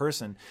optimistic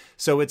person.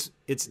 So it's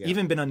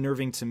even been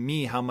unnerving to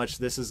me how much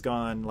this has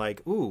gone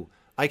like, ooh,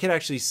 I could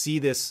actually see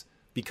this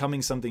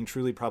becoming something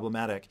truly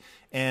problematic.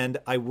 And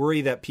I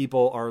worry that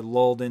people are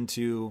lulled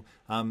into,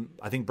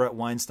 I think Brett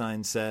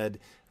Weinstein said,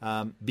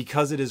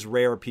 because it is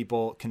rare,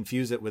 people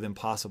confuse it with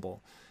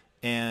impossible.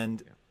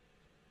 And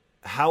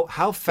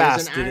how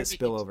fast did it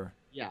spill over?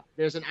 Yeah,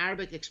 there's an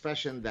Arabic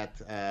expression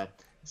that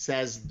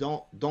says,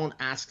 don't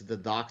ask the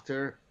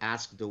doctor,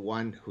 ask the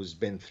one who's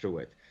been through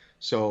it.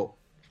 So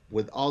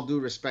with all due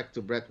respect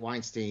to Brett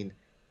Weinstein,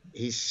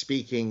 he's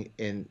speaking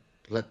in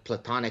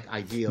platonic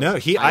ideals. No,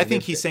 I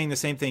think he's saying the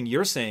same thing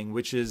you're saying,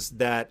 which is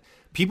that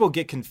people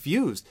get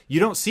confused. You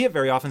don't see it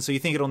very often, so you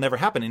think it'll never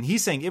happen. And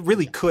he's saying it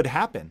really could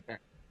happen.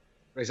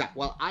 Exactly.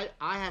 Well, I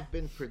have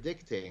been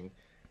predicting,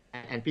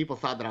 and people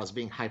thought that I was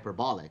being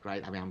hyperbolic,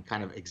 right? I mean, I'm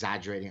kind of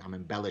exaggerating. I'm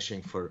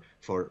embellishing for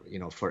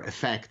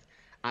effect.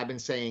 I've been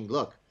saying,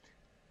 look,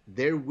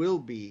 there will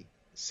be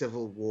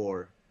civil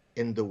war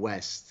in the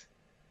West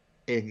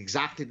in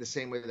exactly the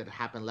same way that it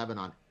happened in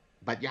Lebanon.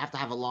 But you have to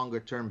have a longer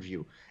term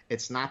view.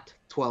 It's not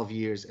 12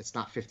 years. It's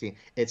not 15.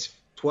 It's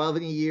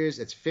 12 years.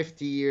 It's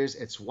 50 years.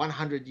 It's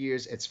 100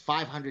 years. It's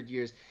 500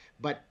 years.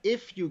 But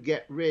if you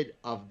get rid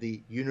of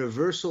the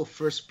universal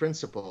first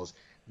principles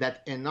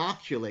that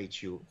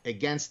inoculate you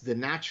against the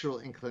natural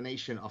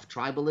inclination of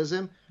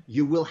tribalism,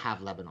 you will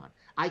have Lebanon.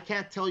 I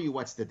can't tell you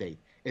what's the date.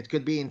 It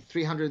could be in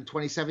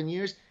 327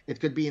 years. It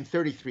could be in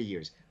 33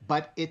 years.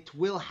 But it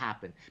will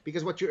happen,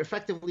 because what you're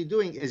effectively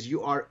doing is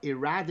you are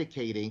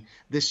eradicating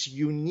this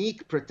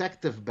unique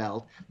protective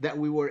belt that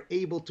we were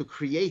able to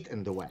create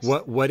in the West.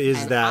 What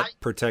is that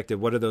protective?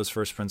 What are those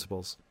first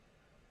principles?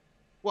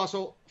 Well,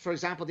 so for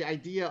example, the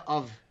idea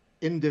of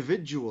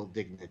individual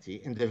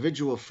dignity,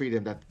 individual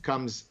freedom that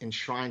comes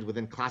enshrined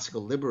within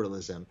classical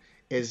liberalism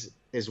is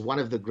one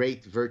of the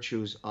great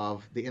virtues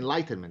of the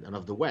Enlightenment and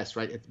of the West,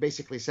 right? It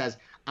basically says,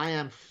 I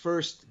am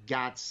first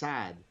Gad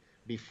Saad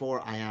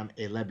before I am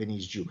a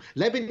Lebanese Jew.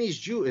 Lebanese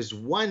Jew is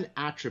one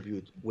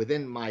attribute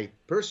within my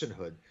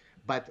personhood,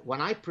 but when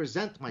I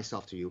present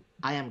myself to you,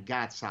 I am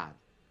Gad Saad,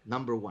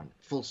 number one,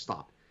 full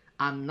stop.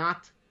 I'm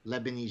not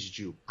Lebanese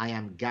Jew. I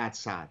am Gad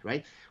Saad,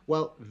 right?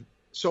 Well,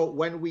 so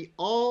when we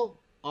all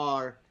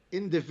are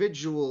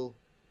individual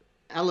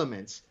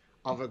elements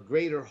of a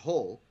greater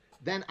whole,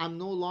 then I'm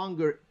no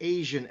longer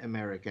Asian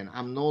American.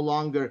 I'm no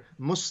longer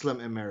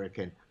Muslim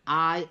American.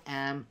 I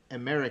am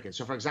American.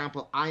 So for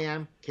example, I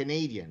am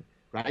Canadian,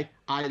 right?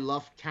 I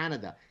love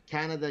Canada.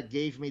 Canada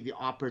gave me the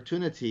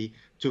opportunity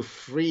to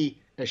free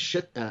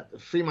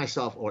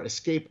myself or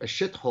escape a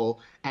shithole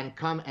and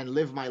come and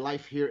live my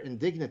life here in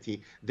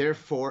dignity.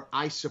 Therefore,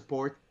 I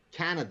support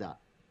Canada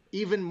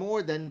even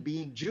more than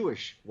being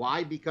Jewish.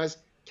 Why? Because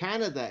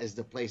Canada is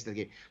the place that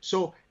gave.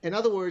 So in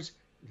other words,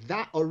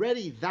 that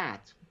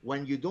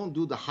when you don't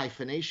do the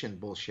hyphenation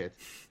bullshit,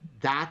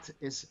 that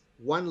is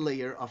one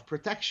layer of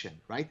protection,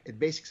 right? It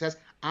basically says,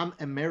 I'm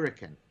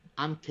American,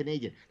 I'm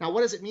Canadian. Now,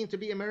 what does it mean to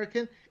be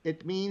American?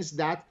 It means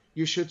that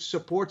you should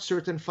support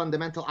certain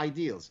fundamental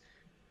ideals.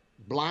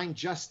 Blind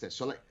justice,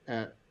 so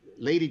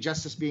Lady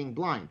Justice being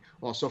blind.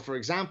 Well, so for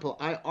example,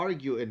 I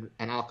argue,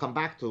 and I'll come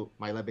back to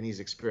my Lebanese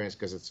experience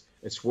because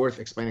it's worth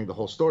explaining the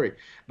whole story,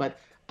 but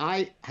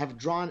I have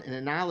drawn an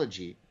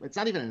analogy. It's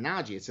not even an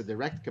analogy, it's a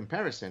direct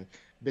comparison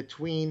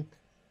between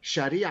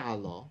Sharia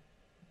law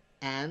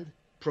and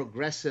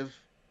progressive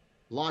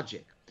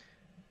logic.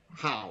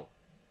 How?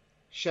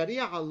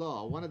 Sharia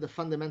law, one of the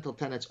fundamental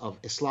tenets of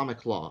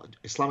Islamic law,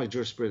 Islamic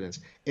jurisprudence,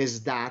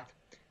 is that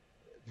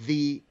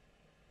the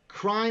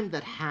crime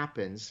that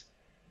happens,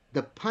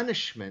 the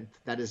punishment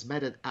that is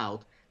meted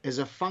out, is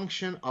a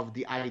function of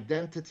the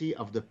identity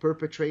of the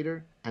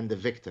perpetrator and the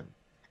victim.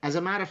 As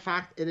a matter of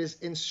fact, it is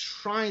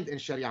enshrined in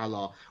Sharia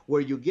law,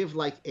 where you give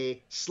like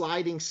a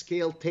sliding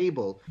scale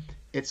table.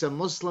 It's a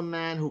Muslim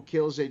man who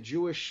kills a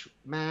Jewish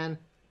man,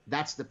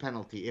 that's the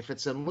penalty. If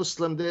it's a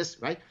Muslim this,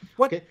 right?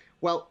 What? Okay.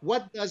 Well,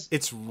 what does...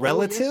 It's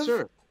relative? Oh, yes,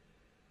 sir.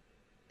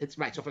 It's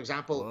right. So for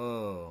example,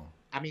 whoa.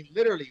 I mean,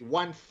 literally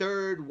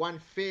 1/3,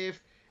 1/5,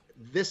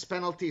 this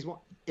penalty is...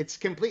 It's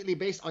completely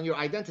based on your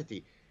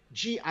identity.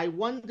 Gee, I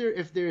wonder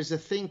if there's a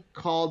thing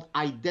called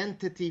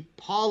identity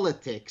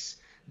politics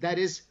that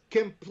is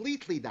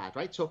completely that,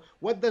 right? So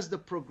what does the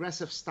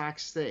progressive stack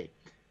say?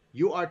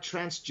 You are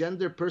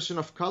transgender person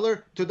of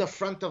color, to the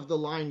front of the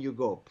line you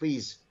go,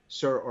 please,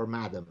 sir or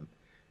madam.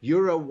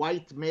 You're a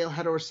white male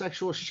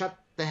heterosexual, shut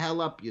the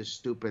hell up, you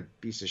stupid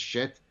piece of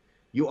shit.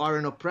 You are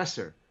an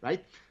oppressor,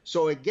 right?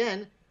 So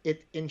again,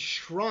 it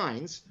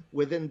enshrines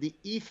within the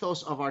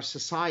ethos of our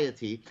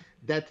society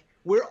that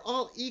we're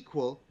all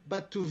equal,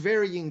 but to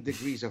varying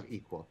degrees of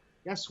equal.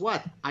 Guess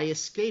what? I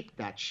escaped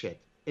that shit.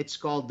 It's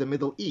called the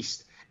Middle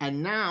East.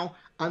 And now,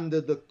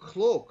 under the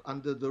cloak,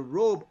 under the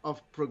robe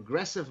of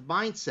progressive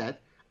mindset,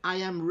 I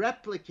am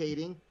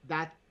replicating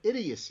that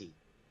idiocy.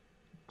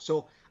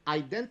 So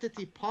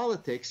identity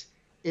politics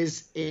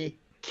is a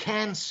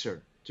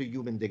cancer to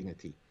human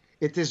dignity.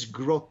 It is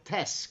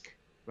grotesque,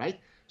 right?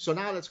 So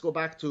now let's go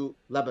back to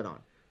Lebanon.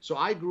 So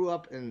I grew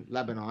up in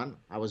Lebanon.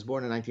 I was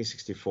born in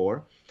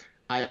 1964.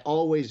 I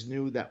always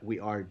knew that we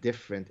are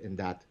different in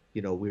that,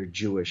 we're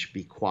Jewish,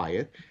 be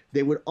quiet.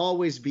 There would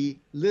always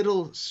be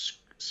little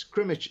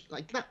scrimmage,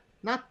 like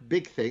not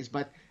big things,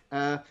 but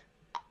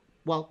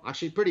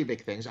actually pretty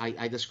big things.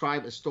 I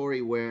describe a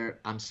story where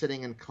I'm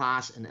sitting in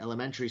class in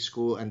elementary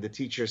school and the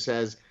teacher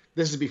says,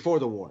 this is before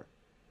the war.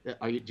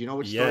 Do you know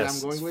which story I'm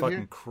going with here? Yes,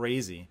 fucking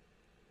crazy.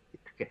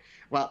 Okay.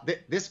 Well,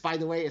 this, by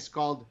the way, is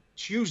called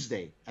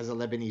Tuesday as a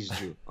Lebanese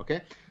Jew.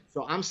 Okay.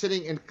 So I'm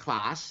sitting in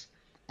class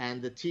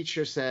and the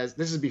teacher says,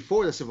 this is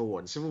before the Civil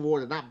War. The Civil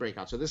War did not break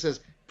out. So this is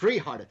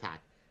pre-heart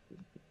attack.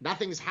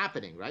 Nothing's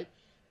happening, right?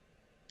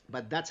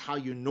 But that's how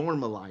you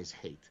normalize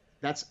hate.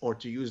 Or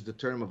to use the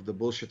term of the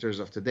bullshitters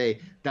of today,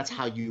 that's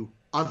how you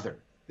other.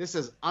 This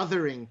is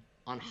othering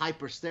on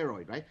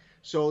hypersteroid, right?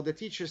 So the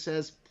teacher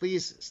says,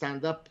 please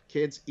stand up,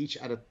 kids, each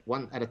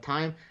one at a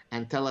time,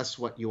 and tell us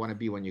what you want to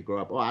be when you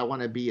grow up. Oh, I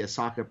want to be a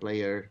soccer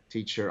player,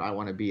 teacher. I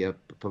want to be a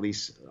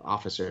police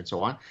officer, and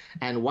so on.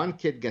 And one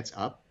kid gets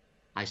up.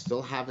 I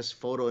still have his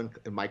photo in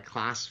my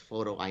class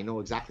photo. I know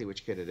exactly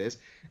which kid it is.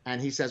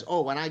 And he says,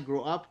 oh, when I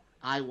grow up,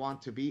 I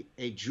want to be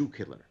a Jew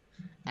killer.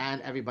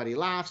 And everybody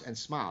laughs and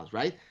smiles,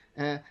 right?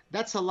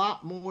 That's a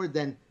lot more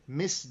than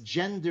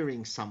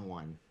misgendering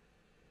someone,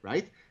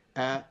 right?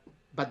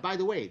 But by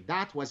the way,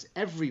 that was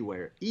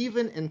everywhere,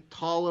 even in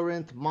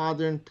tolerant,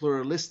 modern,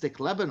 pluralistic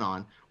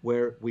Lebanon,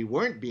 where we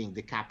weren't being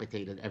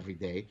decapitated every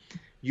day.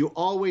 You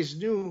always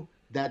knew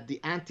that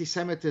the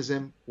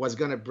anti-Semitism was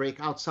going to break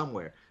out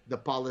somewhere. The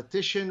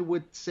politician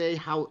would say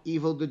how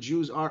evil the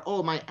Jews are.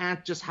 Oh, my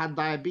aunt just had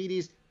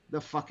diabetes.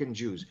 The fucking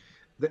Jews.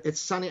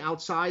 It's sunny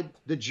outside.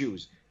 The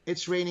Jews.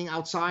 It's raining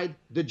outside.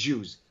 The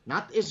Jews.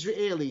 Not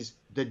Israelis.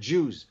 The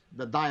Jews.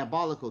 The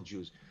diabolical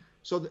Jews.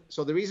 So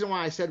the reason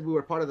why I said we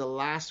were part of the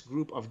last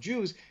group of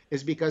Jews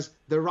is because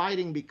the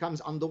writing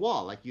becomes on the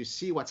wall. Like you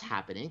see what's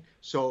happening.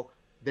 So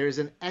there's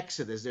an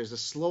exodus. There's a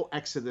slow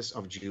exodus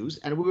of Jews.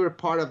 And we were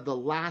part of the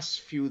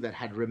last few that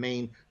had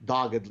remained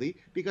doggedly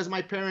because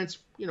my parents,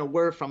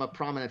 were from a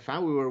prominent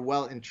family. We were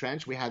well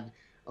entrenched. We had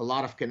a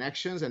lot of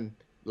connections. And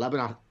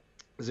Lebanon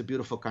is a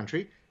beautiful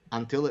country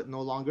until it no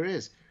longer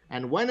is.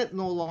 And when it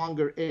no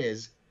longer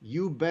is,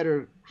 you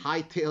better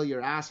hightail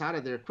your ass out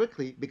of there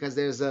quickly because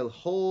there's a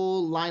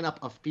whole lineup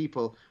of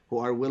people who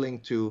are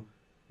willing to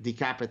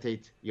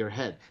decapitate your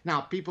head.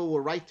 Now, people will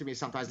write to me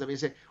sometimes. They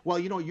say, well,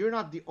 you're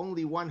not the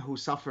only one who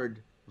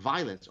suffered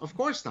violence. Of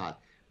course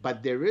not.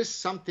 But there is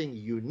something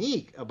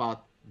unique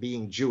about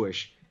being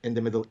Jewish in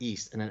the Middle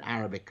East, in an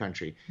Arabic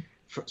country.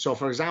 So,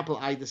 for example,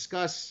 I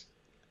discuss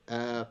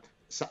a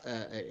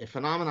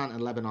phenomenon in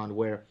Lebanon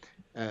where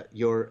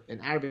in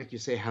Arabic you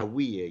say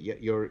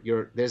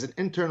hawiyya. There's an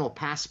internal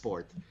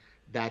passport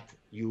that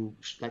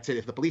let's say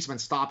if the policeman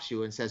stops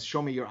you and says,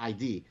 show me your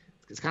ID,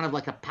 it's kind of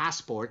like a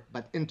passport,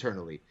 but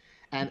internally.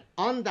 And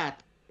on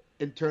that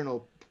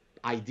internal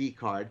ID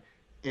card,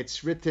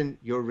 it's written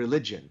your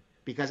religion,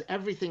 because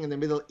everything in the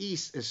Middle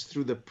East is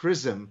through the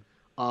prism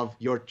of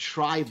your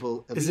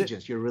tribal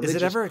allegiance, your religious.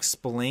 Is it ever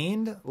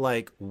explained,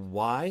 like,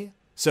 why?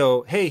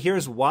 So, hey,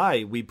 here's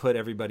why we put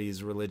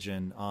everybody's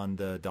religion on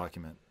the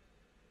document.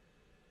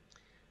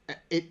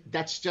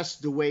 That's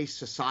just the way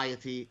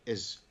society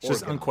is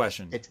organized. Just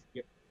unquestioned.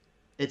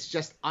 It's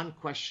just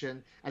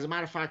unquestioned. As a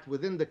matter of fact,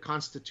 within the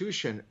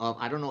constitution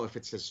I don't know if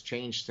it has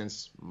changed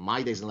since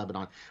my days in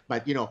Lebanon,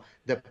 but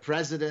the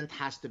president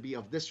has to be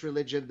of this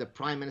religion, the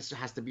prime minister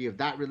has to be of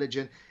that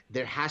religion,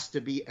 there has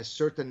to be a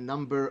certain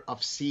number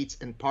of seats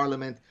in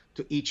parliament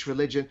to each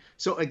religion.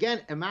 So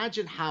again,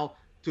 imagine how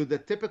to the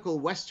typical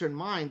Western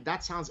mind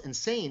that sounds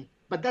insane,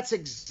 but that's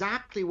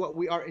exactly what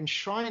we are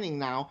enshrining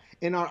now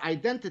in our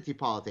identity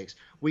politics.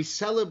 We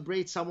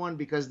celebrate someone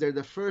because they're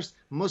the first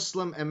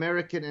Muslim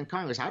American in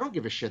Congress. I don't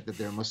give a shit that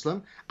they're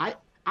Muslim.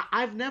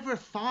 I've never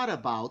thought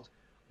about,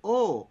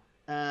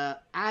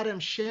 Adam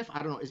Schiff.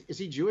 I don't know. Is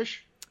he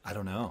Jewish? I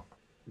don't know.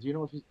 Do you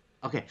know if he's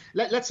okay?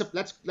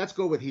 Let's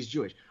go with he's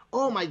Jewish.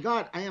 Oh my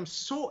God, I am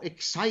so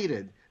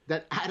excited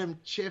that Adam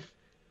Schiff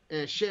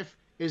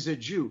is a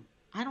Jew.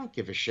 I don't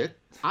give a shit.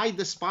 I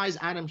despise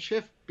Adam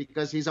Schiff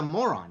because he's a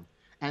moron.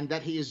 And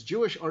that he is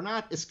Jewish or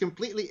not is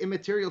completely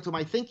immaterial to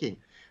my thinking.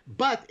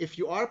 But if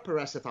you are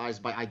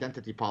parasitized by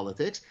identity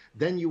politics,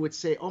 then you would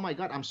say, oh my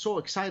God, I'm so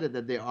excited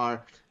that there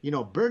are,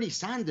 Bernie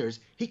Sanders,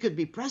 he could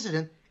be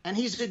president And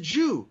he's a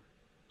Jew.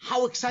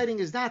 How exciting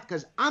is that?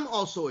 Because I'm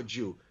also a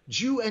Jew.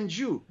 Jew and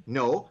Jew.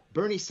 No,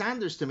 Bernie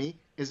Sanders to me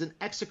is an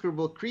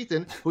execrable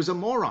cretin who's a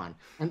moron.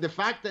 And the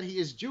fact that he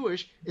is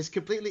Jewish is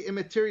completely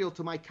immaterial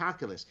to my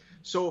calculus.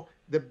 So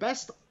the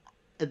best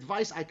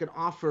advice I can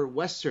offer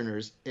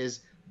Westerners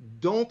is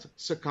don't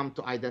succumb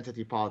to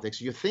identity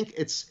politics. You think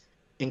it's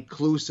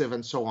inclusive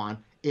and so on.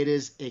 It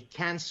is a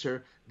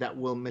cancer that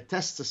will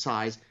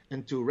metastasize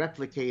into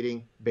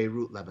replicating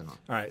Beirut, Lebanon.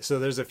 All right. So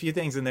there's a few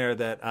things in there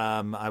that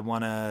I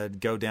want to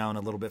go down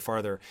a little bit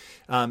farther.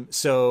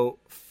 So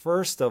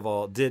first of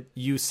all,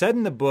 you said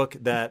in the book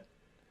that,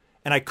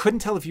 and I couldn't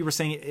tell if you were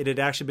saying it had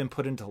actually been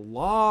put into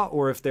law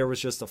or if there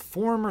was just a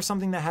form or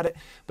something that had it,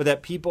 but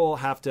that people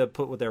have to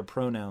put what their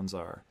pronouns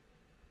are.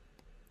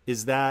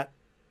 Is that?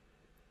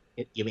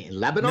 You mean in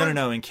Lebanon?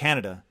 No, in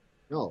Canada.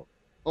 No.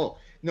 Oh,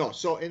 no.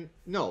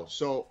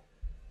 So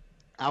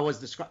I was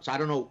describing, so I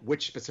don't know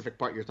which specific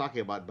part you're talking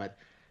about, but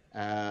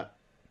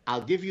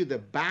I'll give you the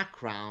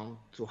background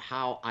to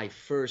how I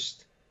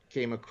first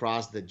came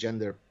across the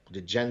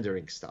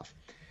gendering stuff.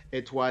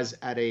 It was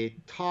at a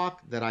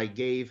talk that I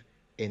gave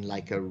in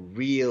like a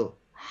real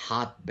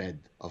hotbed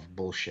of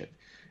bullshit,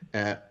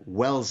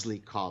 Wellesley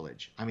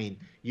College. I mean,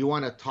 you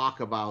want to talk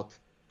about,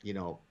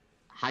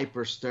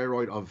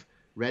 hyper-steroid of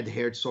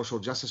red-haired social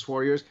justice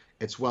warriors,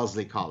 it's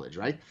Wellesley College,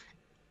 right?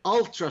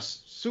 Ultra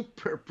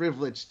super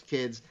privileged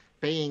kids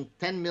paying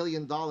 $10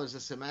 million a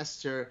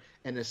semester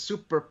in a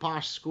super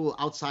posh school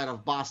outside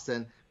of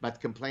Boston, but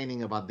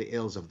complaining about the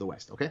ills of the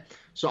West, okay?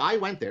 So I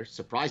went there,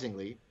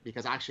 surprisingly,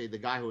 because actually the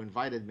guy who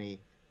invited me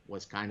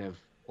was kind of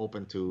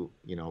open to,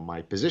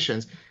 my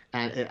positions.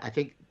 And I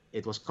think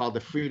it was called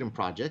the Freedom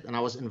Project. And I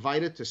was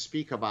invited to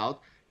speak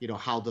about,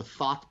 how the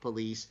thought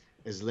police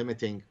is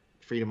limiting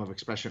freedom of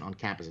expression on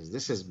campuses.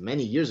 This is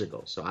many years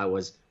ago. So I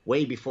was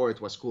way before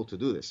it was cool to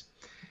do this.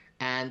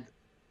 And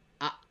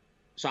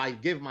so I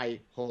give my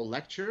whole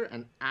lecture,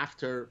 and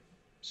after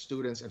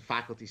students and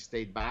faculty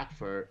stayed back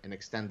for an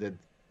extended,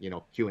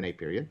 Q&A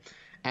period.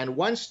 And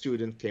one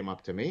student came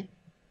up to me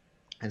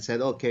and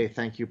said, okay,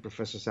 thank you,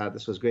 Professor Saad,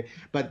 this was great.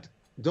 But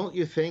don't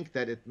you think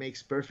that it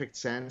makes perfect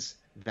sense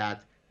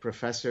that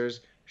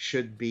professors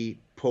should be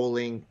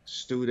polling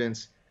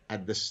students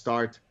at the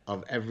start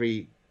of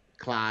every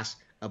class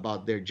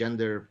about their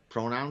gender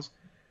pronouns?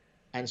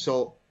 And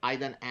so I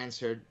then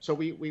answered, so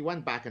we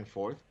went back and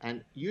forth.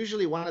 And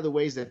usually one of the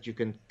ways that you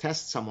can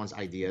test someone's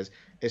ideas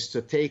is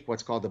to take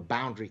what's called a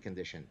boundary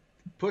condition,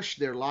 push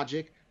their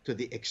logic to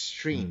the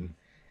extreme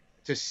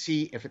to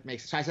see if it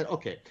makes sense. So I said,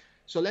 okay,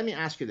 so let me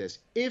ask you this.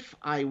 If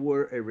I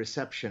were a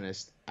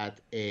receptionist at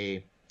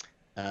a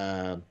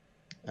OBGYN,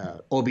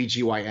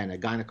 a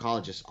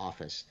gynecologist's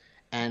office,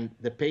 and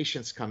the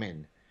patients come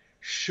in,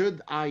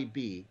 should I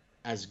be,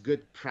 as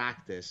good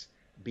practice,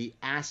 be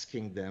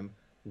asking them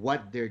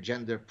what their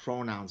gender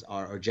pronouns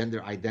are or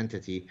gender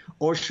identity,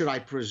 or should I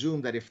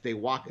presume that if they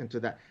walk into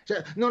that,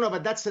 so, no,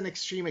 but that's an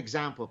extreme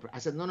example. I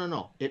said,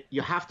 no.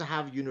 You have to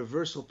have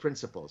universal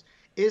principles.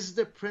 Is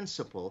the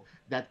principle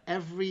that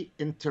every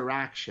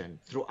interaction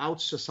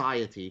throughout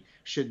society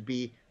should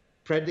be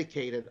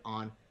predicated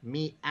on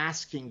me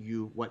asking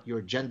you what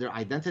your gender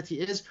identity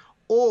is?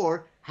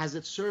 Or has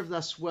it served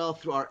us well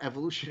through our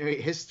evolutionary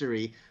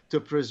history to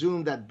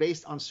presume that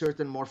based on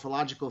certain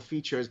morphological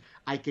features,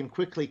 I can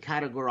quickly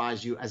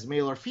categorize you as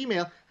male or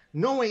female,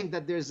 knowing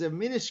that there's a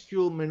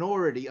minuscule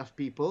minority of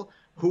people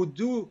who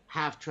do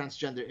have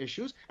transgender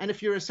issues. And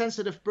if you're a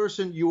sensitive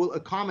person, you will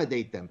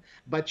accommodate them.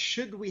 But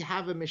should we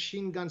have a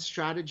machine gun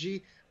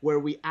strategy where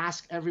we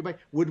ask everybody?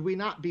 Would we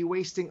not be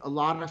wasting a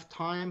lot of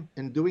time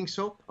in doing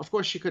so? Of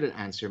course, she couldn't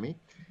answer me.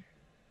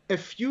 A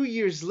few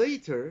years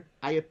later,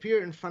 I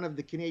appear in front of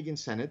the Canadian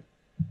Senate,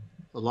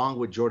 along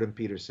with Jordan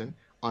Peterson,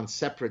 on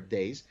separate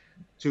days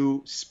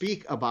to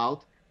speak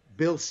about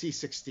Bill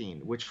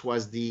C-16, which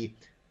was the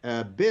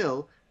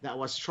bill that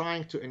was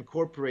trying to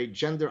incorporate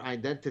gender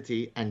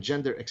identity and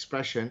gender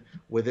expression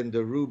within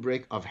the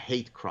rubric of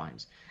hate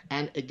crimes.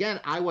 And again,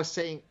 I was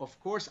saying, of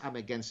course, I'm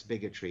against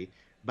bigotry,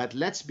 but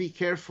let's be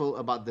careful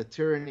about the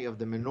tyranny of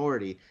the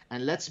minority,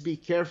 and let's be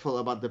careful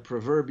about the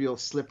proverbial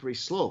slippery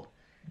slope.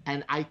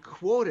 And I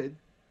quoted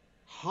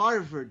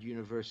Harvard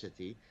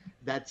University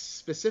that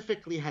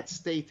specifically had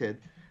stated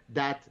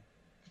that,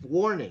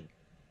 warning,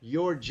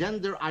 your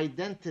gender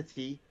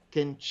identity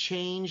can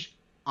change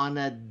on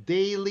a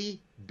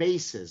daily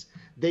basis.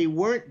 They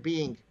weren't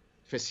being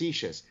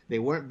facetious. They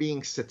weren't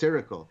being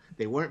satirical.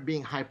 They weren't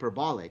being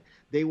hyperbolic.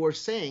 They were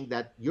saying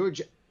that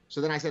so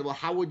then I said, well,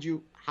 how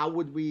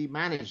would we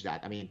manage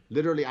that? I mean,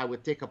 literally, I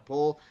would take a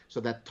poll so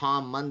that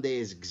Tom Monday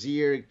is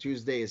Xer,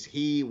 Tuesday is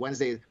he,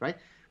 Wednesday, right?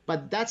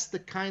 But that's the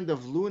kind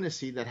of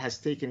lunacy that has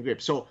taken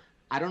grip. So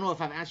I don't know if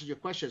I've answered your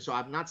question. So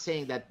I'm not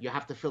saying that you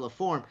have to fill a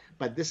form,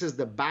 but this is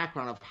the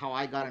background of how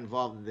I got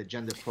involved in the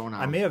gender pronoun.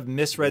 I may have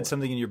misread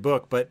something in your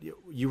book, but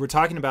you were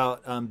talking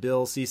about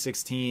Bill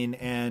C-16,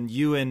 and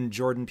you and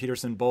Jordan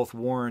Peterson both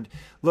warned,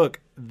 look,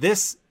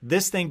 this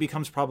thing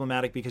becomes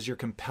problematic because you're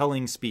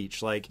compelling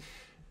speech. Like,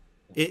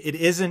 it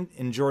isn't,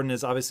 and Jordan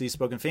has obviously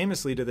spoken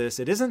famously to this,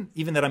 it isn't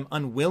even that I'm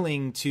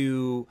unwilling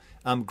to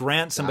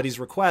grant somebody's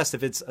request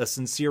if it's a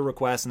sincere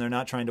request and they're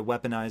not trying to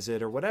weaponize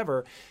it or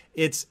whatever.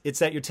 It's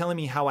that you're telling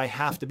me how I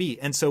have to be.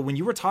 And so when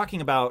you were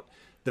talking about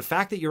the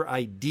fact that your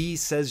ID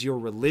says your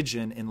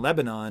religion in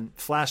Lebanon,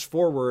 flash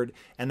forward,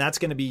 and that's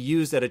going to be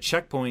used at a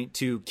checkpoint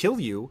to kill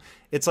you,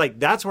 it's like,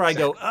 that's where I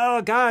go,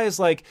 oh, guys,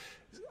 like,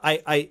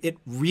 it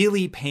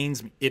really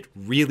pains me. It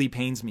really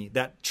pains me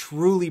that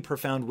truly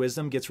profound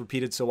wisdom gets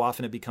repeated so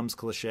often it becomes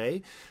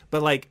cliche.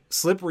 But like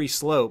Slippery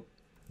Slope,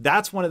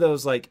 that's one of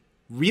those, like,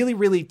 really,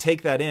 really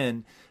take that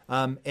in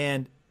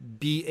and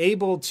be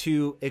able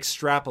to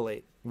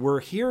extrapolate. We're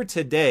here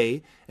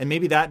today, and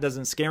maybe that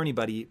doesn't scare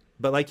anybody,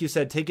 but like you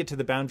said, take it to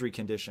the boundary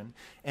condition.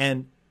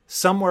 And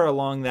somewhere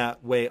along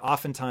that way,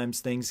 oftentimes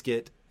things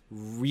get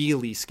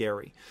really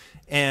scary.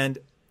 And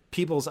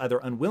people's either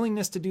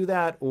unwillingness to do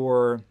that,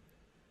 or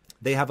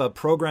they have a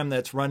program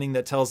that's running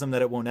that tells them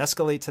that it won't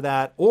escalate to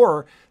that,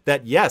 or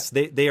that, yes,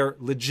 they are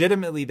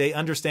legitimately, they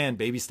understand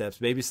baby steps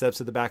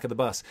at the back of the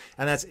bus.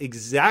 And that's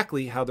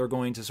exactly how they're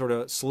going to sort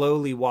of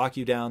slowly walk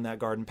you down that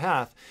garden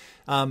path.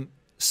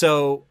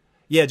 So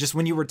yeah, just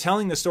when you were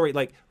telling the story,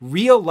 like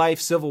real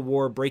life civil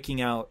war breaking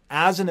out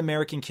as an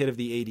American kid of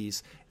the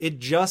 80s, it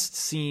just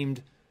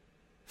seemed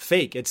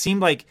fake. It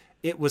seemed like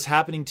it was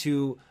happening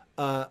to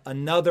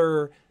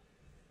another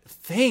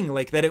thing,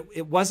 like that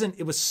it wasn't,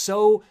 it was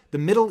so, the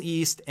Middle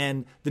East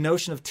and the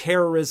notion of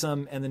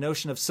terrorism and the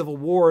notion of civil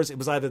wars, it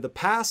was either the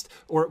past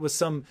or it was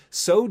some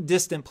so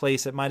distant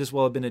place it might as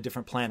well have been a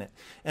different planet.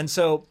 And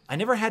so I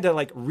never had to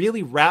like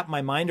really wrap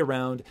my mind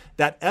around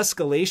that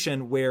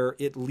escalation where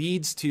it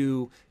leads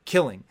to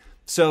killing.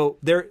 So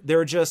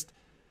they're just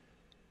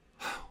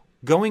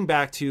going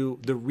back to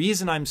the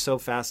reason I'm so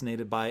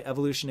fascinated by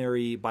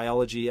evolutionary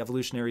biology,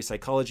 evolutionary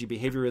psychology,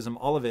 behaviorism,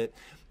 all of it,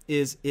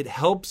 is it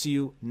helps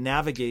you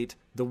navigate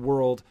the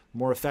world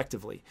more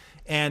effectively.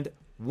 And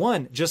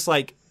one, just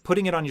like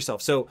putting it on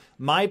yourself. So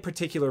my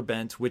particular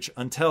bent, which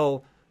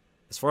until,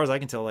 as far as I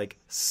can tell, like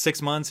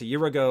 6 months, a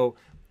year ago,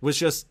 was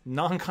just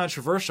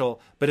non-controversial,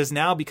 but has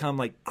now become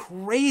like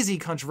crazy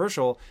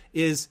controversial,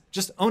 is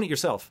just own it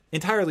yourself.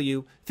 Entirely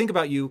you. Think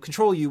about you.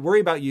 Control you.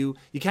 Worry about you.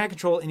 You can't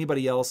control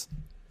anybody else.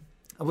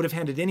 I would have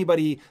handed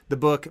anybody the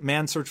book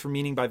Man's Search for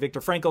Meaning by Viktor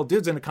Frankl.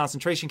 Dude's in a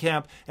concentration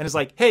camp and is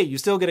like, hey, you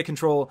still get to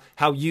control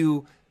how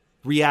you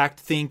react,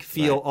 think,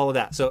 feel, all of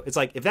that. So it's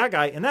like, if that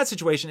guy in that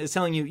situation is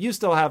telling you, you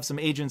still have some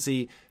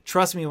agency,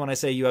 trust me when I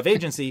say you have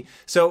agency.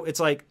 So it's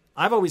like,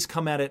 I've always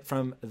come at it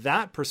from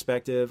that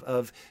perspective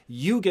of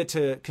you get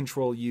to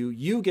control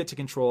you get to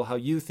control how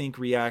you think,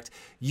 react,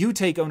 you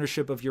take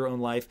ownership of your own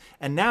life.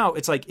 And now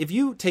it's like, if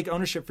you take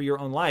ownership for your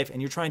own life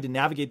and you're trying to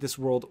navigate this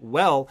world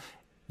well,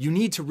 you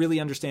need to really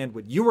understand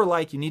what you are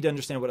like. You need to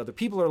understand what other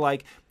people are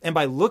like. And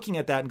by looking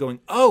at that and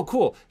going, oh,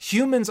 cool,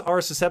 humans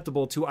are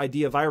susceptible to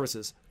idea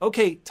viruses.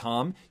 Okay,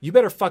 Tom, you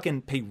better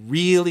fucking pay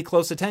really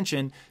close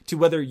attention to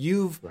whether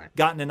you've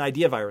gotten an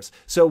idea virus.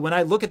 So when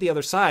I look at the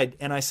other side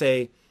and I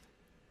say,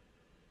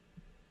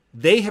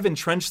 they have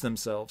entrenched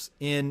themselves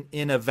in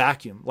a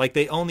vacuum, like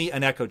they only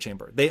an echo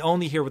chamber. They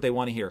only hear what they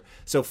want to hear.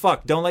 So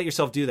don't let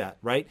yourself do that,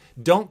 right?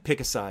 Don't pick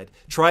a side.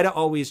 Try to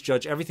always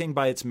judge everything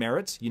by its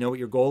merits. You know what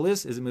your goal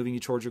is. Is it moving you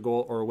towards your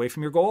goal or away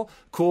from your goal?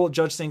 Cool,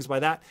 judge things by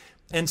that.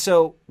 And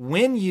so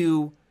when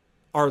you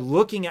are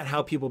looking at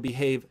how people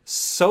behave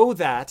so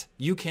that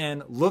you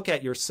can look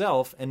at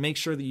yourself and make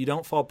sure that you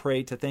don't fall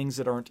prey to things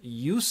that aren't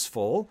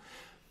useful,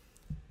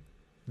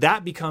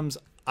 that becomes,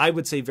 I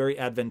would say, very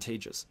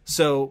advantageous.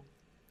 So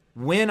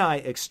when I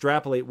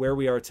extrapolate where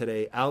we are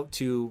today out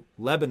to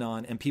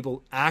Lebanon and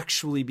people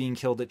actually being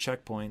killed at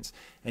checkpoints,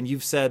 and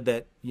you've said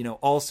that, you know,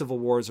 all civil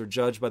wars are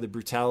judged by the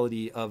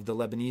brutality of the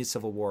Lebanese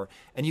civil war,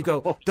 and you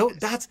go,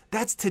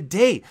 that's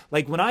today.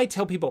 Like when I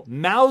tell people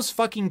Mao's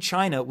fucking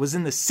China was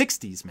in the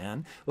 60s,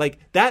 man, like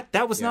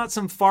that was not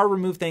some far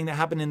removed thing that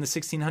happened in the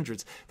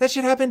 1600s. That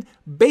shit happened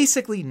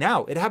basically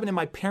now. It happened in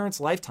my parents'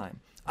 lifetime.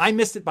 I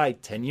missed it by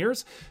 10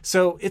 years.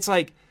 So it's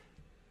like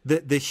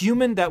the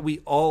human that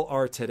we all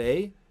are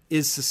today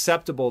is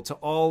susceptible to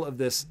all of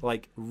this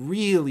like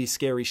really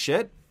scary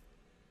shit,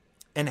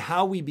 and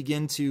how we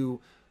begin to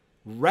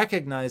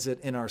recognize it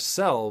in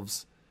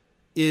ourselves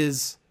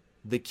is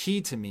the key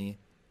to me.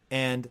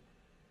 And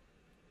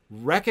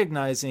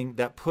recognizing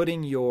that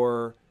putting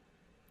your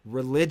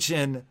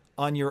religion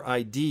on your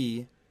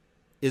ID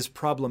is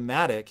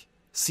problematic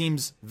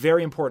seems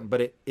very important,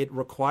 but it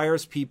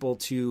requires people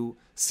to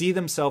see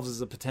themselves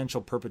as a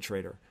potential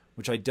perpetrator,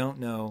 which I don't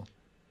know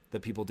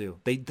that people do.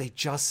 They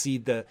just see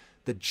the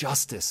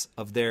justice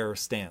of their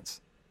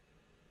stance.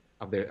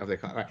 Of their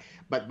right.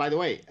 But by the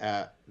way,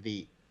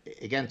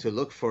 again, to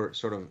look for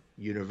sort of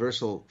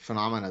universal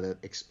phenomena that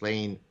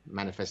explain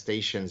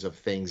manifestations of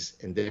things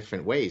in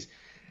different ways,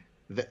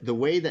 the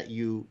way that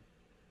you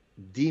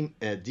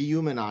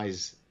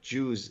dehumanize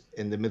Jews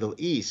in the Middle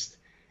East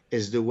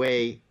is the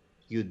way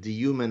you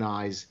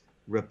dehumanize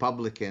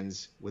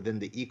Republicans within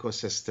the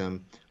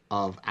ecosystem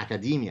of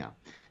academia.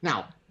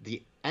 Now,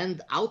 the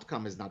end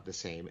outcome is not the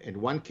same. In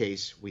one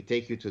case, we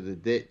take you to the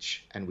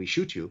ditch and we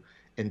shoot you.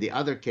 In the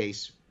other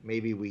case,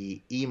 maybe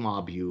we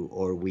e-mob you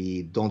or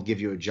we don't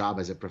give you a job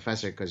as a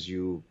professor because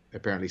you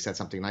apparently said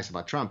something nice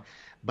about Trump.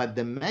 But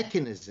the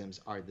mechanisms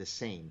are the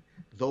same.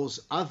 Those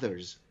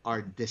others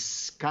are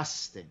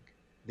disgusting.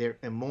 They're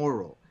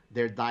immoral.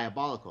 They're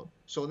diabolical.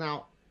 So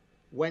now,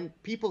 when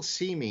people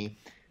see me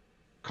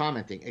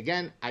commenting,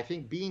 again, I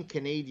think being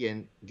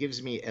Canadian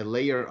gives me a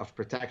layer of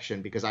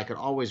protection because I can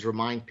always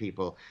remind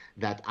people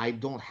that I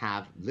don't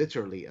have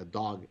literally a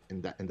dog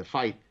in the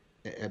fight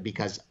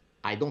because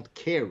I don't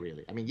care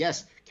really. I mean,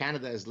 yes,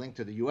 Canada is linked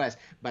to the US,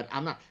 but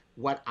I'm not.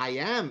 What I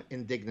am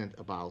indignant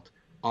about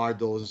are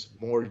those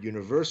more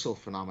universal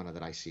phenomena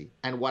that I see.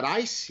 And what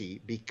I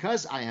see,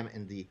 because I am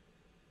in the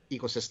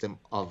ecosystem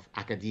of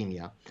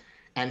academia,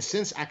 and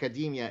since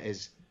academia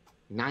is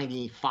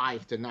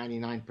 95 to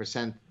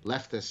 99%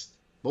 leftist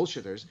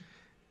bullshitters,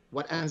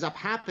 what ends up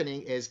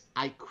happening is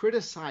I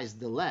criticize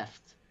the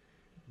left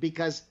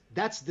because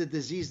that's the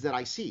disease that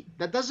I see.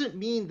 That doesn't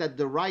mean that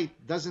the right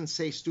doesn't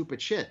say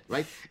stupid shit,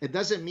 right? It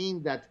doesn't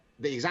mean that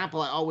the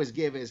example I always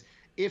give is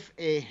if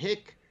a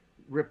hick,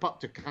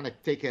 to kind of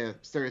take a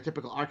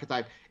stereotypical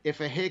archetype, if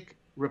a hick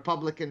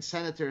Republican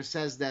senator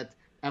says that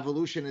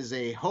evolution is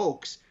a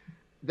hoax,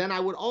 then I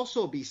would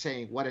also be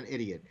saying, what an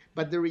idiot.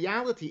 But the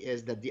reality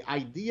is that the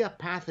idea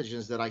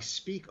pathogens that I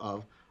speak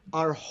of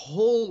are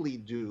wholly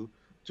due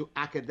to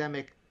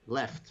academic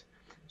left.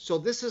 So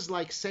this is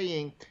like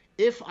saying,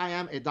 if I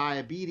am a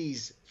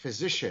diabetes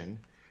physician,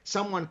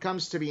 someone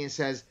comes to me and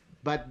says,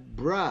 but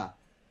bruh,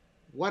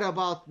 what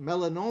about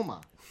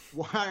melanoma?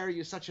 Why are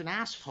you such an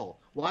asshole?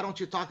 Why don't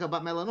you talk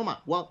about melanoma?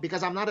 Well,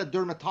 because I'm not a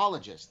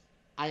dermatologist.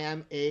 I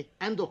am a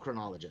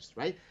endocrinologist,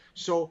 right?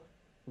 So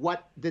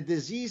what the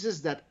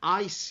diseases that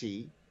I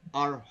see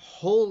are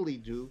wholly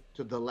due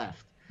to the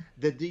left.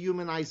 The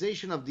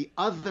dehumanization of the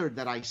other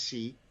that I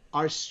see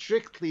are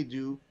strictly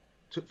due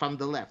to from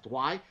the left.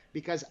 Why?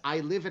 Because I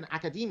live in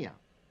academia.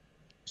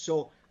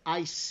 So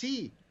I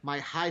see my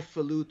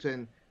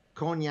highfalutin,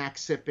 cognac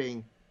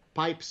sipping,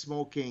 pipe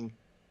smoking,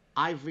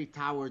 ivory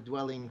tower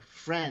dwelling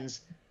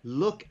friends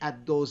look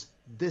at those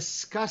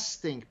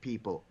disgusting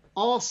people,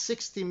 all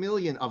 60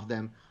 million of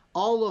them,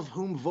 all of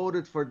whom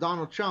voted for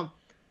Donald Trump,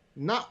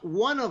 not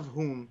one of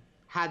whom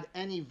had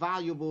any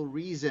valuable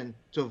reason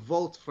to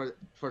vote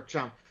for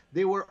Trump.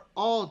 They were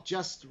all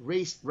just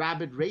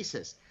rabid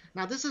racists.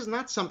 Now, this is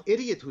not some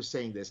idiot who's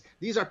saying this.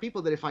 These are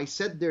people that if I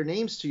said their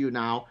names to you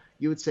now,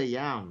 you would say,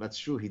 yeah, that's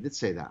true. He did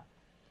say that.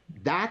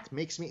 That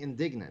makes me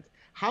indignant.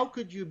 How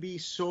could you be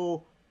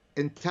so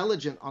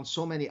intelligent on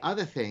so many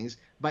other things,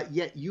 but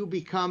yet you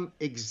become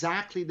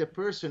exactly the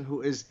person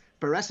who is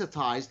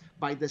parasitized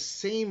by the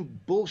same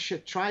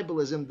bullshit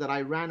tribalism that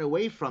I ran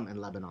away from in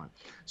Lebanon?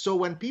 So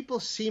when people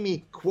see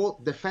me,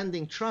 quote,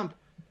 defending Trump,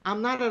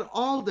 I'm not at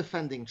all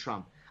defending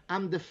Trump.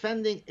 I'm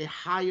defending a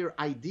higher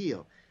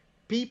ideal.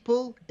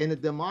 People in a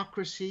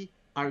democracy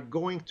are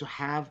going to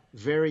have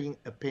varying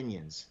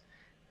opinions.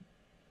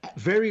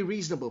 Very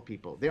reasonable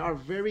people. There are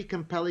very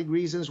compelling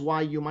reasons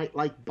why you might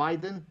like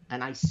Biden,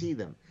 and I see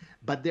them.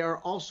 But there are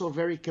also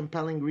very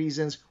compelling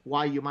reasons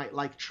why you might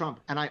like Trump,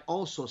 and I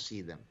also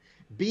see them.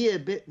 Be a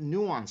bit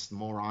nuanced,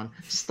 moron.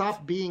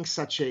 Stop being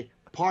such a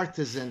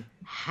partisan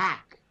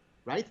hack,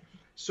 right?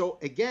 So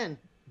again,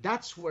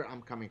 that's where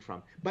I'm coming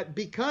from. But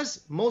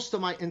because most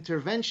of my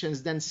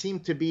interventions then seem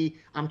to be,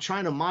 I'm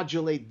trying to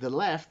modulate the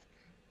left,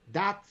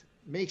 that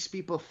makes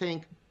people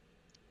think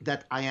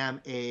that I am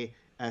a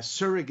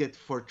surrogate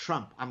for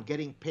Trump. I'm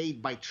getting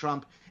paid by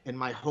Trump in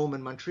my home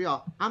in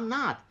Montreal. I'm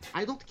not.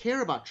 I don't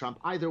care about Trump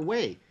either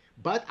way.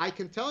 But I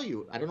can tell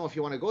you, I don't know if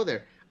you want to go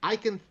there, I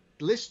can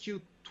list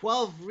you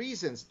 12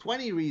 reasons,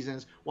 20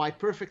 reasons why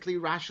perfectly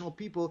rational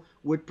people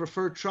would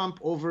prefer Trump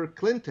over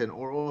Clinton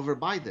or over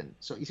Biden.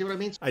 So you see what I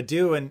mean? I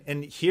do.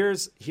 And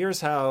here's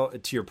how,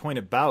 to your point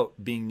about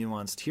being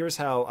nuanced, here's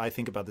how I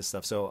think about this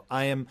stuff. So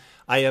I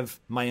have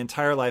my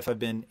entire life, I've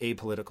been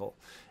apolitical.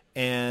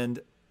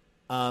 And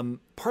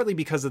partly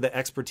because of the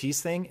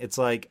expertise thing, it's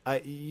like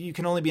you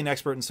can only be an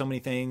expert in so many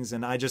things.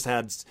 And I just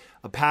had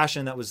a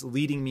passion that was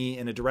leading me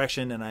in a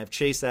direction, and I've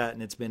chased that,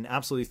 and it's been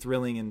absolutely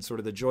thrilling and sort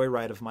of the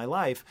joyride of my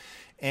life.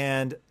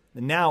 And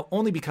now,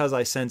 only because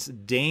I sense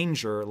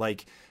danger,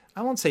 like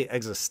I won't say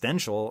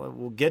existential,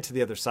 we'll get to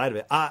the other side of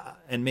it.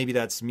 And maybe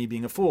that's me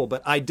being a fool,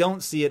 but I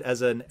don't see it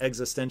as an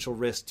existential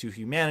risk to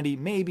humanity,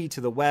 maybe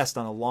to the West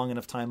on a long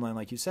enough timeline,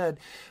 like you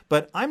said.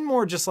 But I'm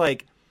more just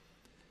like,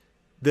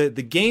 the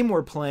game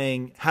we're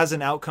playing has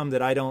an outcome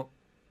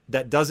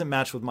that doesn't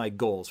match with my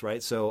goals,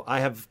 right? So I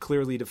have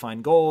clearly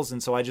defined goals,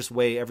 and so I just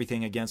weigh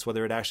everything against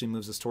whether it actually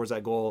moves us towards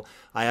that goal.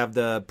 I have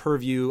the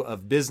purview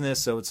of business,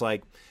 so it's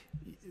like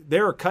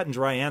there are cut and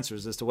dry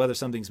answers as to whether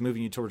something's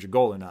moving you towards your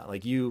goal or not.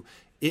 Like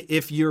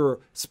if you're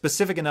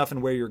specific enough in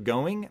where you're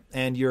going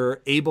and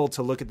you're able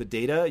to look at the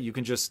data, you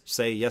can just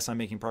say, yes, I'm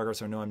making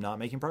progress, or no, I'm not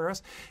making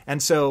progress.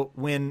 And so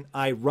when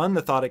I run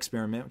the thought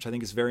experiment, which I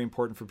think is very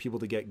important for people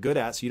to get good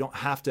at, so you don't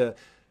have to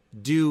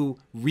do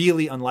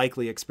really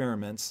unlikely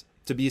experiments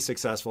to be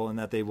successful, and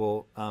that they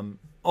will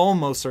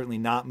almost certainly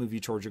not move you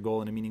towards your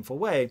goal in a meaningful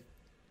way.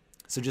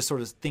 So just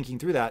sort of thinking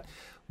through that,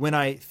 when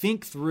I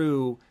think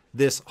through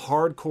this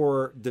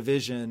hardcore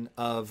division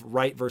of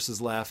right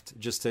versus left,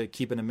 just to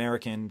keep an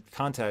American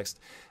context,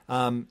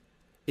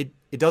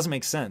 it doesn't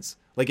make sense.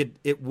 Like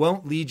it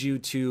won't lead you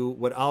to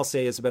what I'll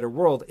say is a better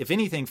world. If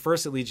anything,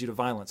 first it leads you to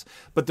violence.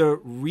 But the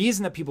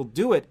reason that people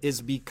do it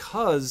is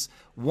because,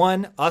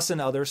 one, us and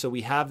others, so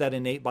we have that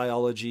innate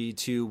biology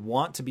to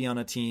want to be on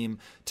a team,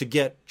 to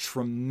get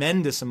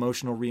tremendous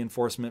emotional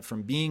reinforcement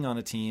from being on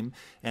a team.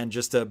 And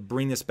just to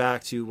bring this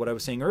back to what I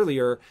was saying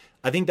earlier,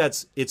 I think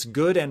it's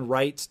good and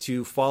right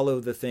to follow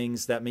the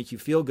things that make you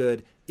feel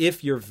good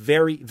if you're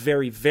very,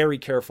 very, very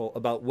careful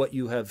about what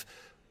you have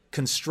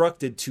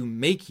constructed to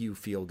make you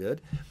feel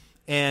good.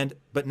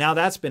 But now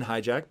that's been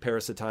hijacked,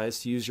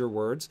 parasitized, to use your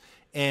words.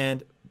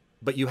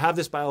 But you have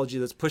this biology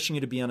that's pushing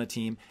you to be on a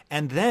team.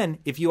 And then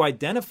if you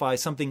identify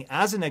something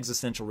as an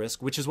existential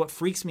risk, which is what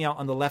freaks me out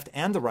on the left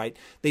and the right,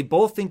 they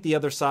both think the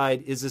other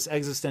side is this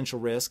existential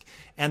risk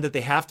and that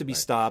they have to be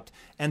stopped.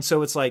 And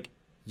so it's like,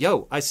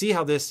 yo, I see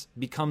how this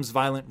becomes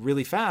violent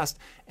really fast.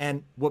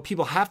 And what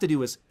people have to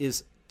do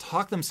is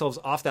talk themselves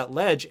off that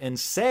ledge and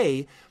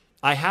say,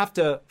 I have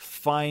to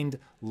find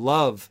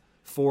love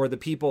for the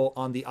people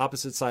on the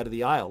opposite side of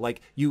the aisle.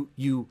 Like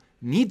you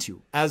need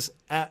to,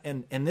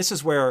 and this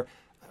is where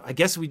I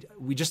guess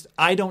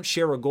I don't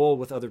share a goal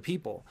with other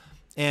people.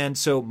 And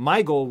so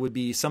my goal would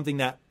be something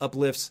that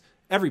uplifts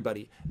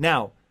everybody.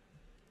 Now,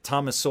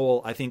 Thomas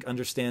Sowell, I think,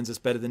 understands this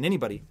better than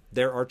anybody.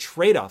 There are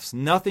trade-offs.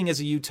 Nothing is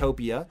a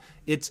utopia.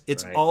 It's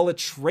right. All a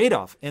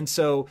trade-off. And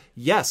so,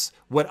 yes,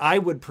 what I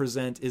would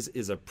present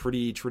is a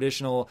pretty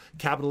traditional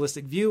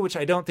capitalistic view, which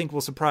I don't think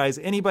will surprise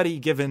anybody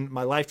given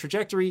my life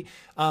trajectory.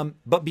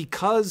 But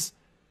because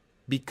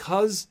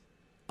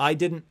I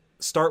didn't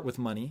start with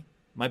money,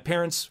 my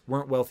parents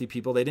weren't wealthy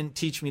people. They didn't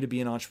teach me to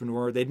be an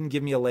entrepreneur. They didn't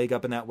give me a leg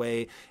up in that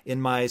way.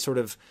 In my sort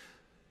of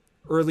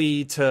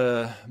early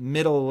to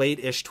middle,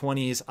 late-ish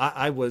 20s,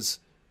 I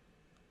was,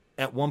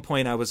 at one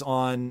point I was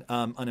on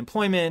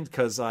unemployment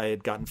because I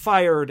had gotten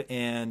fired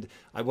and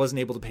I wasn't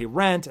able to pay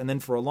rent. And then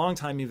for a long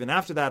time, even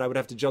after that, I would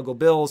have to juggle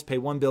bills, pay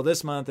one bill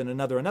this month and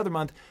another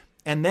month.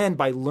 And then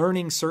by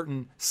learning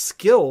certain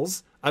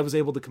skills, I was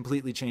able to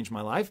completely change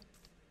my life.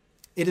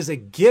 It is a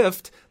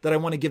gift that I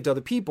want to give to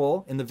other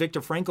people in the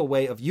Viktor Frankl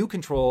way of you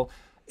control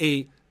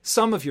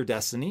some of your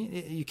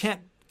destiny. You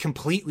can't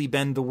completely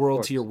bend the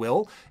world to your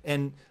will.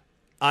 And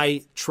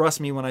I trust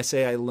me when I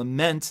say I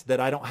lament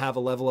that I don't have a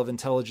level of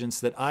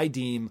intelligence that I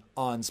deem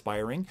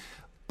awe-inspiring,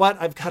 but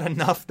I've got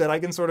enough that I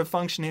can sort of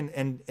function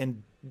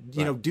and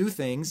do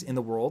things in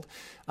the world.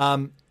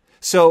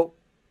 So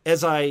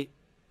as I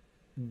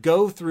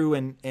go through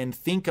and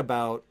think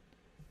about,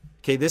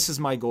 okay, this is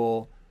my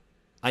goal.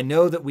 I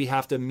know that we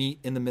have to meet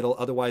in the middle.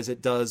 Otherwise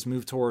it does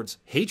move towards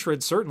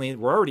hatred. Certainly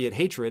we're already at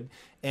hatred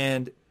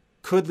and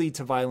could lead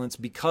to violence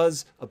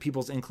because of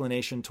people's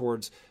inclination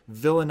towards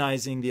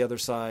villainizing the other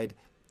side,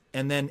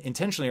 and then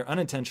intentionally or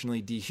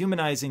unintentionally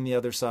dehumanizing the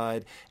other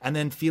side, and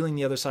then feeling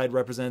the other side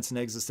represents an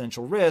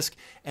existential risk.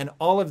 And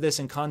all of this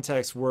in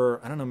context, we're,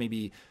 I don't know,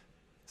 maybe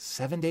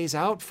 7 days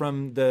out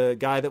from the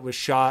guy that was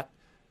shot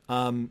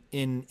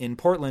in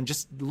Portland,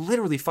 just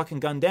literally fucking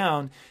gunned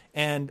down.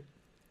 And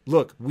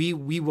look, we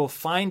will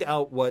find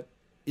out what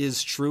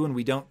is true, and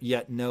we don't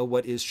yet know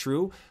what is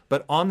true.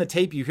 But on the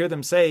tape, you hear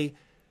them say,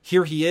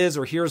 here he is,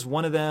 or here's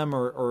one of them,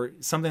 or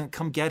something,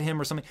 come get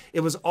him or something. It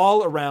was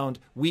all around,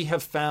 we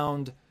have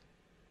found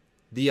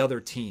the other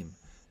team.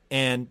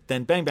 And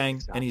then bang,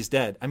 bang, and he's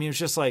dead. I mean, it's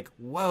just like,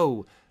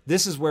 whoa,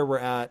 this is where we're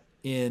at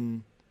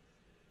in,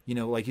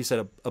 like you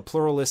said, a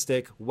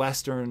pluralistic,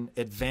 Western,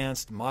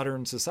 advanced,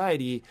 modern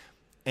society.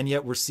 And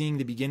yet we're seeing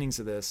the beginnings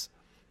of this.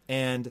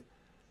 And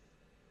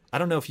I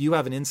don't know if you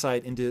have an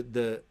insight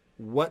into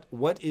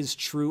what is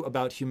true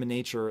about human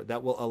nature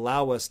that will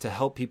allow us to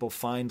help people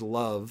find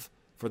love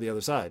for the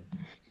other side.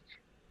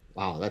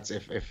 Wow, that's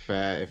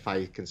if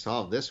I can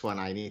solve this one,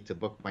 I need to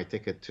book my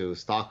ticket to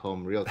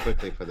Stockholm real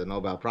quickly for the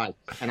Nobel Prize,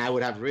 and I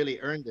would have really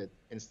earned it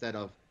instead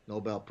of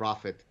Nobel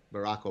prophet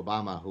Barack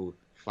Obama, who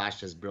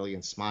flashed his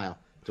brilliant smile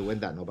to win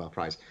that Nobel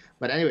Prize.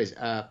 But anyways,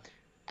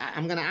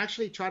 I'm going to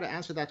actually try to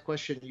answer that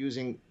question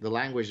using the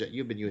language that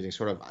you've been using.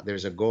 Sort of,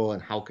 there's a goal,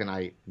 and how can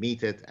I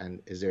meet it,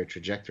 and is there a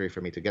trajectory for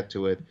me to get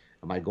to it?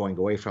 Am I going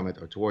away from it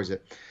or towards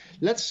it?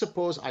 Let's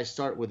suppose I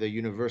start with a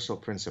universal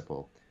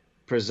principle.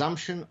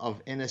 Presumption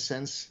of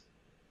innocence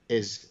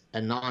is a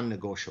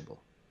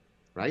non-negotiable,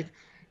 right?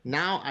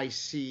 Now I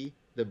see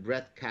the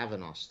Brett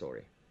Kavanaugh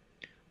story,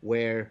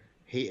 where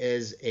he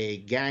is a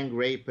gang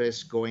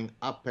rapist going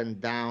up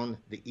and down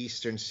the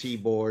eastern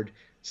seaboard,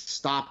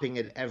 stopping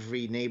at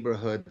every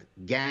neighborhood,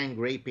 gang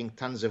raping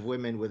tons of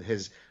women with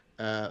his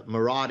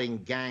marauding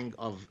gang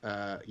of,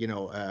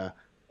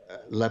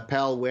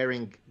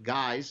 lapel-wearing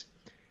guys.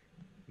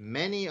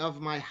 Many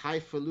of my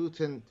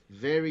highfalutin,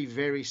 very,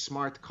 very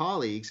smart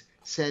colleagues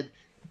said,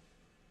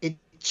 it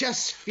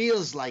just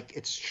feels like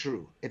it's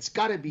true. It's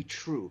got to be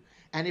true.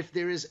 And if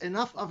there is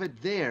enough of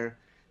it there,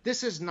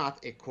 this is not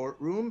a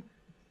courtroom.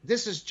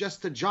 This is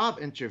just a job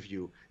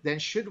interview. Then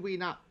should we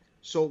not?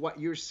 So what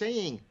you're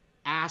saying,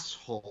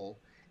 asshole,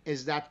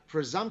 is that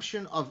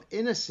presumption of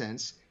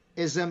innocence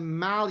is a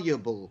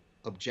malleable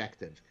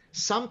objective.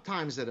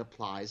 Sometimes it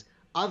applies,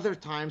 other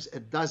times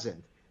it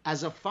doesn't,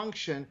 as a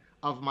function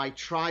of my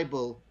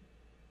tribal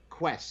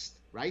quest,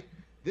 right?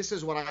 This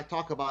is what I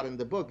talk about in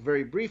the book.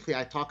 Very briefly,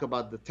 I talk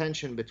about the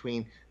tension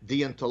between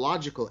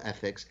deontological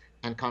ethics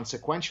and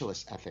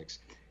consequentialist ethics.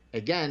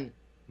 Again,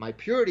 my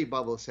purity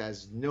bubble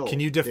says no. Can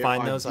you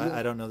define those?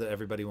 I don't know that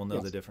everybody will know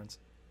the difference.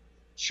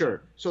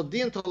 Sure. So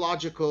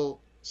deontological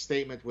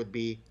statement would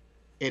be,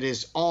 it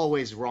is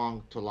always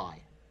wrong to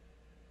lie.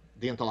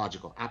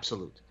 Deontological,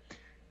 absolute.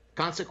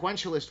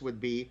 Consequentialist would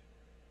be,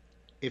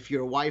 if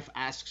your wife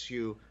asks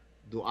you,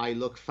 do I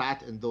look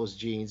fat in those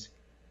jeans?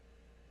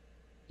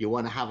 You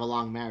want to have a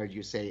long marriage,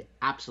 you say,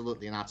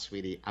 absolutely not,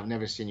 sweetie. I've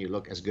never seen you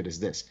look as good as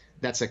this.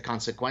 That's a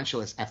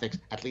consequentialist ethics,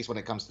 at least when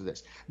it comes to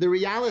this. The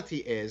reality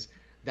is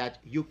that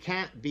you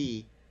can't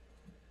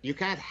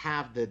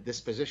have the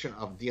disposition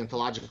of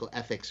deontological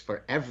ethics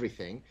for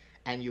everything,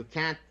 and you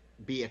can't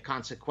be a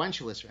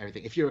consequentialist for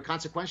everything. If you're a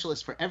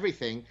consequentialist for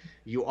everything,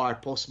 you are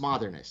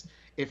postmodernist.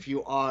 If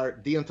you are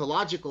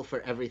deontological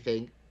for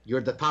everything,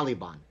 you're the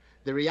Taliban.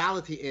 The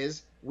reality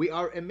is we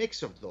are a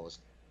mix of those.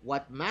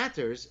 What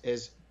matters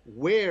is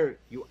where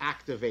you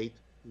activate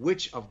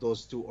which of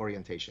those two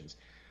orientations.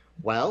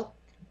 Well,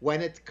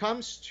 when it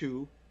comes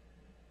to,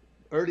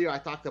 earlier I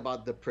talked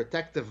about the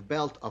protective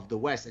belt of the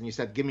West, and you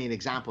said, give me an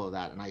example of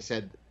that. And I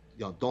said,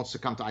 don't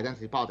succumb to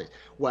identity politics.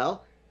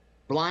 Well,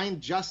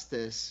 blind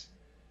justice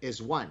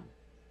is one.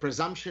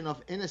 Presumption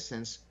of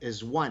innocence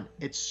is one.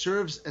 It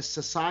serves a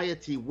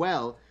society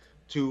well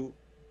to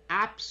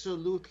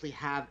absolutely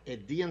have a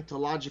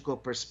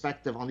deontological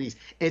perspective on these.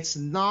 It's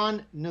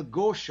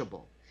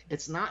non-negotiable.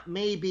 It's not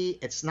maybe,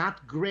 it's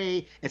not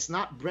gray, it's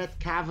not Brett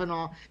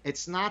Kavanaugh,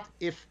 it's not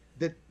if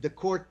the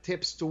court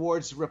tips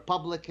towards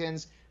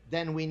Republicans,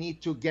 then we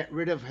need to get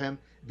rid of him.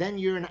 Then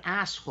you're an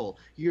asshole.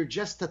 You're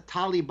just a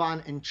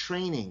Taliban in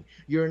training.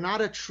 You're not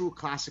a true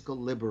classical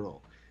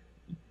liberal.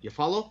 You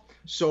follow?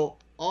 So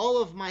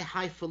all of my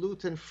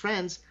highfalutin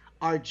friends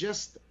are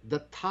just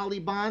the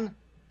Taliban.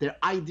 They're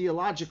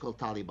ideological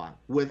Taliban.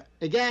 With,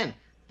 again,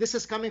 this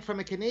is coming from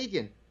a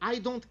Canadian. I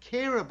don't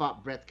care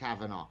about Brett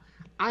Kavanaugh.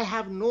 I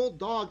have no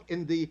dog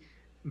in the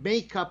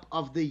makeup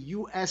of the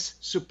U.S.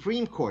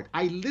 Supreme Court.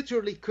 I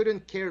literally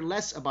couldn't care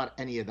less about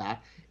any of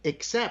that,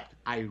 except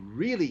I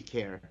really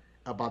care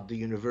about the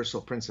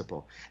universal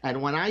principle.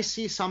 And when I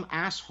see some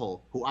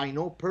asshole who I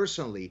know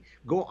personally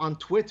go on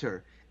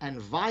Twitter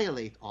and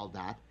violate all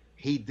that,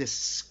 he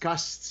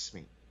disgusts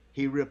me.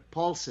 He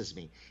repulses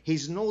me.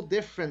 He's no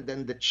different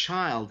than the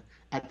child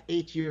at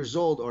 8 years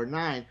old or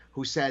 9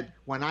 who said,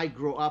 when I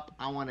grow up,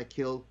 I want to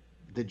kill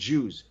the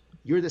Jews.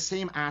 You're the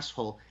same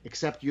asshole,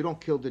 except you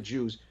don't kill the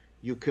Jews,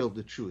 you kill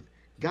the truth.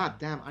 God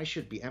damn, I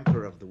should be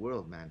emperor of the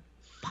world, man.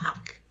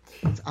 Fuck.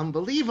 It's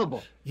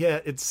unbelievable. Yeah,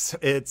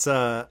 it's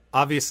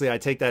obviously I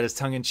take that as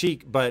tongue in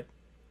cheek, but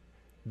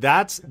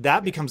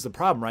that becomes the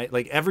problem, right?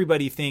 Like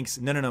everybody thinks,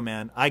 no,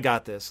 man, I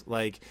got this.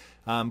 Like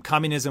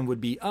communism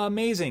would be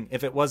amazing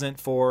if it wasn't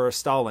for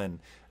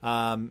Stalin.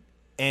 And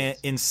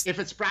if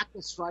it's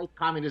practiced right,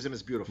 communism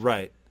is beautiful.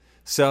 Right.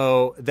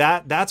 So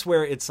that's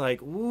where it's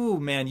like, ooh,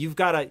 man, you've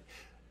got to.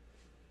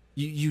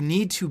 You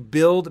need to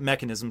build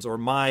mechanisms, or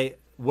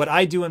what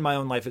I do in my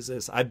own life is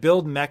this. I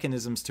build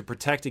mechanisms to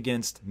protect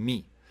against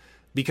me,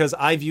 because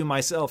I view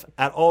myself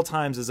at all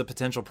times as a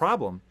potential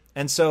problem.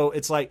 And so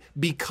it's like,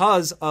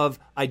 because of,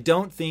 I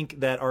don't think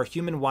that our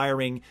human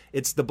wiring,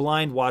 it's the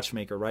blind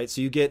watchmaker, right?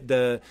 So you get,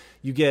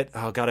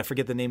 oh God, I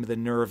forget the name of the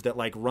nerve that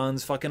like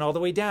runs fucking all the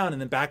way down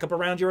and then back up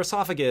around your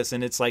esophagus.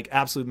 And it's like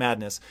absolute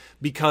madness.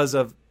 Because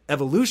of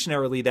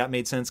evolutionarily, that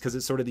made sense because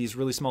it's sort of these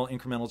really small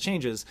incremental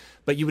changes,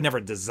 but you would never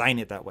design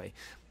it that way.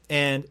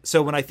 And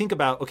so when I think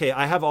about, okay,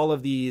 I have all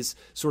of these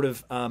sort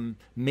of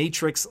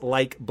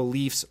matrix-like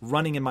beliefs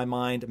running in my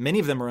mind. Many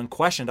of them are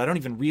unquestioned. I don't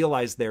even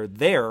realize they're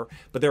there,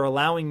 but they're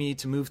allowing me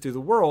to move through the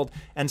world.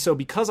 And so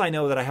because I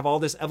know that I have all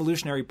this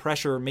evolutionary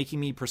pressure making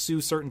me pursue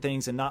certain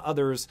things and not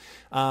others,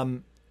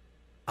 I'm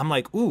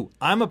like, ooh,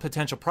 I'm a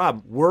potential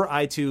problem. Were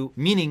I to,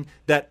 meaning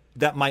that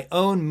my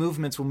own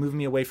movements will move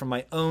me away from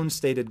my own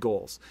stated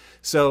goals.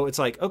 So it's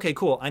like, okay,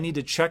 cool. I need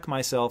to check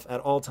myself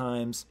at all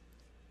times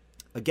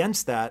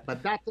against that.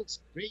 But that takes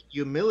great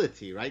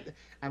humility, right?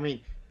 I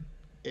mean,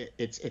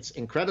 it's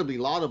incredibly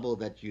laudable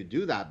that you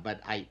do that, but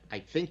I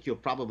think you'll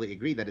probably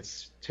agree that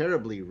it's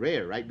terribly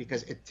rare, right?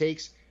 Because it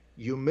takes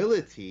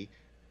humility,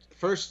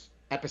 first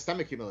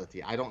epistemic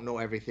humility. I don't know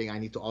everything. I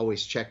need to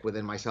always check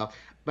within myself.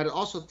 But it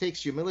also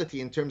takes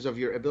humility in terms of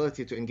your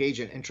ability to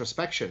engage in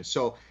introspection.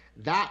 So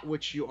that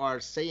which you are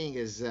saying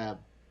is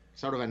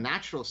sort of a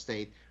natural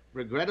state,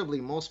 regrettably,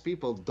 most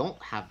people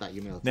don't have that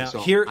humility. Now, so,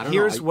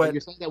 here's what... Are you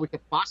saying that we can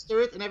foster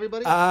it in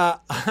everybody?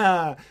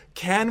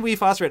 Can we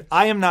foster it?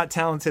 I am not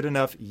talented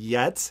enough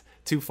yet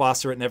to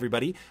foster it in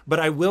everybody.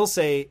 But I will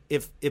say,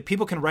 if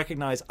people can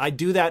recognize I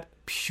do that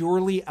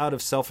purely out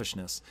of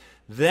selfishness,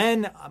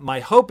 then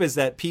my hope is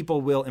that people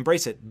will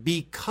embrace it.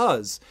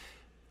 Because,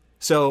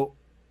 so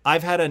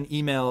I've had an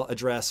email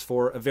address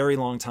for a very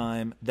long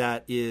time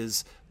that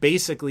is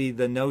basically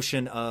the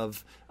notion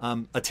of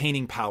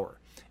attaining power.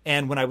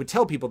 And when I would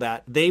tell people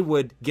that, they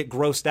would get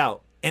grossed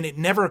out. And it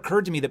never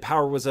occurred to me that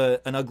power was an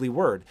ugly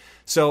word.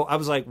 So I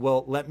was like,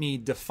 well, let me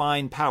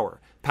define power.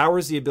 Power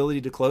is the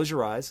ability to close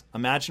your eyes,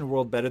 imagine a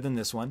world better than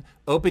this one,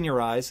 open your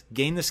eyes,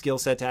 gain the skill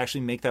set to actually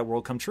make that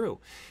world come true.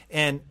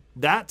 And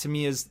that to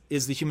me is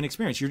the human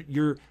experience.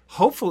 You're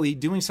hopefully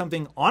doing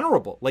something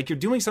honorable, like you're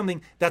doing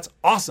something that's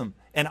awesome.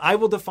 And I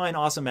will define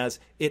awesome as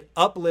it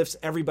uplifts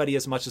everybody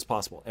as much as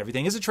possible.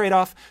 Everything is a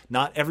trade-off.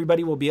 Not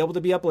everybody will be able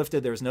to be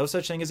uplifted. There's no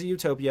such thing as a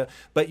utopia,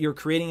 but you're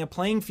creating a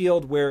playing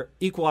field where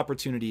equal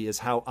opportunity is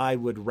how I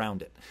would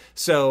round it.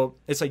 So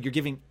it's like you're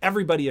giving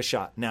everybody a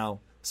shot.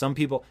 Now, some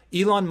people,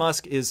 Elon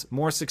Musk is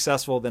more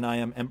successful than I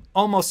am and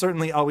almost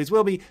certainly always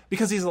will be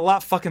because he's a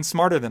lot fucking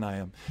smarter than I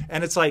am.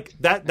 And it's like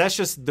that's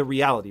just the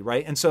reality,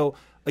 right? And so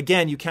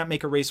again, you can't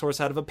make a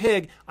racehorse out of a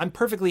pig. I'm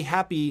perfectly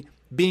happy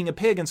being a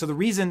pig. And so the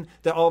reason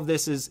that all of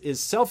this is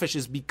selfish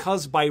is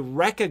because by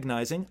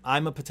recognizing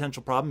I'm a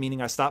potential problem,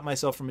 meaning I stop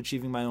myself from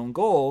achieving my own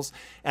goals,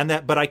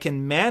 but I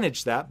can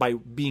manage that by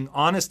being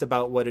honest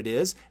about what it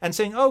is and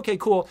saying, oh, okay,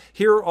 cool.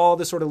 Here are all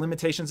the sort of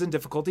limitations and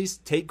difficulties.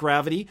 Take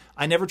gravity.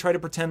 I never try to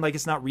pretend like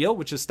it's not real,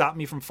 which has stopped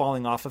me from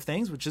falling off of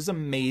things, which is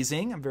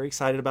amazing. I'm very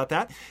excited about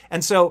that.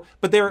 And so,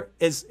 but there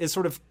is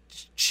sort of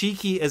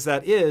cheeky as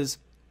that is,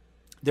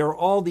 there are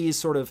all these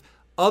sort of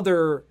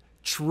other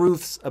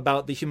truths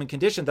about the human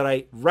condition that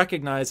I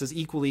recognize as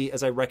equally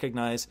as I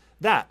recognize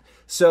that.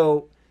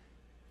 So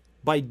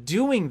by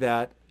doing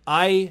that,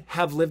 I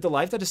have lived a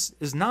life that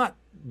is not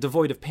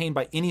devoid of pain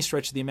by any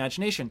stretch of the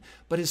imagination,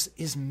 but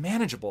is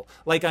manageable.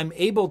 Like I'm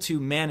able to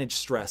manage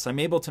stress. I'm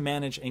able to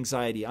manage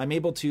anxiety. I'm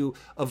able to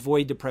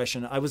avoid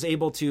depression. I was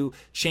able to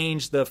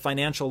change the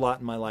financial lot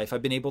in my life.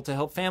 I've been able to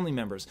help family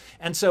members.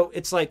 And so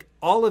it's like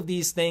all of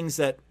these things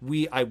that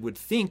I would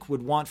think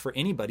would want for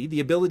anybody, the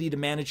ability to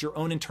manage your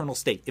own internal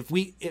state. If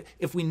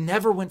we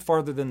never went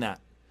farther than that,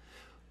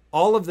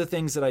 all of the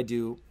things that I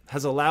do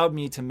has allowed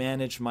me to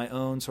manage my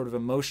own sort of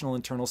emotional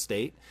internal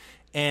state.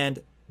 And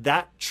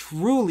that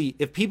truly,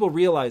 if people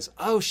realize,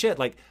 oh shit,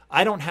 like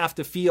I don't have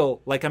to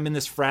feel like I'm in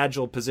this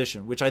fragile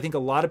position, which I think a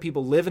lot of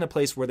people live in a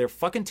place where they're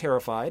fucking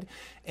terrified.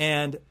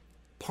 And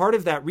part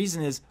of that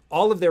reason is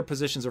all of their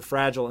positions are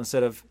fragile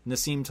instead of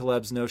Nassim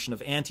Taleb's notion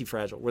of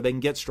anti-fragile, where they can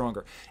get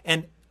stronger.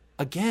 And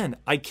again,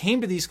 I came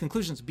to these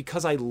conclusions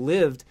because I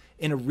lived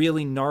in a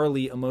really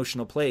gnarly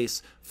emotional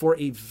place for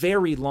a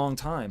very long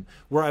time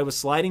where I was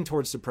sliding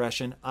towards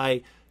depression.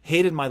 I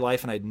hated my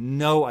life and I had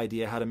no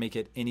idea how to make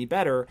it any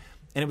better.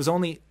 And it was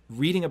only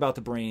reading about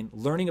the brain,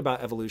 learning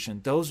about evolution.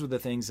 Those were the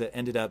things that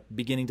ended up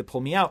beginning to pull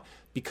me out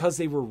because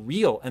they were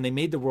real and they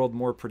made the world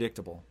more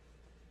predictable.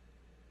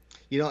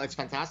 You know, it's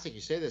fantastic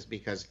you say this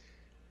because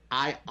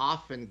I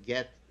often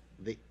get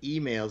the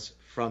emails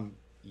from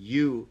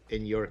you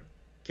in your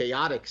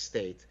chaotic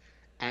state.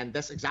 And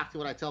that's exactly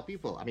what I tell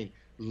people. I mean,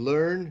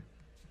 learn.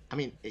 I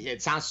mean,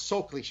 it sounds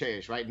so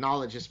cliche-ish, right?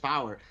 Knowledge is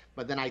power.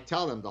 But then I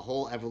tell them the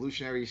whole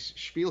evolutionary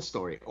spiel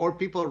story. Or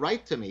people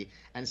write to me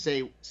and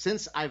say,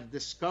 since I've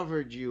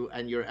discovered you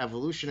and your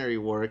evolutionary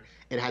work,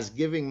 it has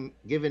given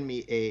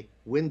me a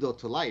window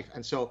to life.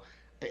 And so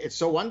it's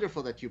so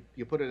wonderful that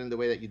you put it in the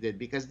way that you did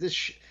because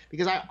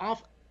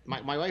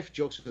my wife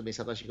jokes with me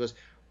sometimes. She goes,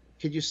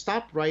 could you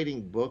stop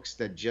writing books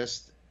that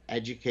just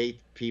educate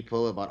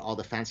people about all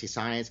the fancy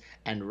science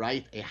and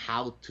write a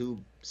how-to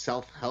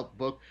self-help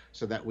book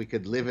so that we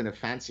could live in a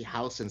fancy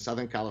house in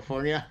Southern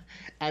California?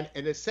 And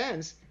in a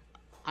sense,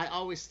 I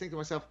always think to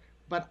myself,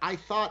 but I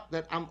thought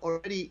that I'm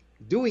already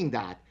doing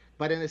that.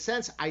 But in a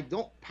sense, I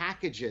don't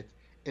package it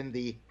in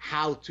the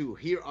how-to.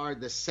 Here are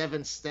the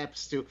 7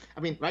 steps to, I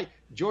mean, right?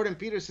 Jordan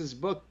Peterson's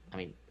book, I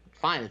mean,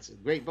 fine, it's a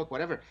great book,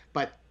 whatever,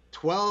 but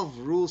 12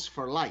 rules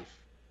for life.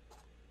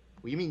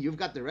 You mean you've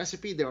got the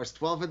recipe? There was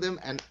 12 of them,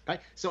 and right.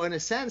 So in a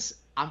sense,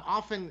 I'm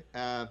often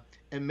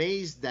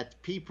amazed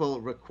that people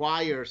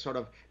require sort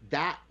of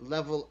that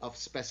level of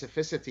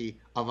specificity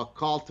of a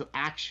call to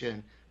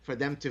action for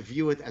them to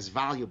view it as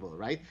valuable,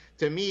 right?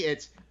 To me,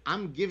 it's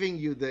I'm giving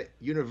you the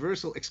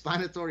universal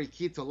explanatory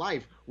key to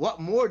life. What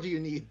more do you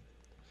need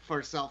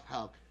for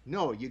self-help?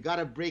 No, you got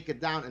to break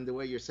it down in the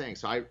way you're saying.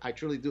 So I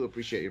truly do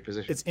appreciate your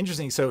position. It's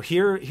interesting. So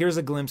here's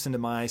a glimpse into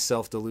my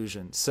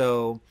self-delusion.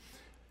 So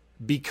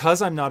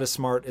because I'm not as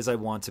smart as I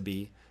want to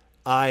be,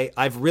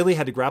 I've really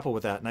had to grapple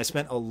with that. And I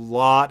spent a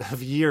lot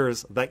of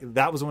years,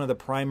 that was one of the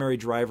primary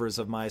drivers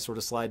of my sort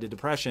of slide to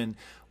depression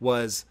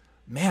was,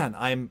 man,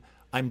 I'm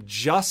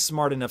just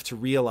smart enough to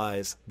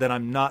realize that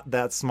I'm not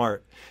that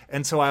smart.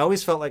 And so I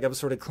always felt like I was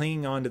sort of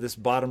clinging on to this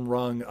bottom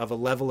rung of a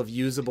level of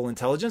usable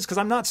intelligence, because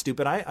I'm not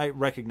stupid. I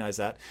recognize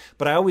that.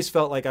 But I always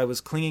felt like I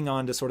was clinging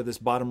on to sort of this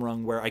bottom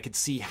rung where I could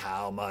see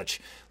how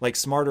much like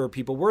smarter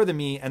people were than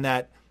me and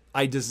that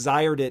I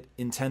desired it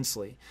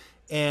intensely.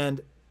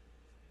 And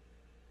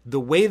the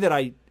way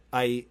that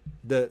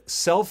the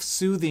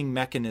self-soothing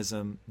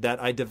mechanism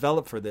that I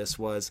developed for this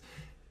was,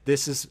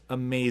 this is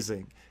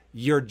amazing.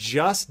 You're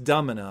just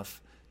dumb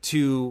enough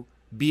to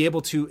be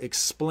able to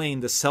explain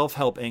the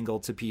self-help angle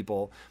to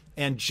people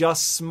and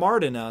just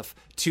smart enough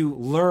to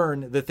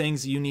learn the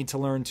things you need to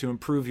learn to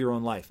improve your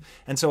own life.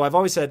 And so I've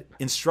always said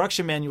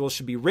instruction manuals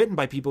should be written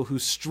by people who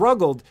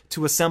struggled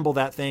to assemble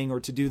that thing or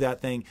to do that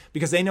thing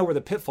because they know where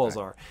the pitfalls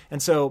are.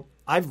 And so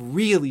I've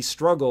really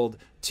struggled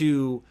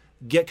to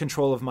get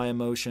control of my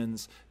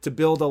emotions, to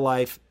build a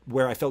life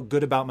where I felt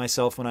good about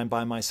myself when I'm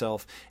by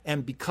myself.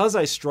 And because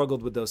I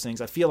struggled with those things,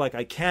 I feel like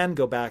I can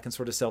go back and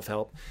sort of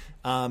self-help.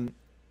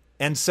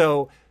 And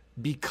so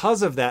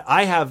because of that,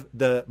 I have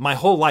my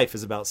whole life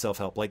is about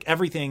self-help. Like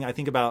everything I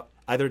think about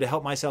either to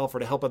help myself or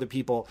to help other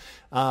people.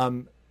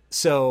 But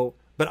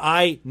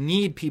I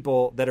need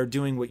people that are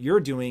doing what you're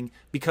doing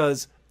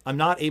because I'm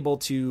not able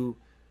to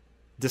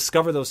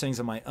discover those things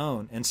on my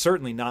own, and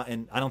certainly not,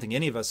 and I don't think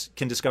any of us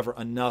can discover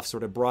enough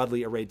sort of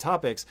broadly arrayed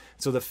topics.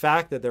 So the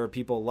fact that there are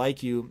people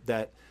like you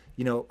that,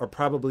 you know, are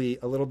probably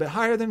a little bit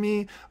higher than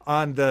me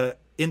on the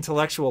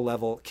intellectual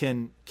level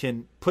can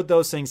put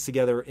those things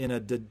together in a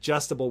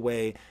digestible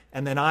way,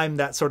 and then I'm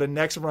that sort of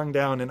next rung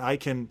down, and I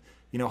can,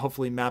 you know,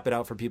 hopefully map it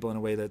out for people in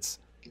a way that's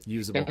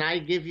usable. Can I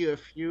give you a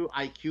few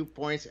IQ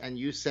points and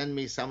you send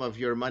me some of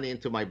your money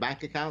into my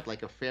bank account,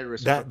 like a fair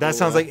reciprocal? That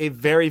sounds like a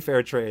very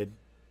fair trade.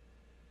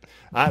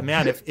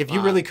 Man, if you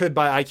really could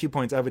buy IQ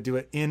points, I would do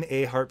it in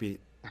a heartbeat.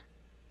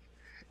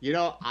 You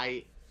know,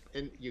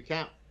 you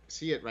can't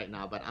see it right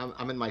now, but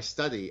I'm in my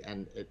study,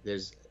 and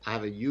I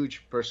have a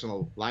huge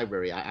personal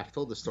library. I've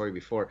told the story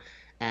before,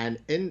 and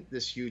in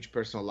this huge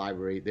personal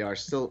library, there are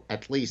still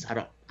at least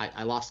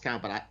I lost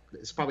count, but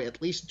it's probably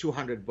at least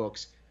 200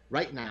 books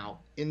right now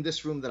in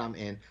this room that I'm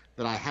in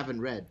that I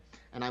haven't read,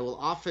 and I will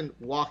often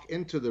walk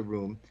into the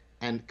room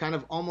and kind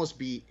of almost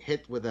be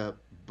hit with a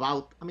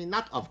bout, I mean,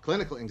 not of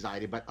clinical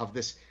anxiety, but of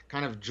this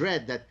kind of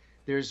dread that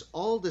there's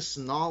all this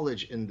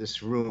knowledge in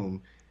this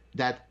room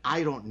that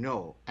I don't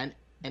know. And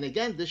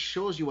again, this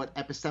shows you what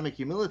epistemic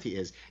humility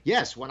is.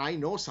 Yes, when I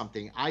know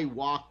something, I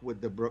walk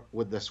with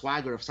the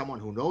swagger of someone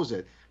who knows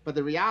it. But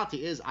the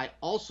reality is I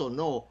also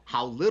know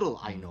how little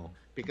I know,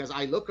 because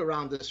I look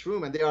around this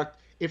room and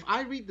if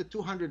I read the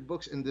 200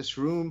 books in this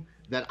room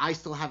that I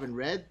still haven't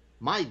read,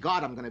 my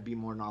God, I'm going to be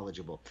more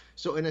knowledgeable.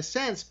 So in a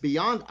sense,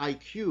 beyond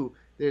IQ,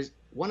 there's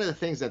one of the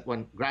things that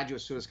when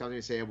graduate students come to me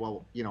and say,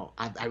 well, you know,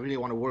 I really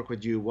want to work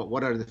with you.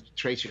 What are the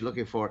traits you're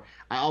looking for?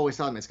 I always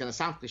tell them, it's going to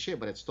sound cliche,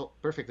 but it's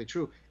perfectly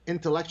true.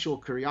 Intellectual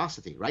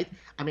curiosity, right?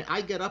 I mean,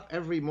 I get up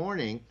every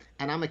morning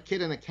and I'm a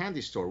kid in a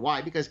candy store.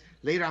 Why? Because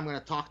later I'm going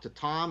to talk to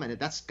Tom and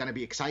that's going to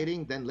be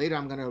exciting. Then later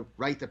I'm going to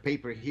write a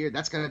paper here.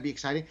 That's going to be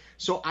exciting.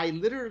 So I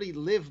literally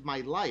live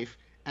my life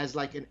as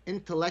like an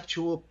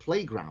intellectual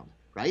playground,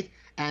 right?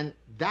 And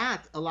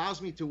that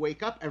allows me to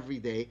wake up every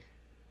day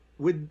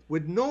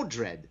with no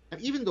dread.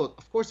 And even though,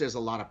 of course, there's a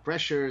lot of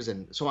pressures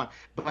and so on,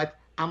 but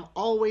I'm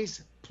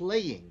always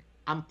playing.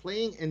 I'm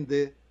playing in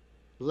the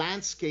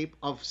landscape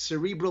of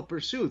cerebral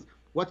pursuit.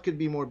 What could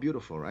be more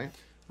beautiful, right?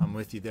 I'm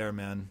with you there,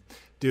 man.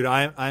 Dude,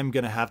 I'm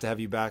going to have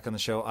you back on the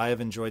show. I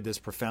have enjoyed this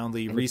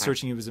profoundly. Anytime.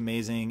 Researching you was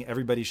amazing.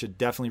 Everybody should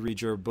definitely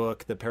read your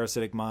book, The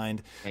Parasitic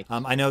Mind.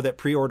 I know that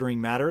pre-ordering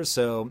matters,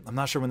 so I'm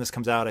not sure when this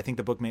comes out. I think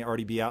the book may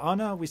already be out. Oh,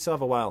 no, we still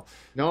have a while.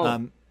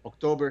 No,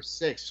 October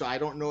 6th. So I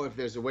don't know if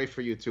there's a way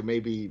for you to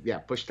maybe,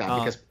 push that,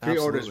 because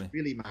pre-orders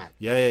really matter.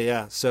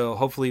 Yeah. So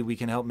hopefully we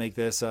can help make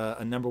this a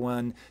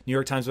 #1 New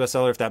York Times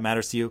bestseller, if that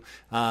matters to you.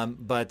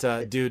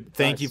 Dude,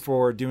 thank you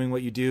for doing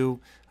what you do.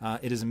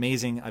 It is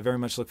amazing. I very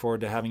much look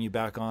forward to having you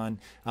back on.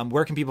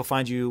 Where can people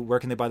find you? Where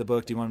can they buy the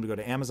book? Do you want them to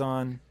go to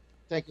Amazon?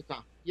 Thank you,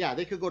 Tom. Yeah,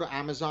 they could go to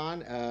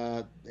Amazon.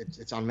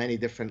 It's on many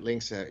different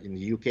links in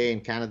the UK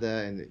and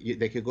Canada, and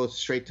they could go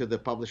straight to the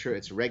publisher.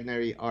 It's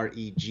Regnery,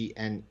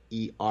 Regnery,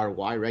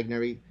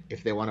 Regnery.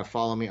 If they want to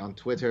follow me on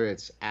Twitter,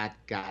 it's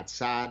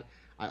 @GadSaad.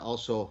 I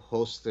also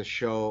host the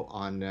show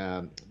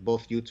on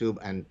both YouTube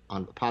and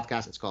on the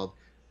podcast. It's called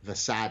The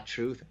Saad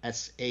Truth,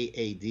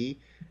 SAAD.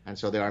 And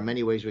so there are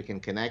many ways we can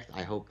connect.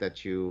 I hope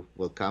that you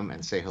will come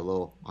and say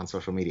hello on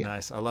social media.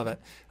 Nice. I love it.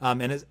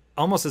 And it's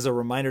almost as a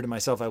reminder to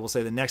myself, I will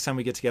say the next time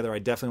we get together, I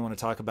definitely want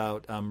to talk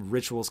about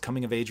rituals,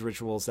 coming of age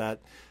rituals. That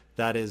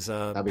is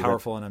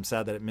powerful, and I'm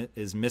sad that it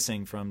is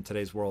missing from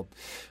today's world.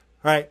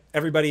 All right,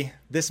 everybody,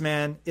 this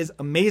man is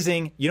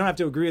amazing. You don't have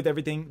to agree with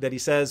everything that he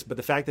says, but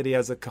the fact that he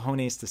has the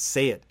cojones to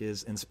say it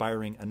is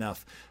inspiring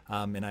enough.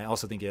 And I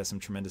also think he has some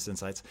tremendous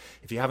insights.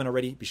 If you haven't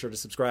already, be sure to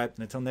subscribe.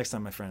 And until next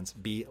time, my friends,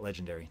 be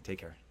legendary. Take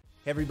care.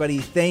 Hey everybody,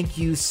 thank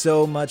you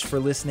so much for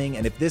listening.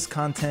 And if this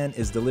content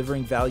is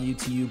delivering value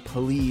to you,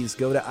 please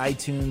go to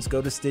iTunes,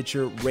 go to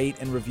Stitcher, rate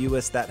and review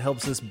us. That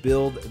helps us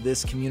build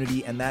this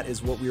community. And that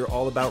is what we are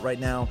all about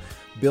right now.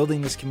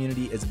 Building this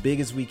community as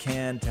big as we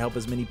can to help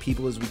as many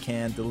people as we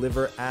can,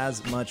 deliver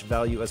as much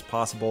value as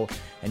possible.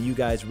 And you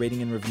guys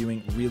rating and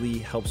reviewing really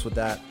helps with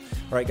that.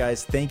 All right,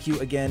 guys, thank you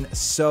again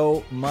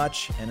so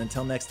much. And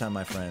until next time,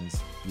 my friends,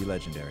 be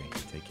legendary.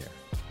 Take care.